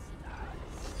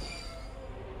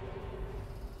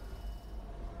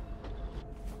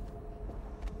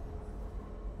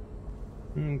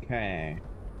 Okay.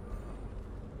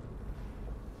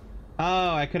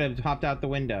 Oh, I could have hopped out the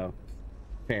window.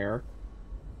 Fair.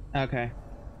 Okay.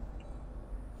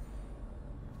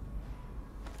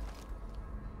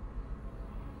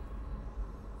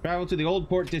 Travel to the Old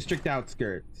Port District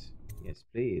outskirts. Yes,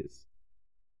 please.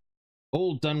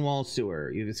 Old Dunwall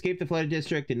Sewer. You've escaped the flooded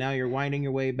district, and now you're winding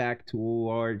your way back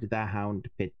toward the Hound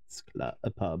Pits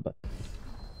pub.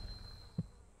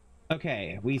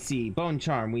 Okay, we see Bone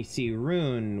Charm, we see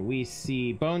Rune, we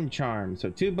see Bone Charm. So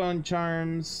 2 Bone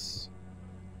Charms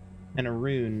and a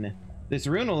Rune. This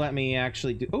Rune will let me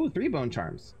actually do... Oh, 3 Bone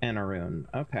Charms and a Rune.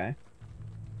 Okay.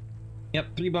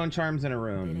 Yep, 3 Bone Charms and a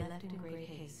Rune. They left in great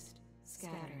haste,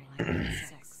 scattering like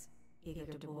insects, eager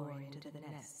to bore into the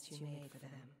nests you made for them.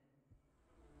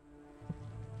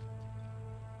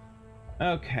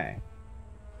 Okay.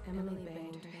 Emily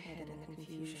banged her head in the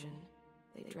confusion.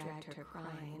 They dragged her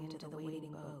crying into the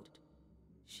waiting boat.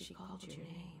 She called your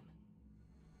name.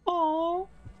 Aww.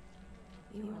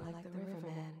 You are like the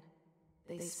rivermen.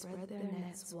 They spread their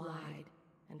nets wide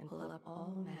and pull up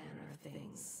all manner of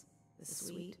things. The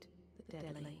sweet, the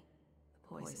deadly, the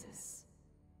poisonous.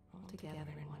 All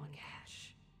together in one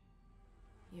cache.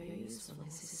 Your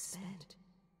usefulness is spent.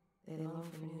 They long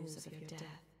for news of your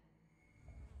death.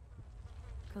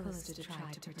 Callista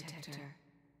tried to protect her,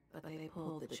 but they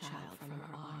pulled the child from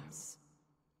her arms.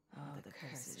 Oh, the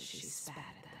curses she spat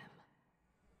at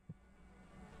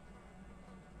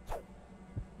them.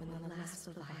 When the last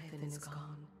Leviathan is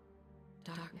gone,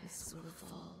 darkness will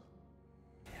fall.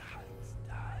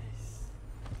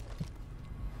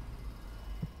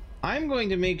 I'm going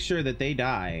to make sure that they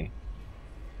die.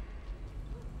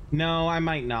 No, I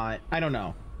might not. I don't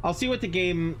know. I'll see what the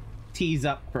game tees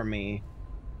up for me.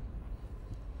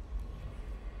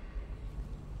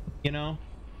 You know?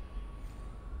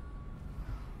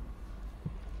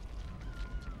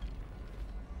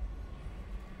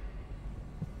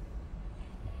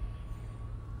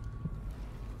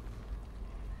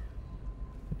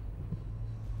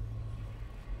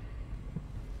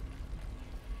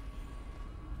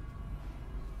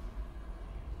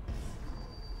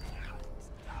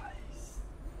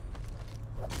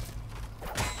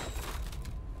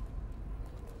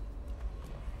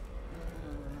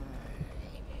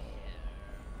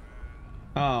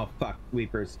 Oh, fuck.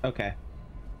 Weepers. Okay.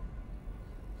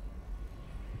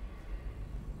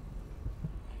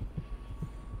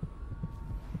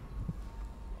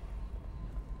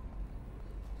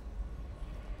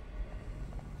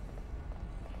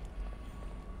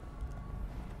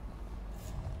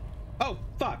 Oh,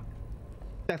 fuck.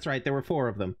 That's right. There were 4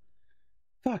 of them.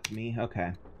 Fuck me.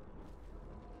 Okay.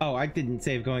 Oh, I didn't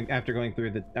save after going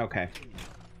through the... Okay.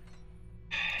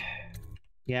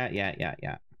 Yeah.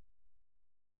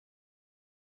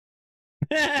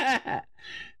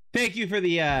 Thank you for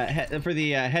the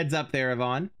heads up there,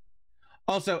 Yvonne.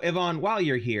 Also, Yvonne, while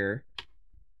you're here,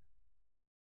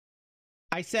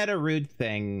 I said a rude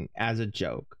thing as a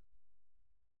joke,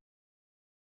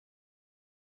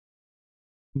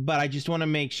 but I just want to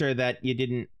make sure that you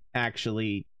didn't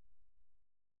actually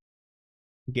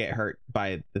get hurt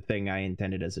by the thing I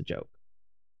intended as a joke,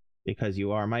 because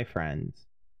you are my friends,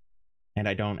 and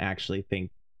I don't actually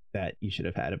think that you should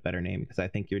have had a better name, because I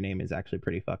think your name is actually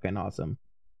pretty fucking awesome.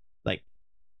 Like,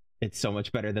 it's so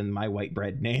much better than my white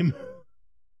bread name.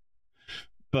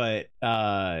 But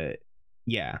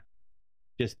yeah,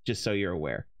 just so you're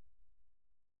aware.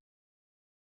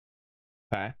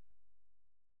 Okay.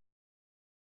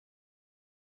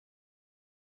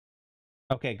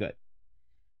 Okay, good.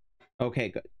 Okay,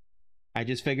 good. I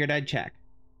just figured I'd check.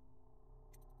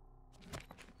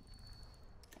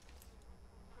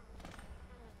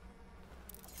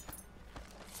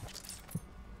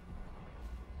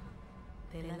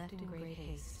 They left in great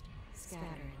haste,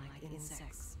 scattering like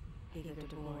insects, eager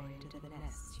to bore into the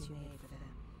nests you made for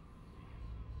them.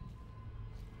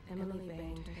 Emily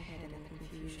banged her head in the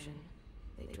confusion.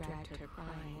 They dragged her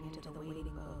crying into the waiting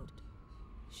boat.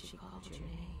 She called your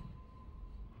name.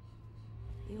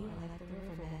 You are like the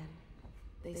rivermen.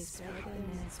 They spread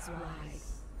their nets wide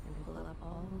and pull up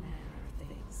all manner of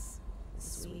things. The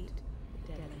sweet,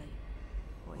 the deadly,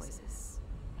 poisonous.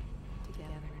 Together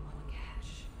in one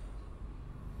cache.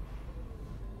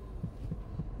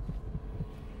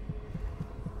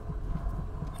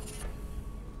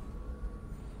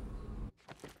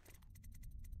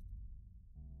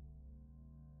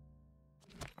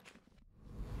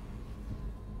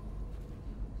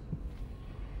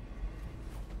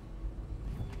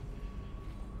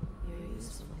 Your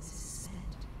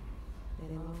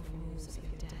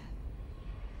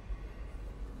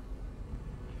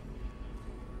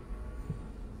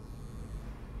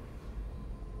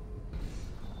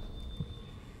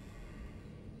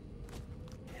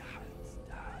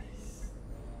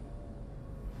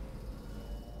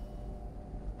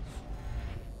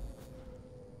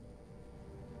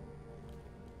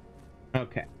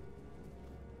Okay.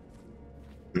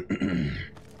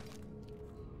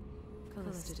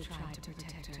 Callista tried to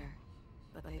protect her,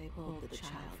 but they pulled the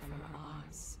child from her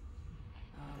arms.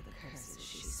 Oh, the curses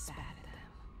she spat at them.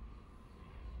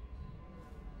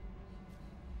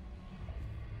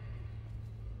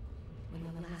 When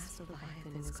the last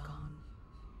Leviathan is gone,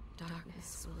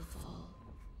 darkness will fall.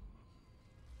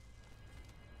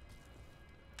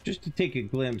 Just to take a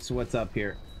glimpse, what's up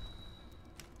here?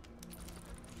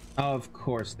 Oh, of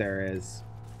course there is.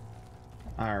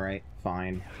 All right,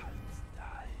 fine.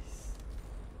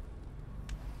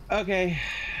 Okay.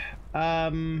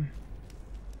 All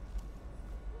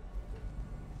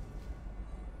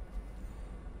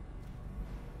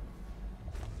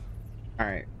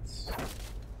right.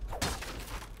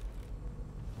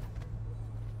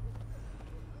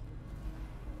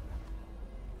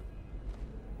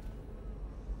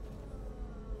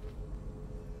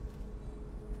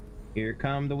 Here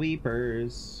come the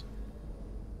Weepers.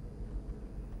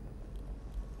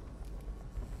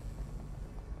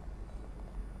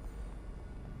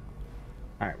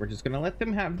 All right, we're just gonna let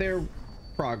them have their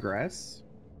progress.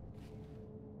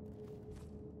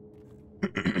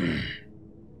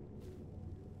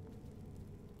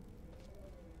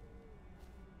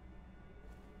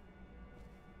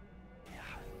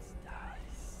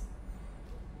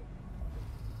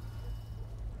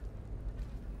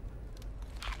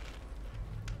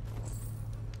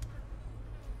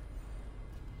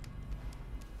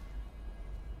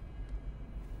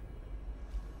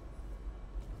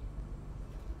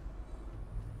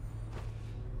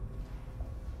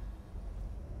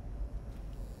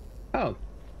 Oh,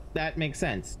 that makes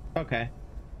sense. Okay.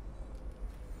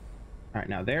 All right,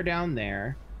 now they're down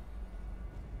there.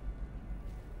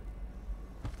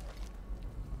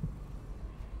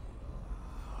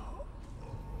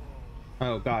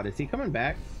 Oh God, is he coming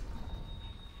back?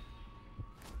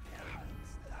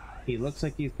 He looks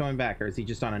like he's coming back, or is he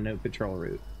just on a no patrol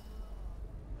route?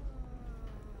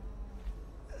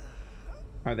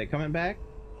 Are they coming back?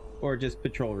 Or just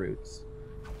patrol routes?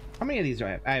 How many of these do I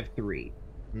have? I have 3.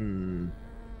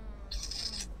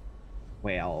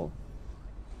 Well,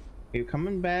 are you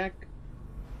coming back?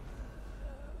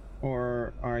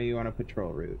 Or are you on a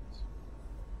patrol route?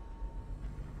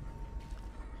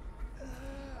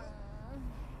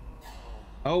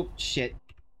 Oh, shit.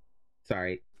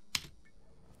 Sorry.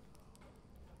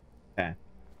 Okay.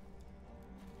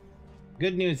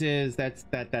 Good news is that's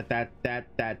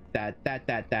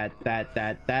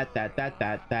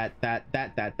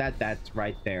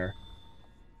right there.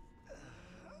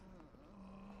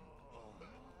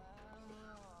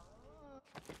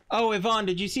 Oh, Yvonne,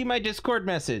 did you see my Discord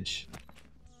message?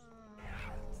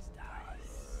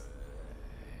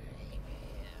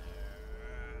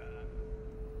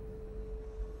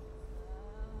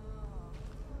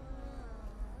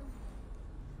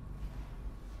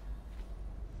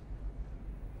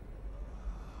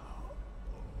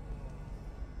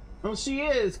 Well, she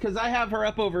is, because I have her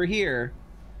up over here.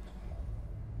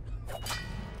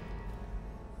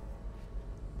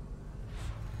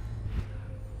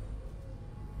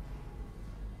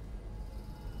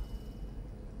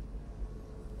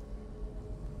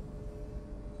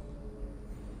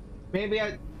 Maybe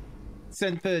I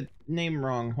sent the name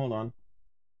wrong. Hold on.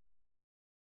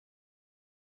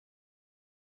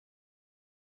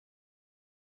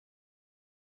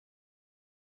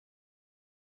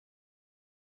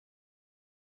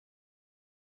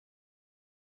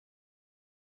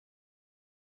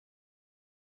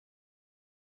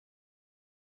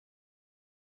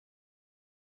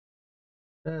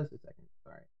 Just a second.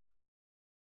 Sorry.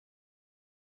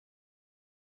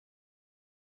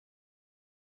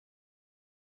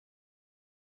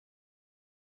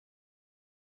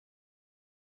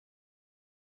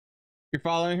 You're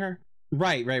following her?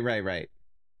 Right.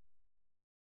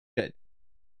 Good.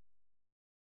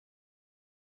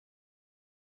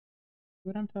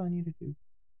 What I'm telling you to do.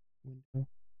 Window.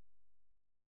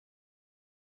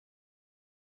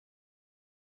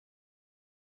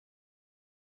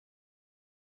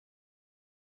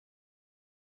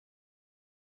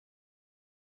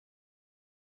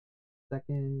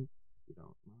 Second, if you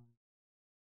don't mind.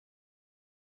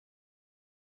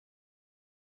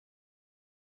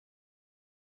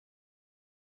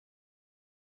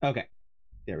 Okay,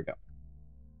 there we go.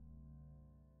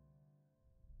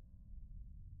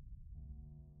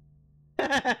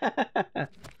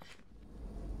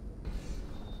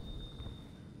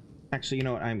 Actually, you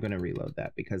know what? I'm gonna reload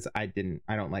that because I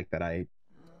don't like that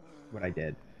what I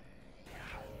did.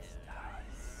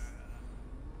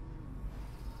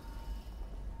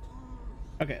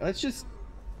 Okay, let's just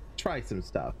try some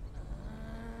stuff.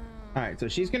 All right, so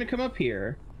she's gonna come up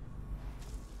here.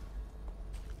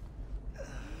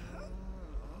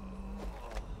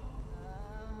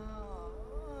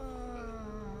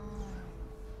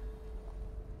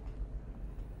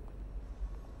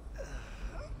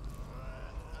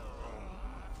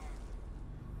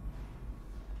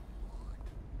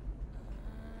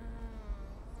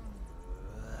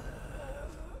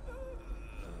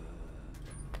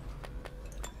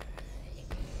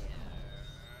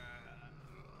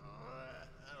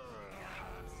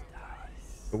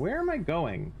 Where am I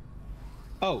going?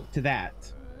 Oh, to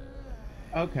that.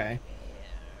 Okay.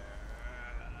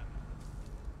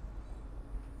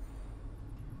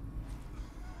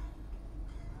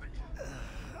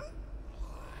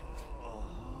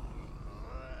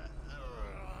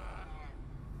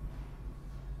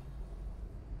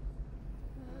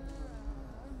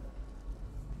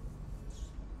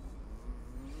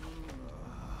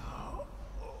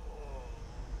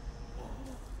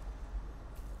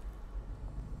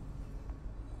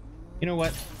 You know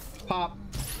what? Pop.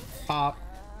 Pop.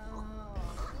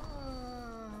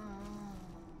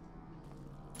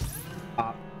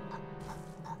 Pop.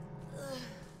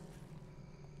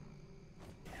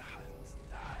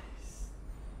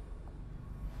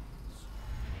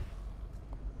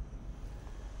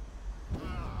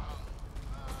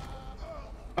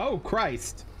 Oh,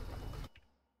 Christ.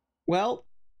 Well,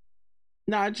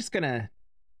 no, I'm just gonna...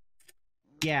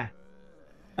 Yeah.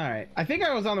 Alright. I think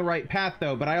I was on the right path,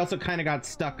 though, but I also kind of got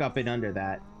stuck up and under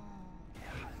that.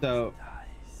 So...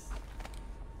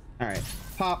 Alright.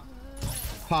 Pop.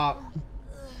 Pop.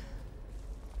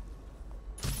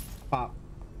 Pop.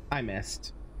 I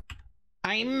missed.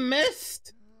 I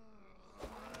missed!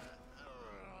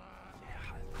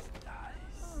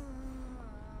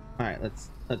 Alright, let's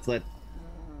let...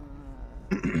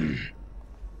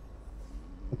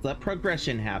 let's let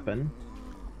progression happen.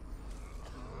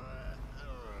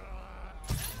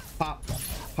 Pop,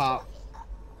 pop,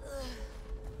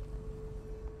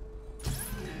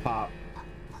 pop.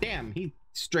 Damn, he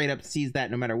straight up sees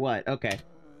that no matter what. Okay.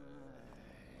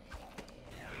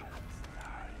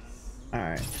 All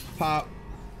right, pop.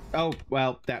 Oh,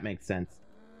 well, that makes sense.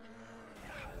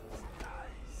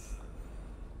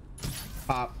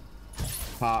 Pop,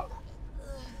 pop.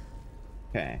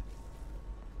 Okay.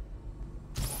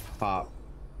 Pop.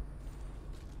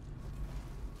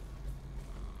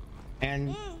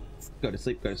 And go to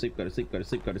sleep, go to sleep, go to sleep, go to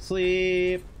sleep, go to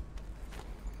sleep.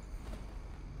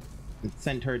 And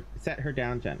set her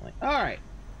down gently. All right.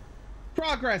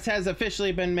 Progress has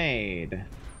officially been made.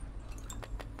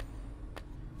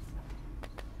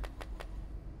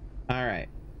 All right.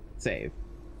 Save.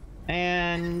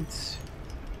 And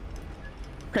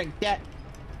crank that.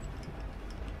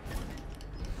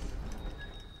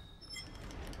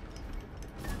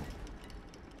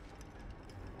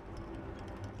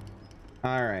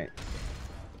 All right.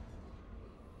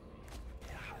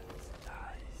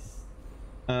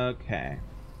 Okay.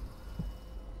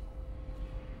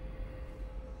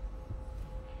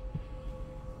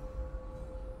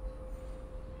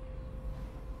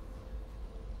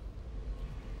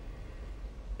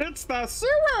 It's the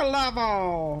sewer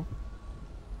level.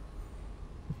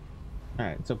 All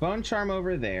right, so bone charm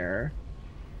over there.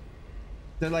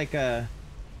 Is there like a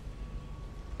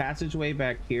passageway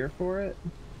back here for it?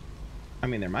 I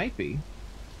mean, there might be.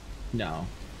 No.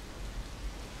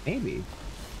 Maybe.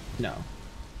 No.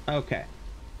 Okay.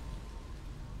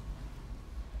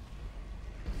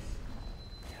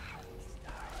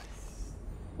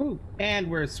 Ooh, and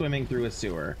we're swimming through a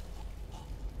sewer.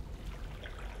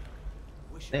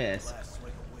 This.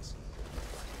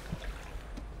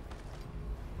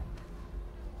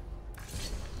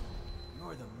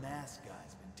 You're the mask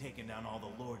guy's been taking down all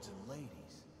the lords and ladies.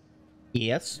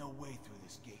 Yes. No way through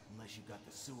this gate unless you got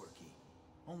the sewer key.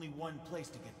 Only one place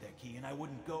to get that key, and I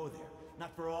wouldn't go there.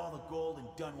 Not for all the gold in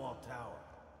Dunwall Tower.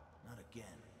 Not again.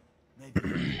 Maybe you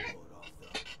can pull it off,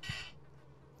 though.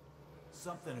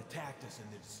 Something attacked us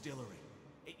in the distillery.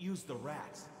 It used the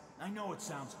rats. I know it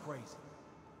sounds crazy.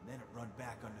 And then it run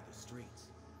back under the streets.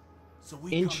 So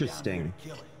we come down here to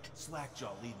kill it.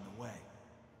 Slackjaw leading the way.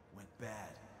 Went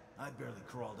bad. I barely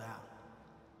crawled out.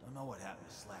 Don't know what happened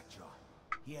to Slackjaw.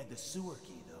 He had the sewer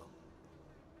key, though.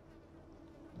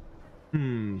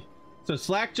 So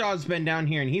Slackjaw's been down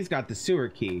here and he's got the sewer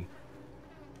key.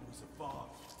 It was a fog.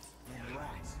 And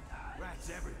rats. Rats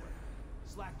everywhere.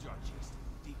 Slackjaw chased him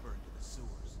deeper into the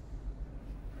sewers.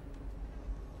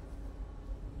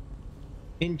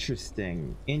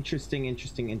 Interesting. Interesting,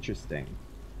 interesting, interesting.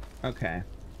 Okay.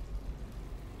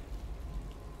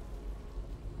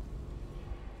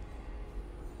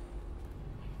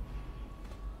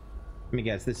 Let me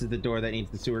guess, this is the door that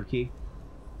needs the sewer key?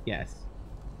 Yes.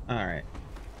 Alright.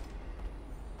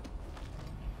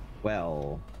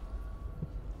 Well.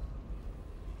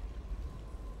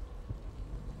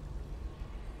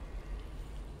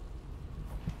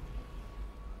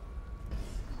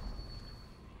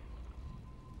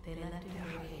 They left in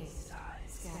her haste,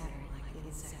 scattered like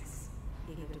insects.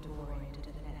 He gave a door into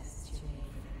the nests you made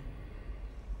for them.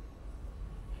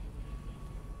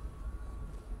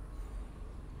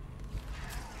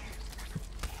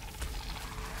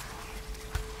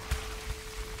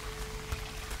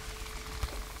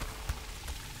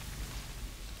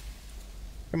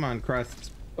 Come on,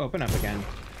 Crust. Open up again.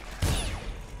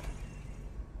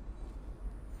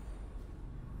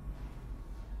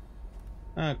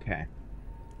 Okay.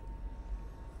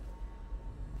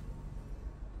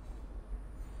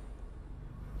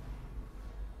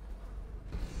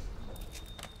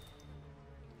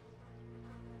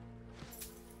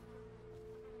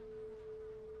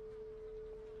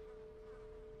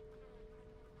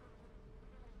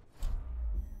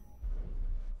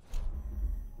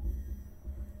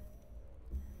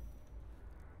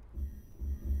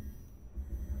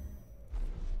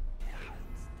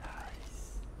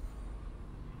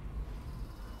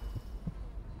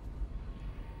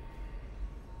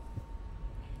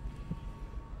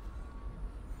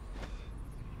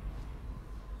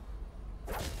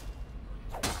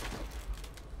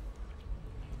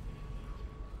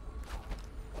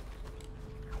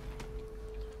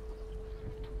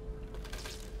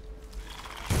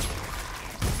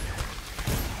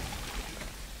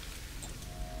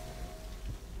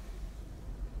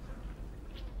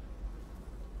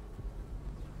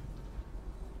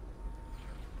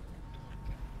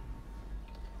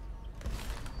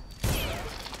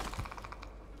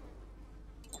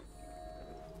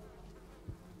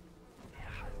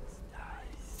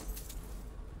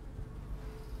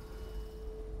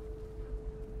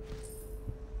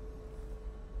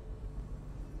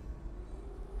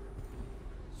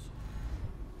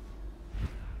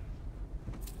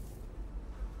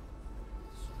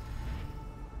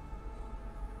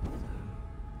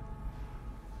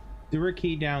 Sewer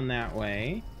key down that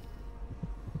way.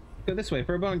 Go this way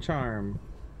for a bone charm.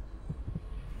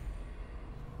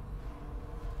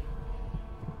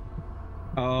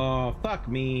 Oh, fuck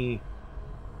me.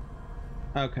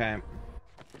 Okay.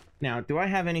 Now, do I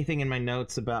have anything in my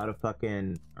notes about a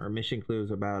fucking... or mission clues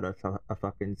about a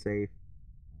fucking safe?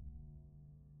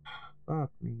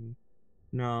 Fuck me.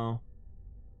 No.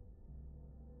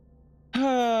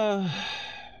 Your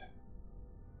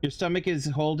stomach is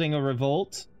holding a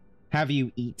revolt? Have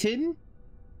you eaten?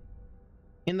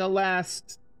 In the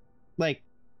last, like,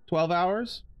 12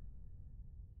 hours?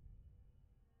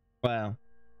 Well,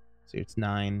 so it's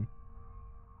 9.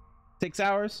 6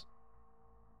 hours?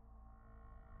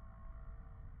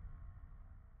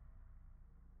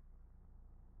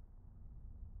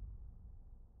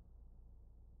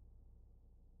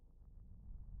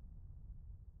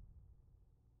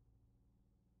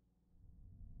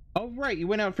 Oh, right, you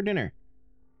went out for dinner.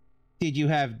 Did you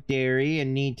have dairy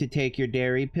and need to take your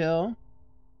dairy pill?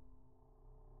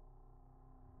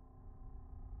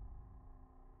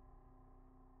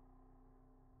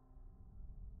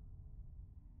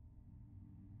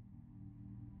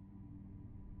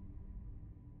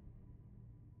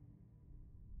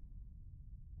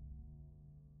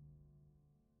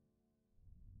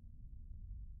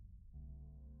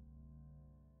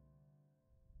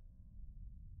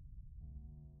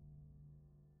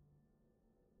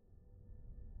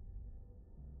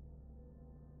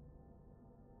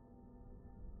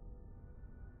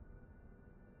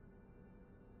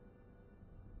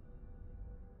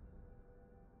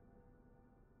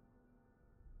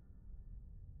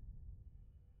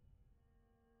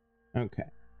 Okay.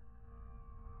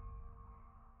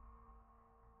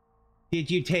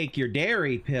 Did you take your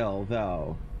dairy pill,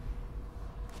 though?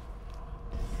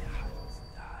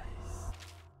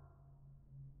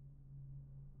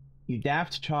 You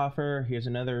daft choffer, here's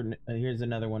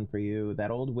another one for you.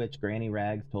 That old witch Granny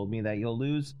Rags told me that you'll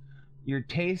lose your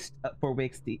taste for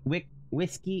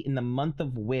whiskey in the month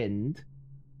of wind,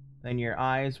 and your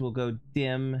eyes will go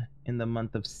dim in the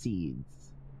month of seeds.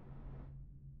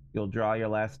 You'll draw your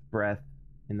last breath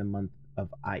in the month of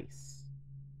ice.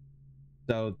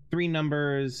 So 3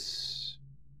 numbers: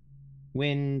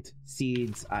 wind,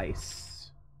 seeds,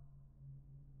 ice.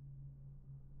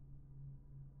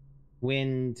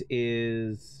 Wind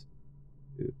is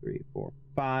 2, 3, 4,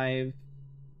 5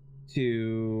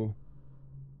 to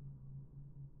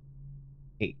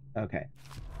 8. Okay.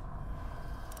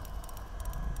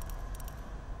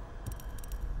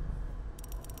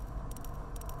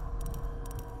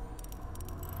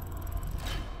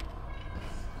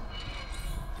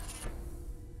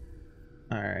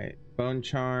 Bone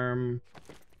Charm.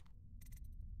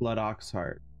 Blood Ox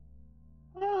Heart.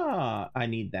 Ah, I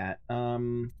need that.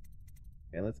 Okay,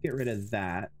 let's get rid of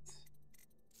that.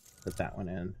 Put that one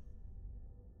in.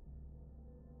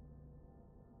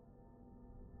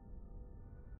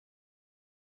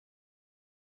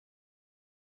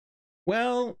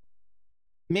 Well,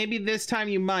 maybe this time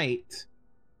you might.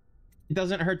 It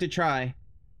doesn't hurt to try.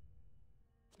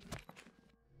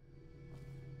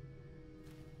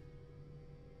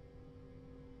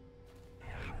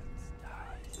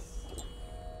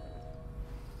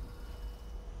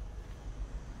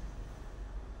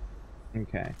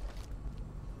 Okay.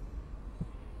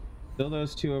 Still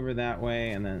those two over that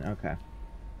way, and then, okay.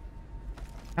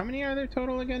 How many are there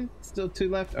total again? Still 2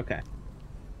 left? Okay.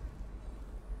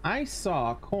 I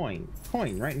saw a coin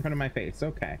right in front of my face.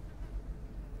 Okay.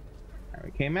 All right,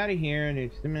 we came out of here and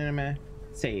it's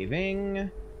saving.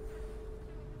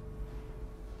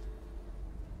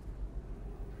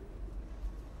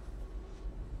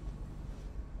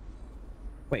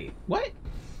 Wait, what?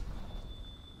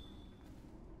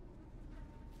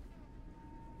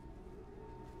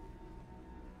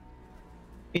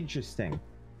 Interesting.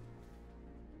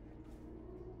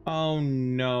 Oh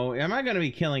no. Am I gonna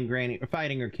be killing Granny,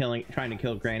 fighting or killing, trying to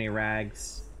kill Granny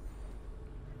Rags?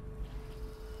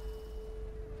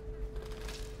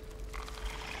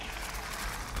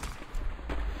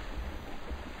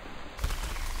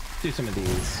 Let's do some of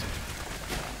these.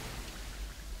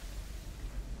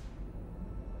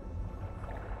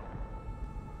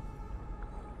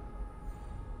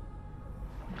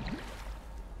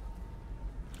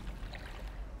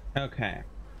 Okay.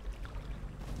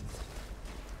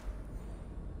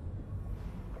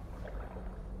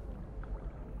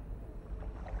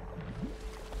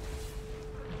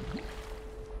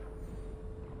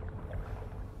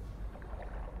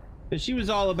 But she was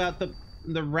all about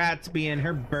the rats being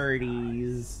her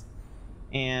birdies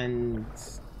and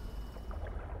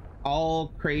all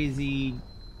crazy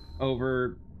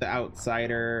over the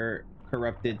outsider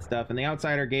corrupted stuff, and the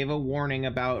outsider gave a warning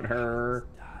about her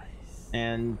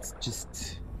and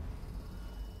just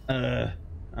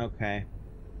okay.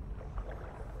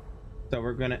 So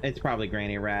we're gonna, it's probably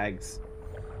Granny Rags.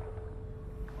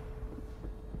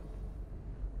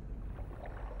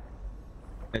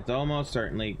 It's almost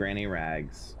certainly Granny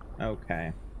Rags.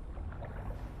 Okay.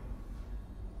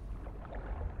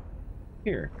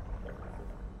 Here.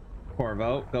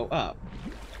 Corvo, go up.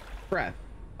 Breath.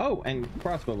 Oh, and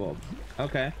crossbow bolts.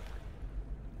 Okay.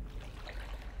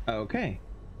 Okay.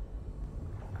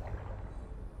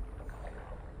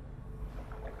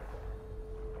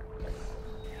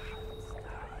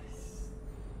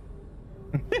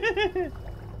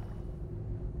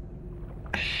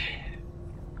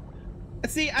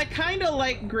 See, I kind of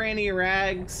like Granny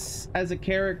Rags as a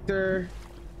character.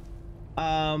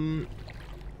 I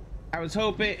was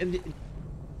hoping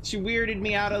she weirded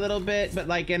me out a little bit, but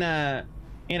like in a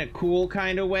cool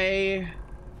kind of way.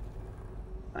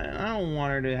 I don't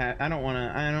want her to have. I don't want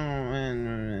to. I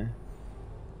don't.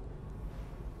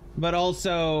 But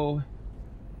also.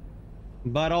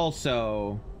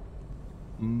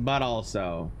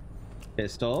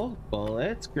 Pistol,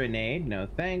 bullets, grenade. No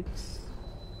thanks.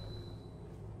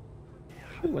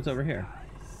 Ooh, what's over here?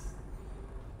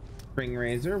 Spring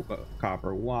razor,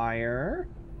 copper wire.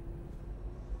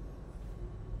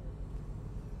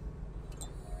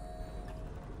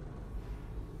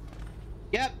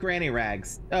 Yep, Granny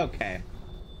Rags. Okay.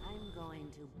 I'm going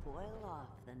to boil off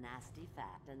the nasty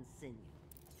fat and sinew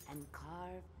and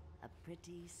carve a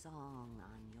pretty song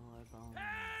on your bones.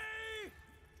 Hey!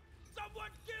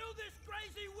 Someone kill this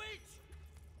crazy witch!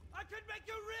 I could make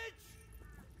you rich!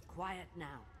 Quiet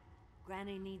now.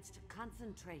 Granny needs to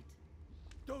concentrate.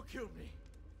 Don't kill me.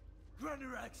 Granny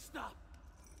Rags, stop.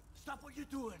 Stop what you're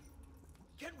doing.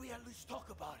 Can't we at least talk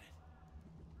about it?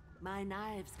 My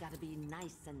knives gotta be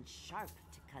nice and sharp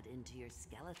to cut into your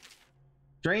skeleton.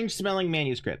 Strange smelling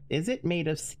manuscript. Is it made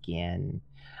of skin?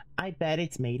 I bet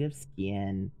it's made of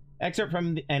skin. Excerpt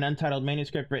from an untitled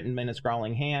manuscript written in a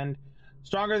scrawling hand.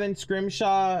 Stronger than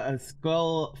Scrimshaw, a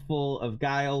skull full of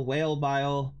guile, whale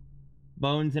bile,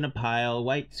 bones in a pile,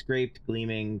 white scraped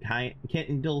gleaming,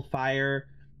 kindle fire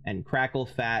and crackle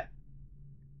fat,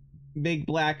 big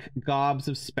black gobs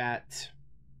of spat,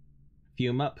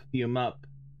 fume up,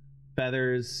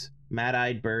 feathers,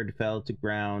 mad-eyed bird fell to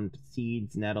ground,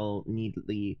 seeds nettle,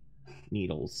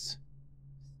 needles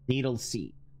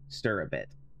seat, stir a bit.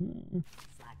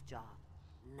 Slackjaw,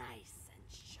 nice and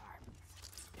sharp.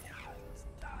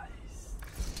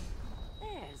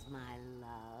 There's my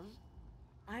love.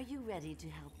 Are you ready to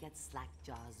help get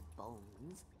Slackjaw's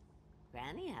bones?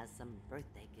 Granny has some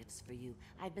birthday gifts for you.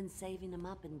 I've been saving them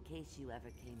up in case you ever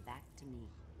came back to me.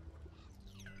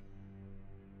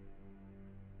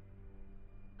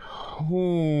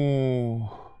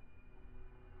 Oh.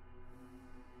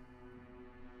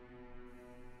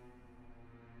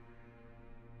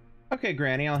 Okay,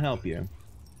 Granny, I'll help you.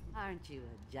 Aren't you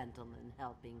a gentleman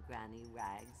helping Granny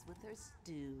Rags with her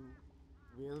stew?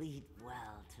 We'll eat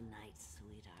well tonight,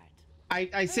 sweetheart.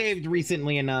 I saved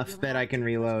recently enough that I can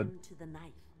reload. To the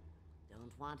knife. Don't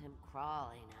want him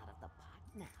crawling out of the pot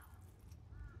now.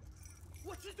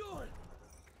 What you doing?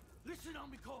 Listen on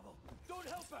me, Corvo. Don't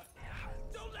help her.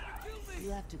 Don't let her kill me.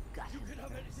 You have to gut You him can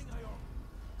have first. anything I own.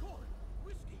 Corn,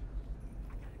 whiskey.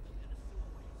 I gotta clear the sewer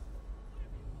waste.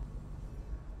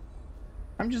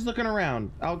 I'm just looking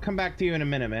around. I'll come back to you in a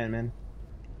minute, man.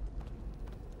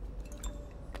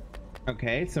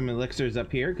 Okay, some elixirs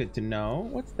up here. Good to know.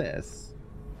 What's this?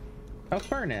 A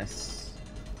furnace.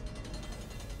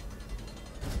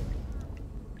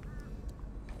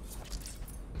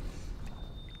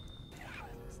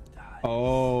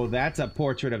 Oh, that's a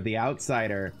portrait of the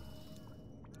outsider.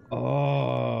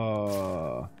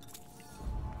 Oh.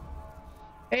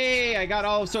 Hey, I got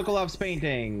all of Sokolov's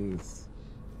paintings.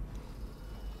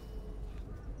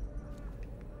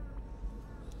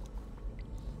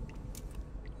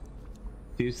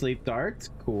 Two sleep darts.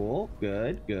 Cool.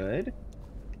 Good, good.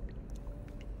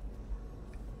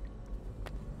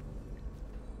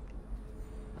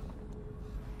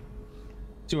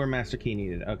 Sewer master key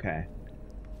needed. Okay.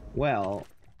 Well,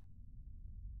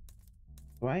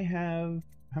 do I have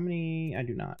how many? I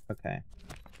do not. Okay.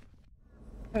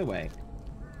 By the way,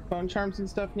 bone charms and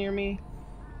stuff near me.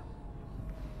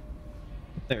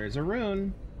 There's a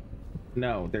rune.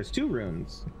 No, there's two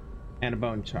runes and a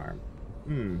bone charm.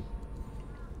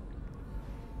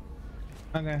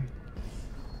 Okay.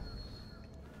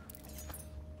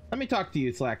 Let me talk to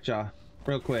you, Slackjaw,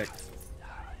 real quick.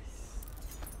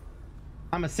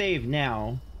 I'm a save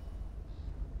now.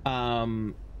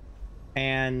 And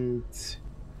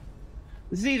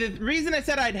see, the reason I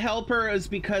said I'd help her is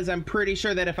because I'm pretty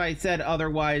sure that if I said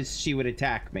otherwise, she would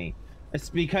attack me. It's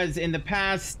because in the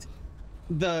past,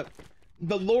 the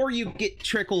lore you get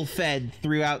trickle fed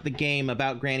throughout the game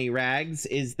about Granny Rags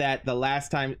is that the last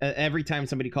time, every time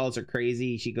somebody calls her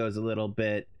crazy, she goes a little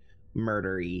bit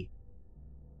murdery.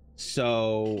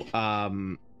 So,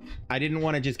 I didn't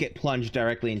want to just get plunged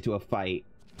directly into a fight.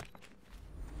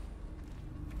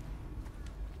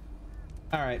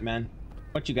 All right, man.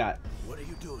 What you got? What are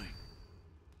you doing?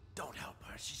 Don't help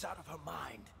her. She's out of her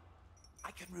mind.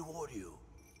 I can reward you.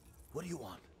 What do you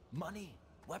want? Money?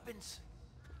 Weapons?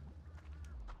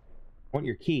 I want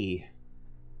your key.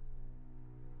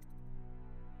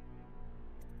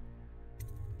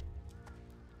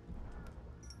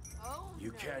 Oh,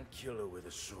 You can't kill her with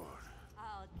a sword.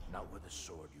 I'll Not with a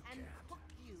sword, you and can't. cook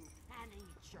you and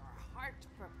eat your heart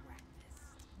for breakfast.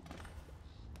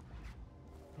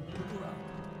 Look around.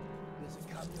 There's a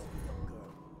cameo of a young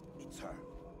girl. It's her.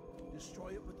 Destroy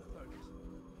it with the furnace.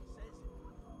 Says it.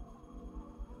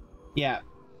 Yeah,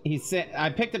 he said. I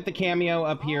picked up the cameo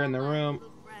up here in the room.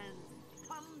 Friends,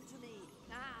 come to me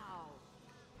now.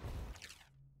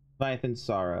 Leviathan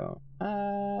Sorrow.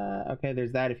 Okay,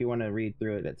 there's that if you want to read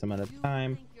through it at some other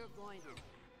time. Think you're going to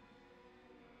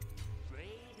trade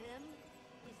him?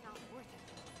 He's not worth it.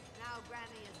 Now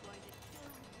Granny is going to kill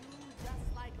you just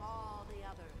like all the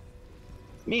others.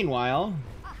 Meanwhile,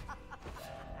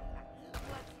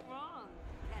 What's wrong?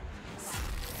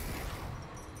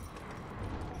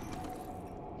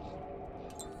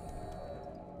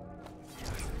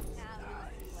 Now you'll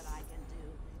see what I can do.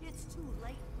 It's too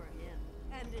late for him,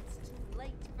 and it's too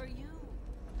late for you.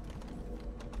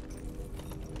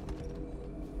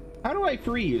 how do I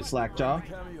free you, Slackjaw?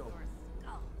 Cameo.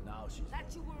 Now she's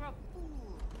That you were a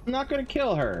fool. I'm not gonna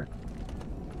kill her.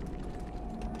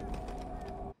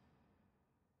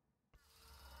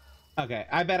 Okay,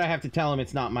 I bet I have to tell him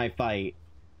it's not my fight.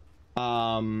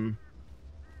 Come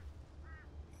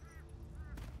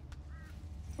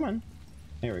on.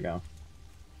 There we go.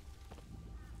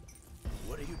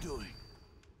 What are you doing?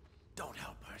 Don't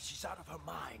help her. She's out of her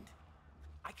mind.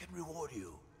 I can reward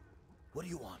you. What do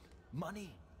you want?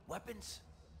 Money? Weapons?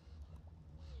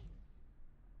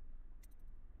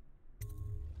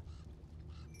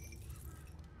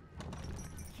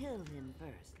 Kill him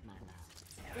first, my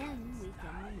love. Then we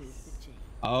can remove the chain.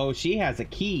 Oh, she has a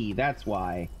key. That's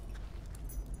why.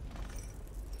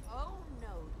 Oh no,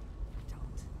 you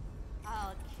don't.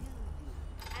 I'll kill you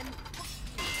and cook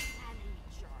you and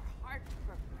eat your heart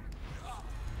for breakfast.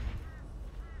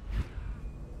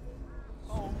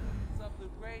 Bones of the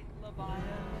great Leviathan,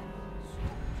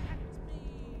 protect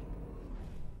me.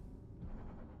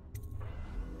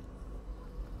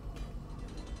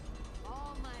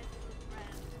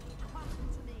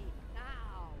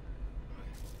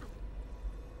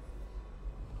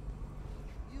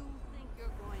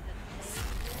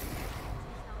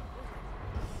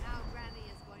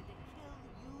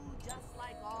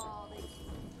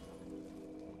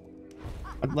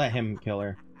 Let him kill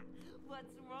her. What's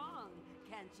wrong?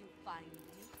 Can't you find me?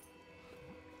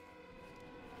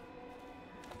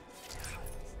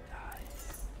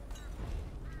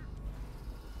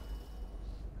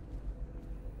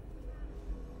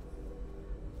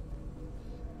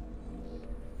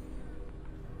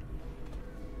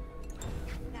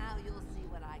 Now you'll see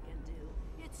what I can do.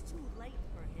 It's too late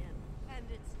for him, and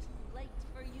it's too late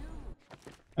for you.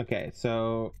 Okay,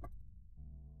 so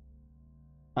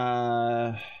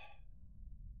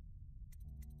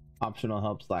optional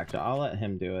help Slackjaw. I'll let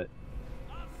him do it.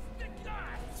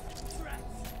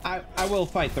 I will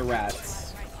fight the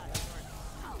rats.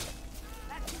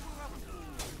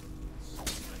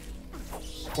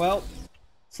 Well,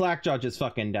 Slackjaw just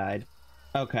fucking died.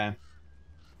 Okay.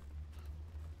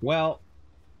 Well,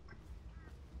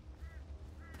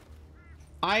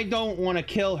 I don't want to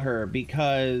kill her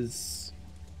because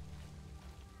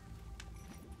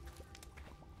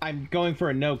I'm going for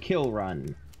a no-kill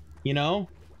run, you know?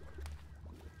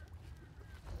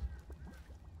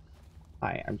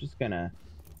 Hi, I'm just gonna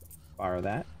borrow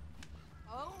that.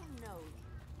 Oh no.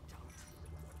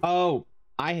 Oh,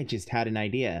 I had just had an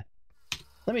idea.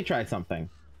 Let me try something.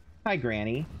 Hi,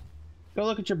 Granny. Go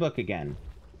look at your book again.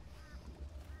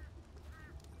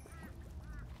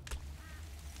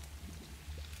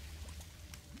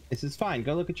 This is fine.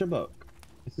 Go look at your book.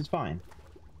 This is fine.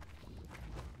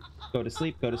 Go to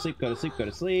sleep, go to sleep, go to sleep, go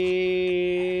to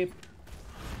sleep.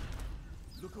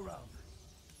 Look around.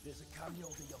 There's a cameo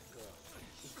of a young girl.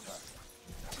 It's her.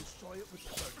 Destroy it with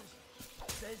the burden.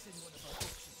 Says in one of our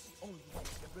books it's the only way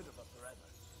to get rid of her forever.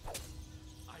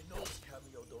 I know the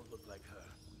cameo don't look like her,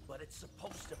 but it's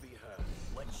supposed to be her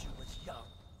when she was young.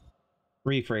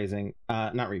 Rephrasing.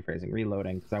 Not rephrasing.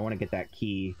 Reloading, because I want to get that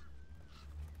key.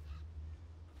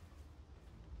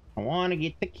 I want to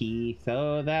get the key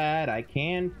so that I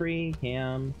can free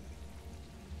him.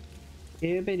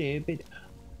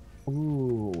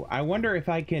 Ooh, I wonder if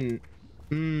I can...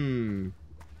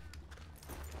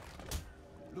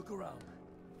 Look around.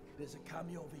 There's a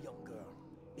cameo of a young girl.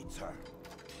 It's her.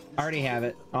 I already have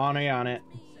it. On it.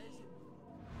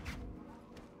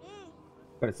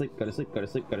 Go to sleep, go to sleep, go to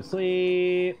sleep, go to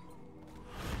sleep.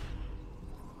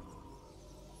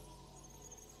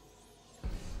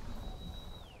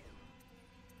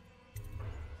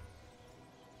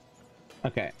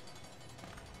 Okay.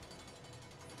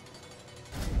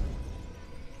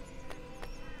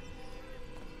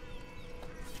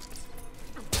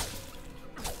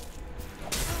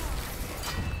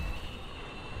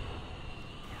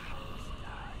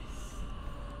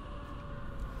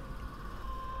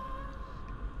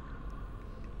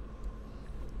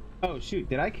 Oh shoot,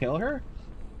 did I kill her?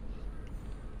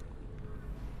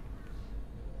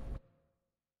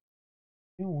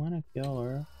 I don't want to kill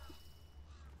her.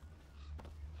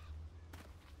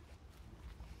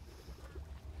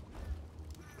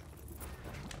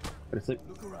 Go to sleep.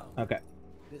 Okay.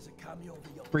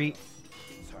 Free.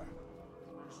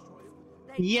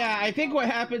 Yeah, I think what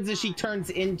happens is she turns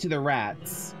into the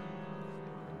rats.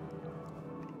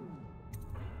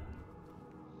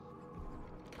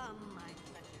 Come, my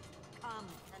precious. Come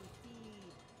and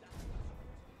feed.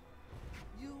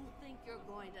 You think you're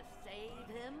going to save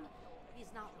him?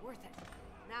 He's not worth it.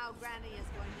 Now Granny is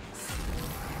going to...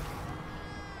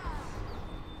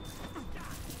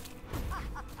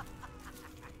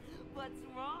 What's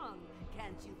wrong?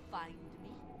 Can't you find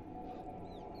me?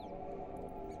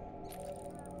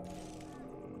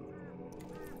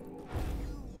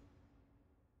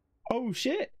 Oh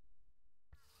shit.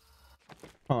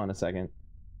 Hold on a second.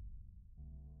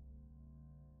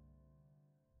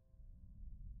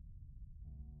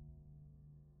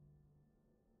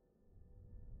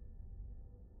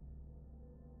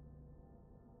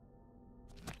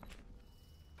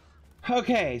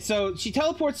 Okay, so she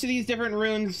teleports to these different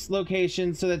runes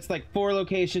locations, so that's like 4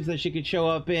 locations that she could show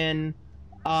up in.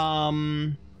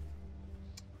 Okay,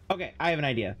 I have an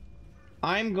idea.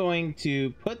 I'm going to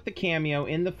put the cameo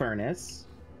in the furnace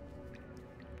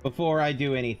before I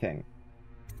do anything.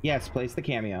 Yes, place the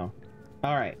cameo.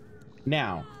 All right,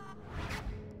 now.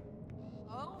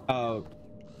 Oh.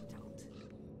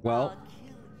 Well. I'll kill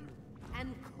you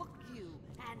and cook you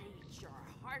and eat your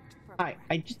heart for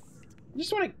I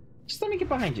just want to. Just let me get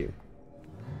behind you.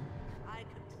 I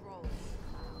control the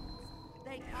clouds.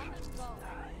 They come and go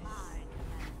at my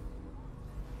command.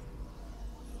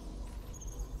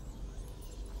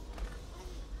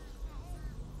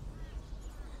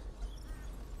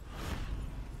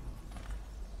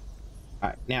 All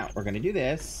right, now we're gonna do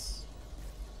this.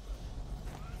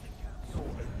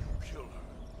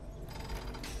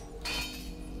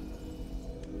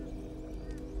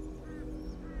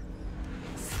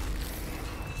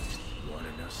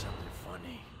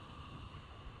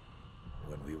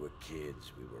 we were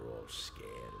kids, we were all scared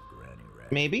of Granny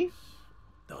Rags. Maybe.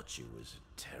 Thought she was a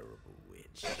terrible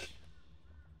witch.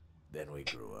 Then we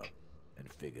grew up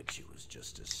and figured she was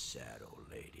just a sad old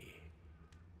lady.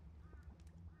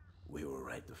 We were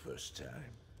right the first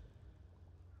time.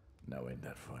 Now ain't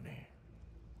that funny?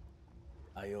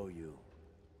 I owe you.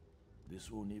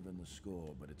 This won't even the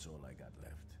score, but it's all I got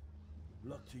left.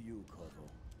 Luck to you, Corvo.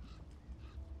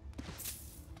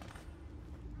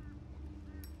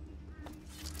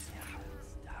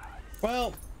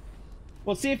 Well,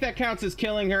 we'll see if that counts as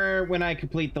killing her when I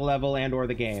complete the level and or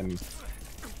the game.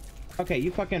 Okay,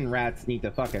 you fucking rats need to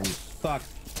fucking fuck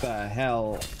the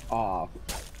hell off.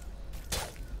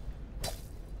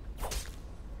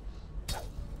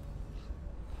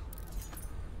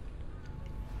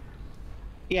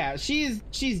 Yeah, she's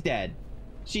dead.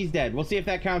 She's dead. We'll see if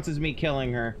that counts as me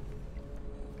killing her.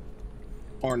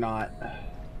 Or not.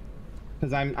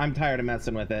 Because I'm tired of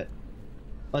messing with it.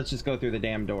 Let's just go through the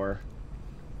damn door.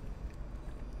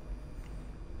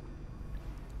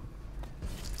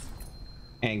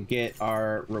 And get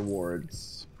our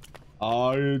rewards.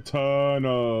 Our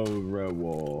eternal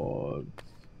rewards.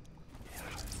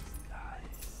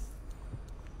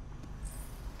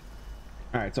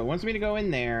 Alright, so it wants me to go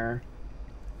in there.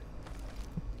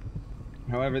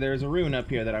 However, there's a rune up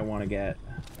here that I want to get.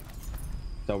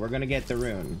 So we're gonna get the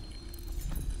rune.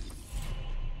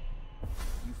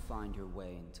 You find your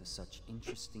way into such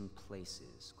interesting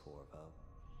places, Corvo.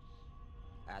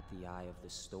 At the eye of the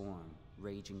storm,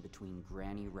 raging between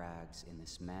Granny Rags and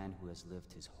this man who has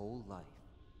lived his whole life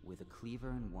with a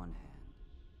cleaver in one hand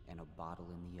and a bottle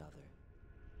in the other.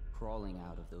 Crawling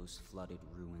out of those flooded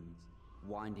ruins,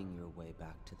 winding your way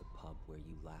back to the pub where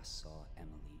you last saw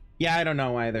Emily. Yeah, I don't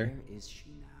know either. Where is she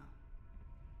now?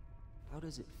 How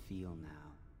does it feel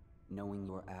now, knowing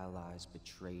your allies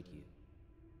betrayed you?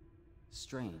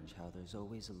 Strange how there's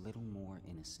always a little more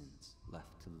innocence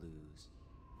left to lose.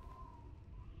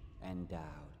 And Dowd,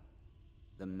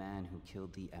 the man who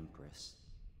killed the Empress.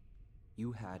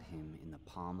 You had him in the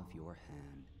palm of your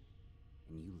hand,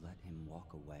 and you let him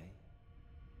walk away?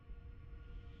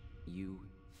 You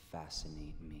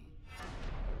fascinate me.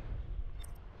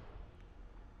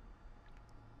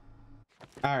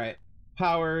 Alright.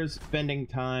 Powers, spending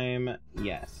time,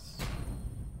 yes.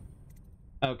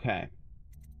 Okay.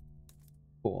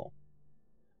 Cool.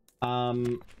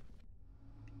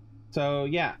 So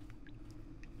yeah.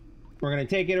 We're gonna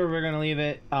take it or we're gonna leave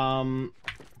it. We're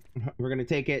gonna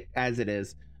take it as it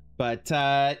is. But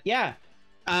yeah.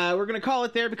 We're gonna call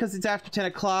it there because it's after 10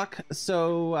 o'clock.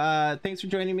 So thanks for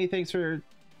joining me. Thanks for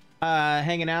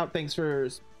hanging out. Thanks for,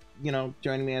 you know,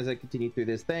 joining me as I continue through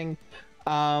this thing.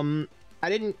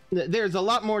 There's a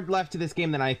lot more left to this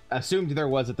game than I assumed there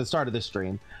was at the start of the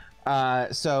stream.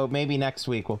 So maybe next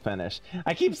week we'll finish.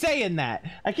 I keep saying that.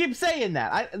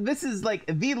 This is like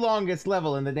the longest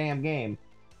level in the damn game.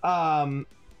 Yeah.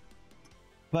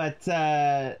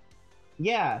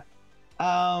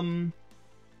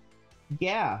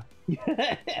 Yeah.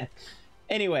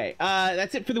 Anyway,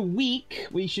 that's it for the week.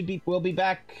 We'll be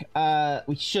back.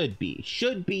 We should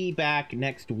be back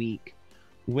next week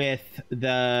with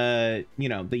the, you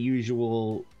know, the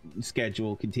usual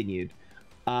schedule continued.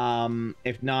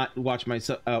 If not, watch my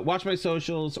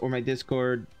socials or my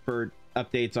Discord for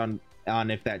updates on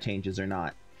if that changes or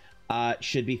not.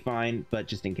 Should be fine, but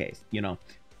just in case, you know.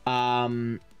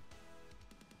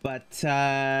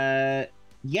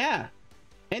 Yeah.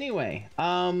 Anyway,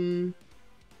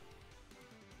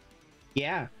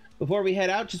 yeah. Before we head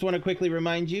out, just want to quickly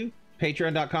remind you,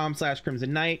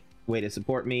 patreon.com/Crimson Knight, way to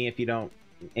support me if you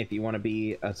want to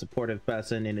be a supportive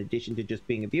person in addition to just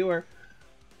being a viewer,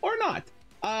 or not.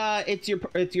 It's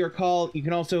your call. You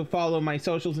can also follow my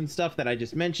socials and stuff that I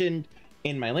just mentioned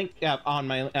in my link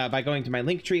by going to my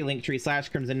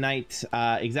linktree/Crimson Knight,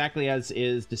 exactly as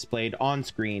is displayed on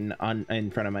screen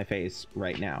in front of my face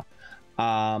right now.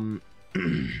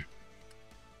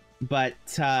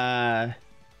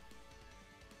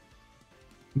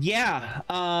 Yeah,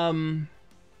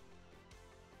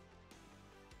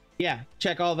 yeah,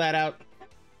 check all that out.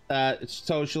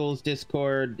 Socials,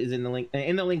 Discord is in the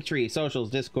link tree.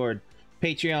 Socials, Discord,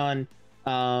 Patreon,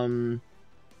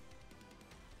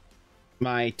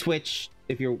 my Twitch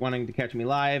if you're wanting to catch me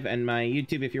live, and my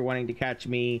YouTube if you're wanting to catch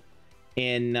me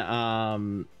in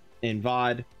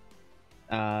VOD.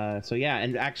 So yeah,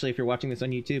 and actually if you're watching this on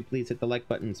YouTube, please hit the like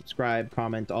button, subscribe,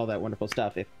 comment, all that wonderful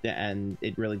stuff, and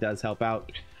it really does help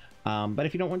out. But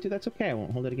if you don't want to, that's okay. I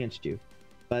won't hold it against you.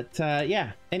 But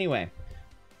yeah, anyway,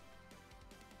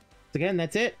 again,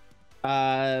 that's it.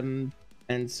 And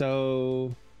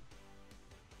so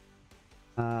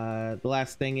The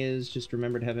last thing is just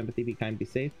remember to have empathy, be kind, be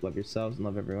safe, love yourselves, and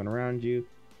love everyone around you.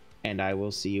 And I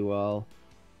will see you all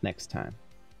next time.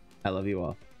 I love you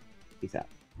all. Peace out.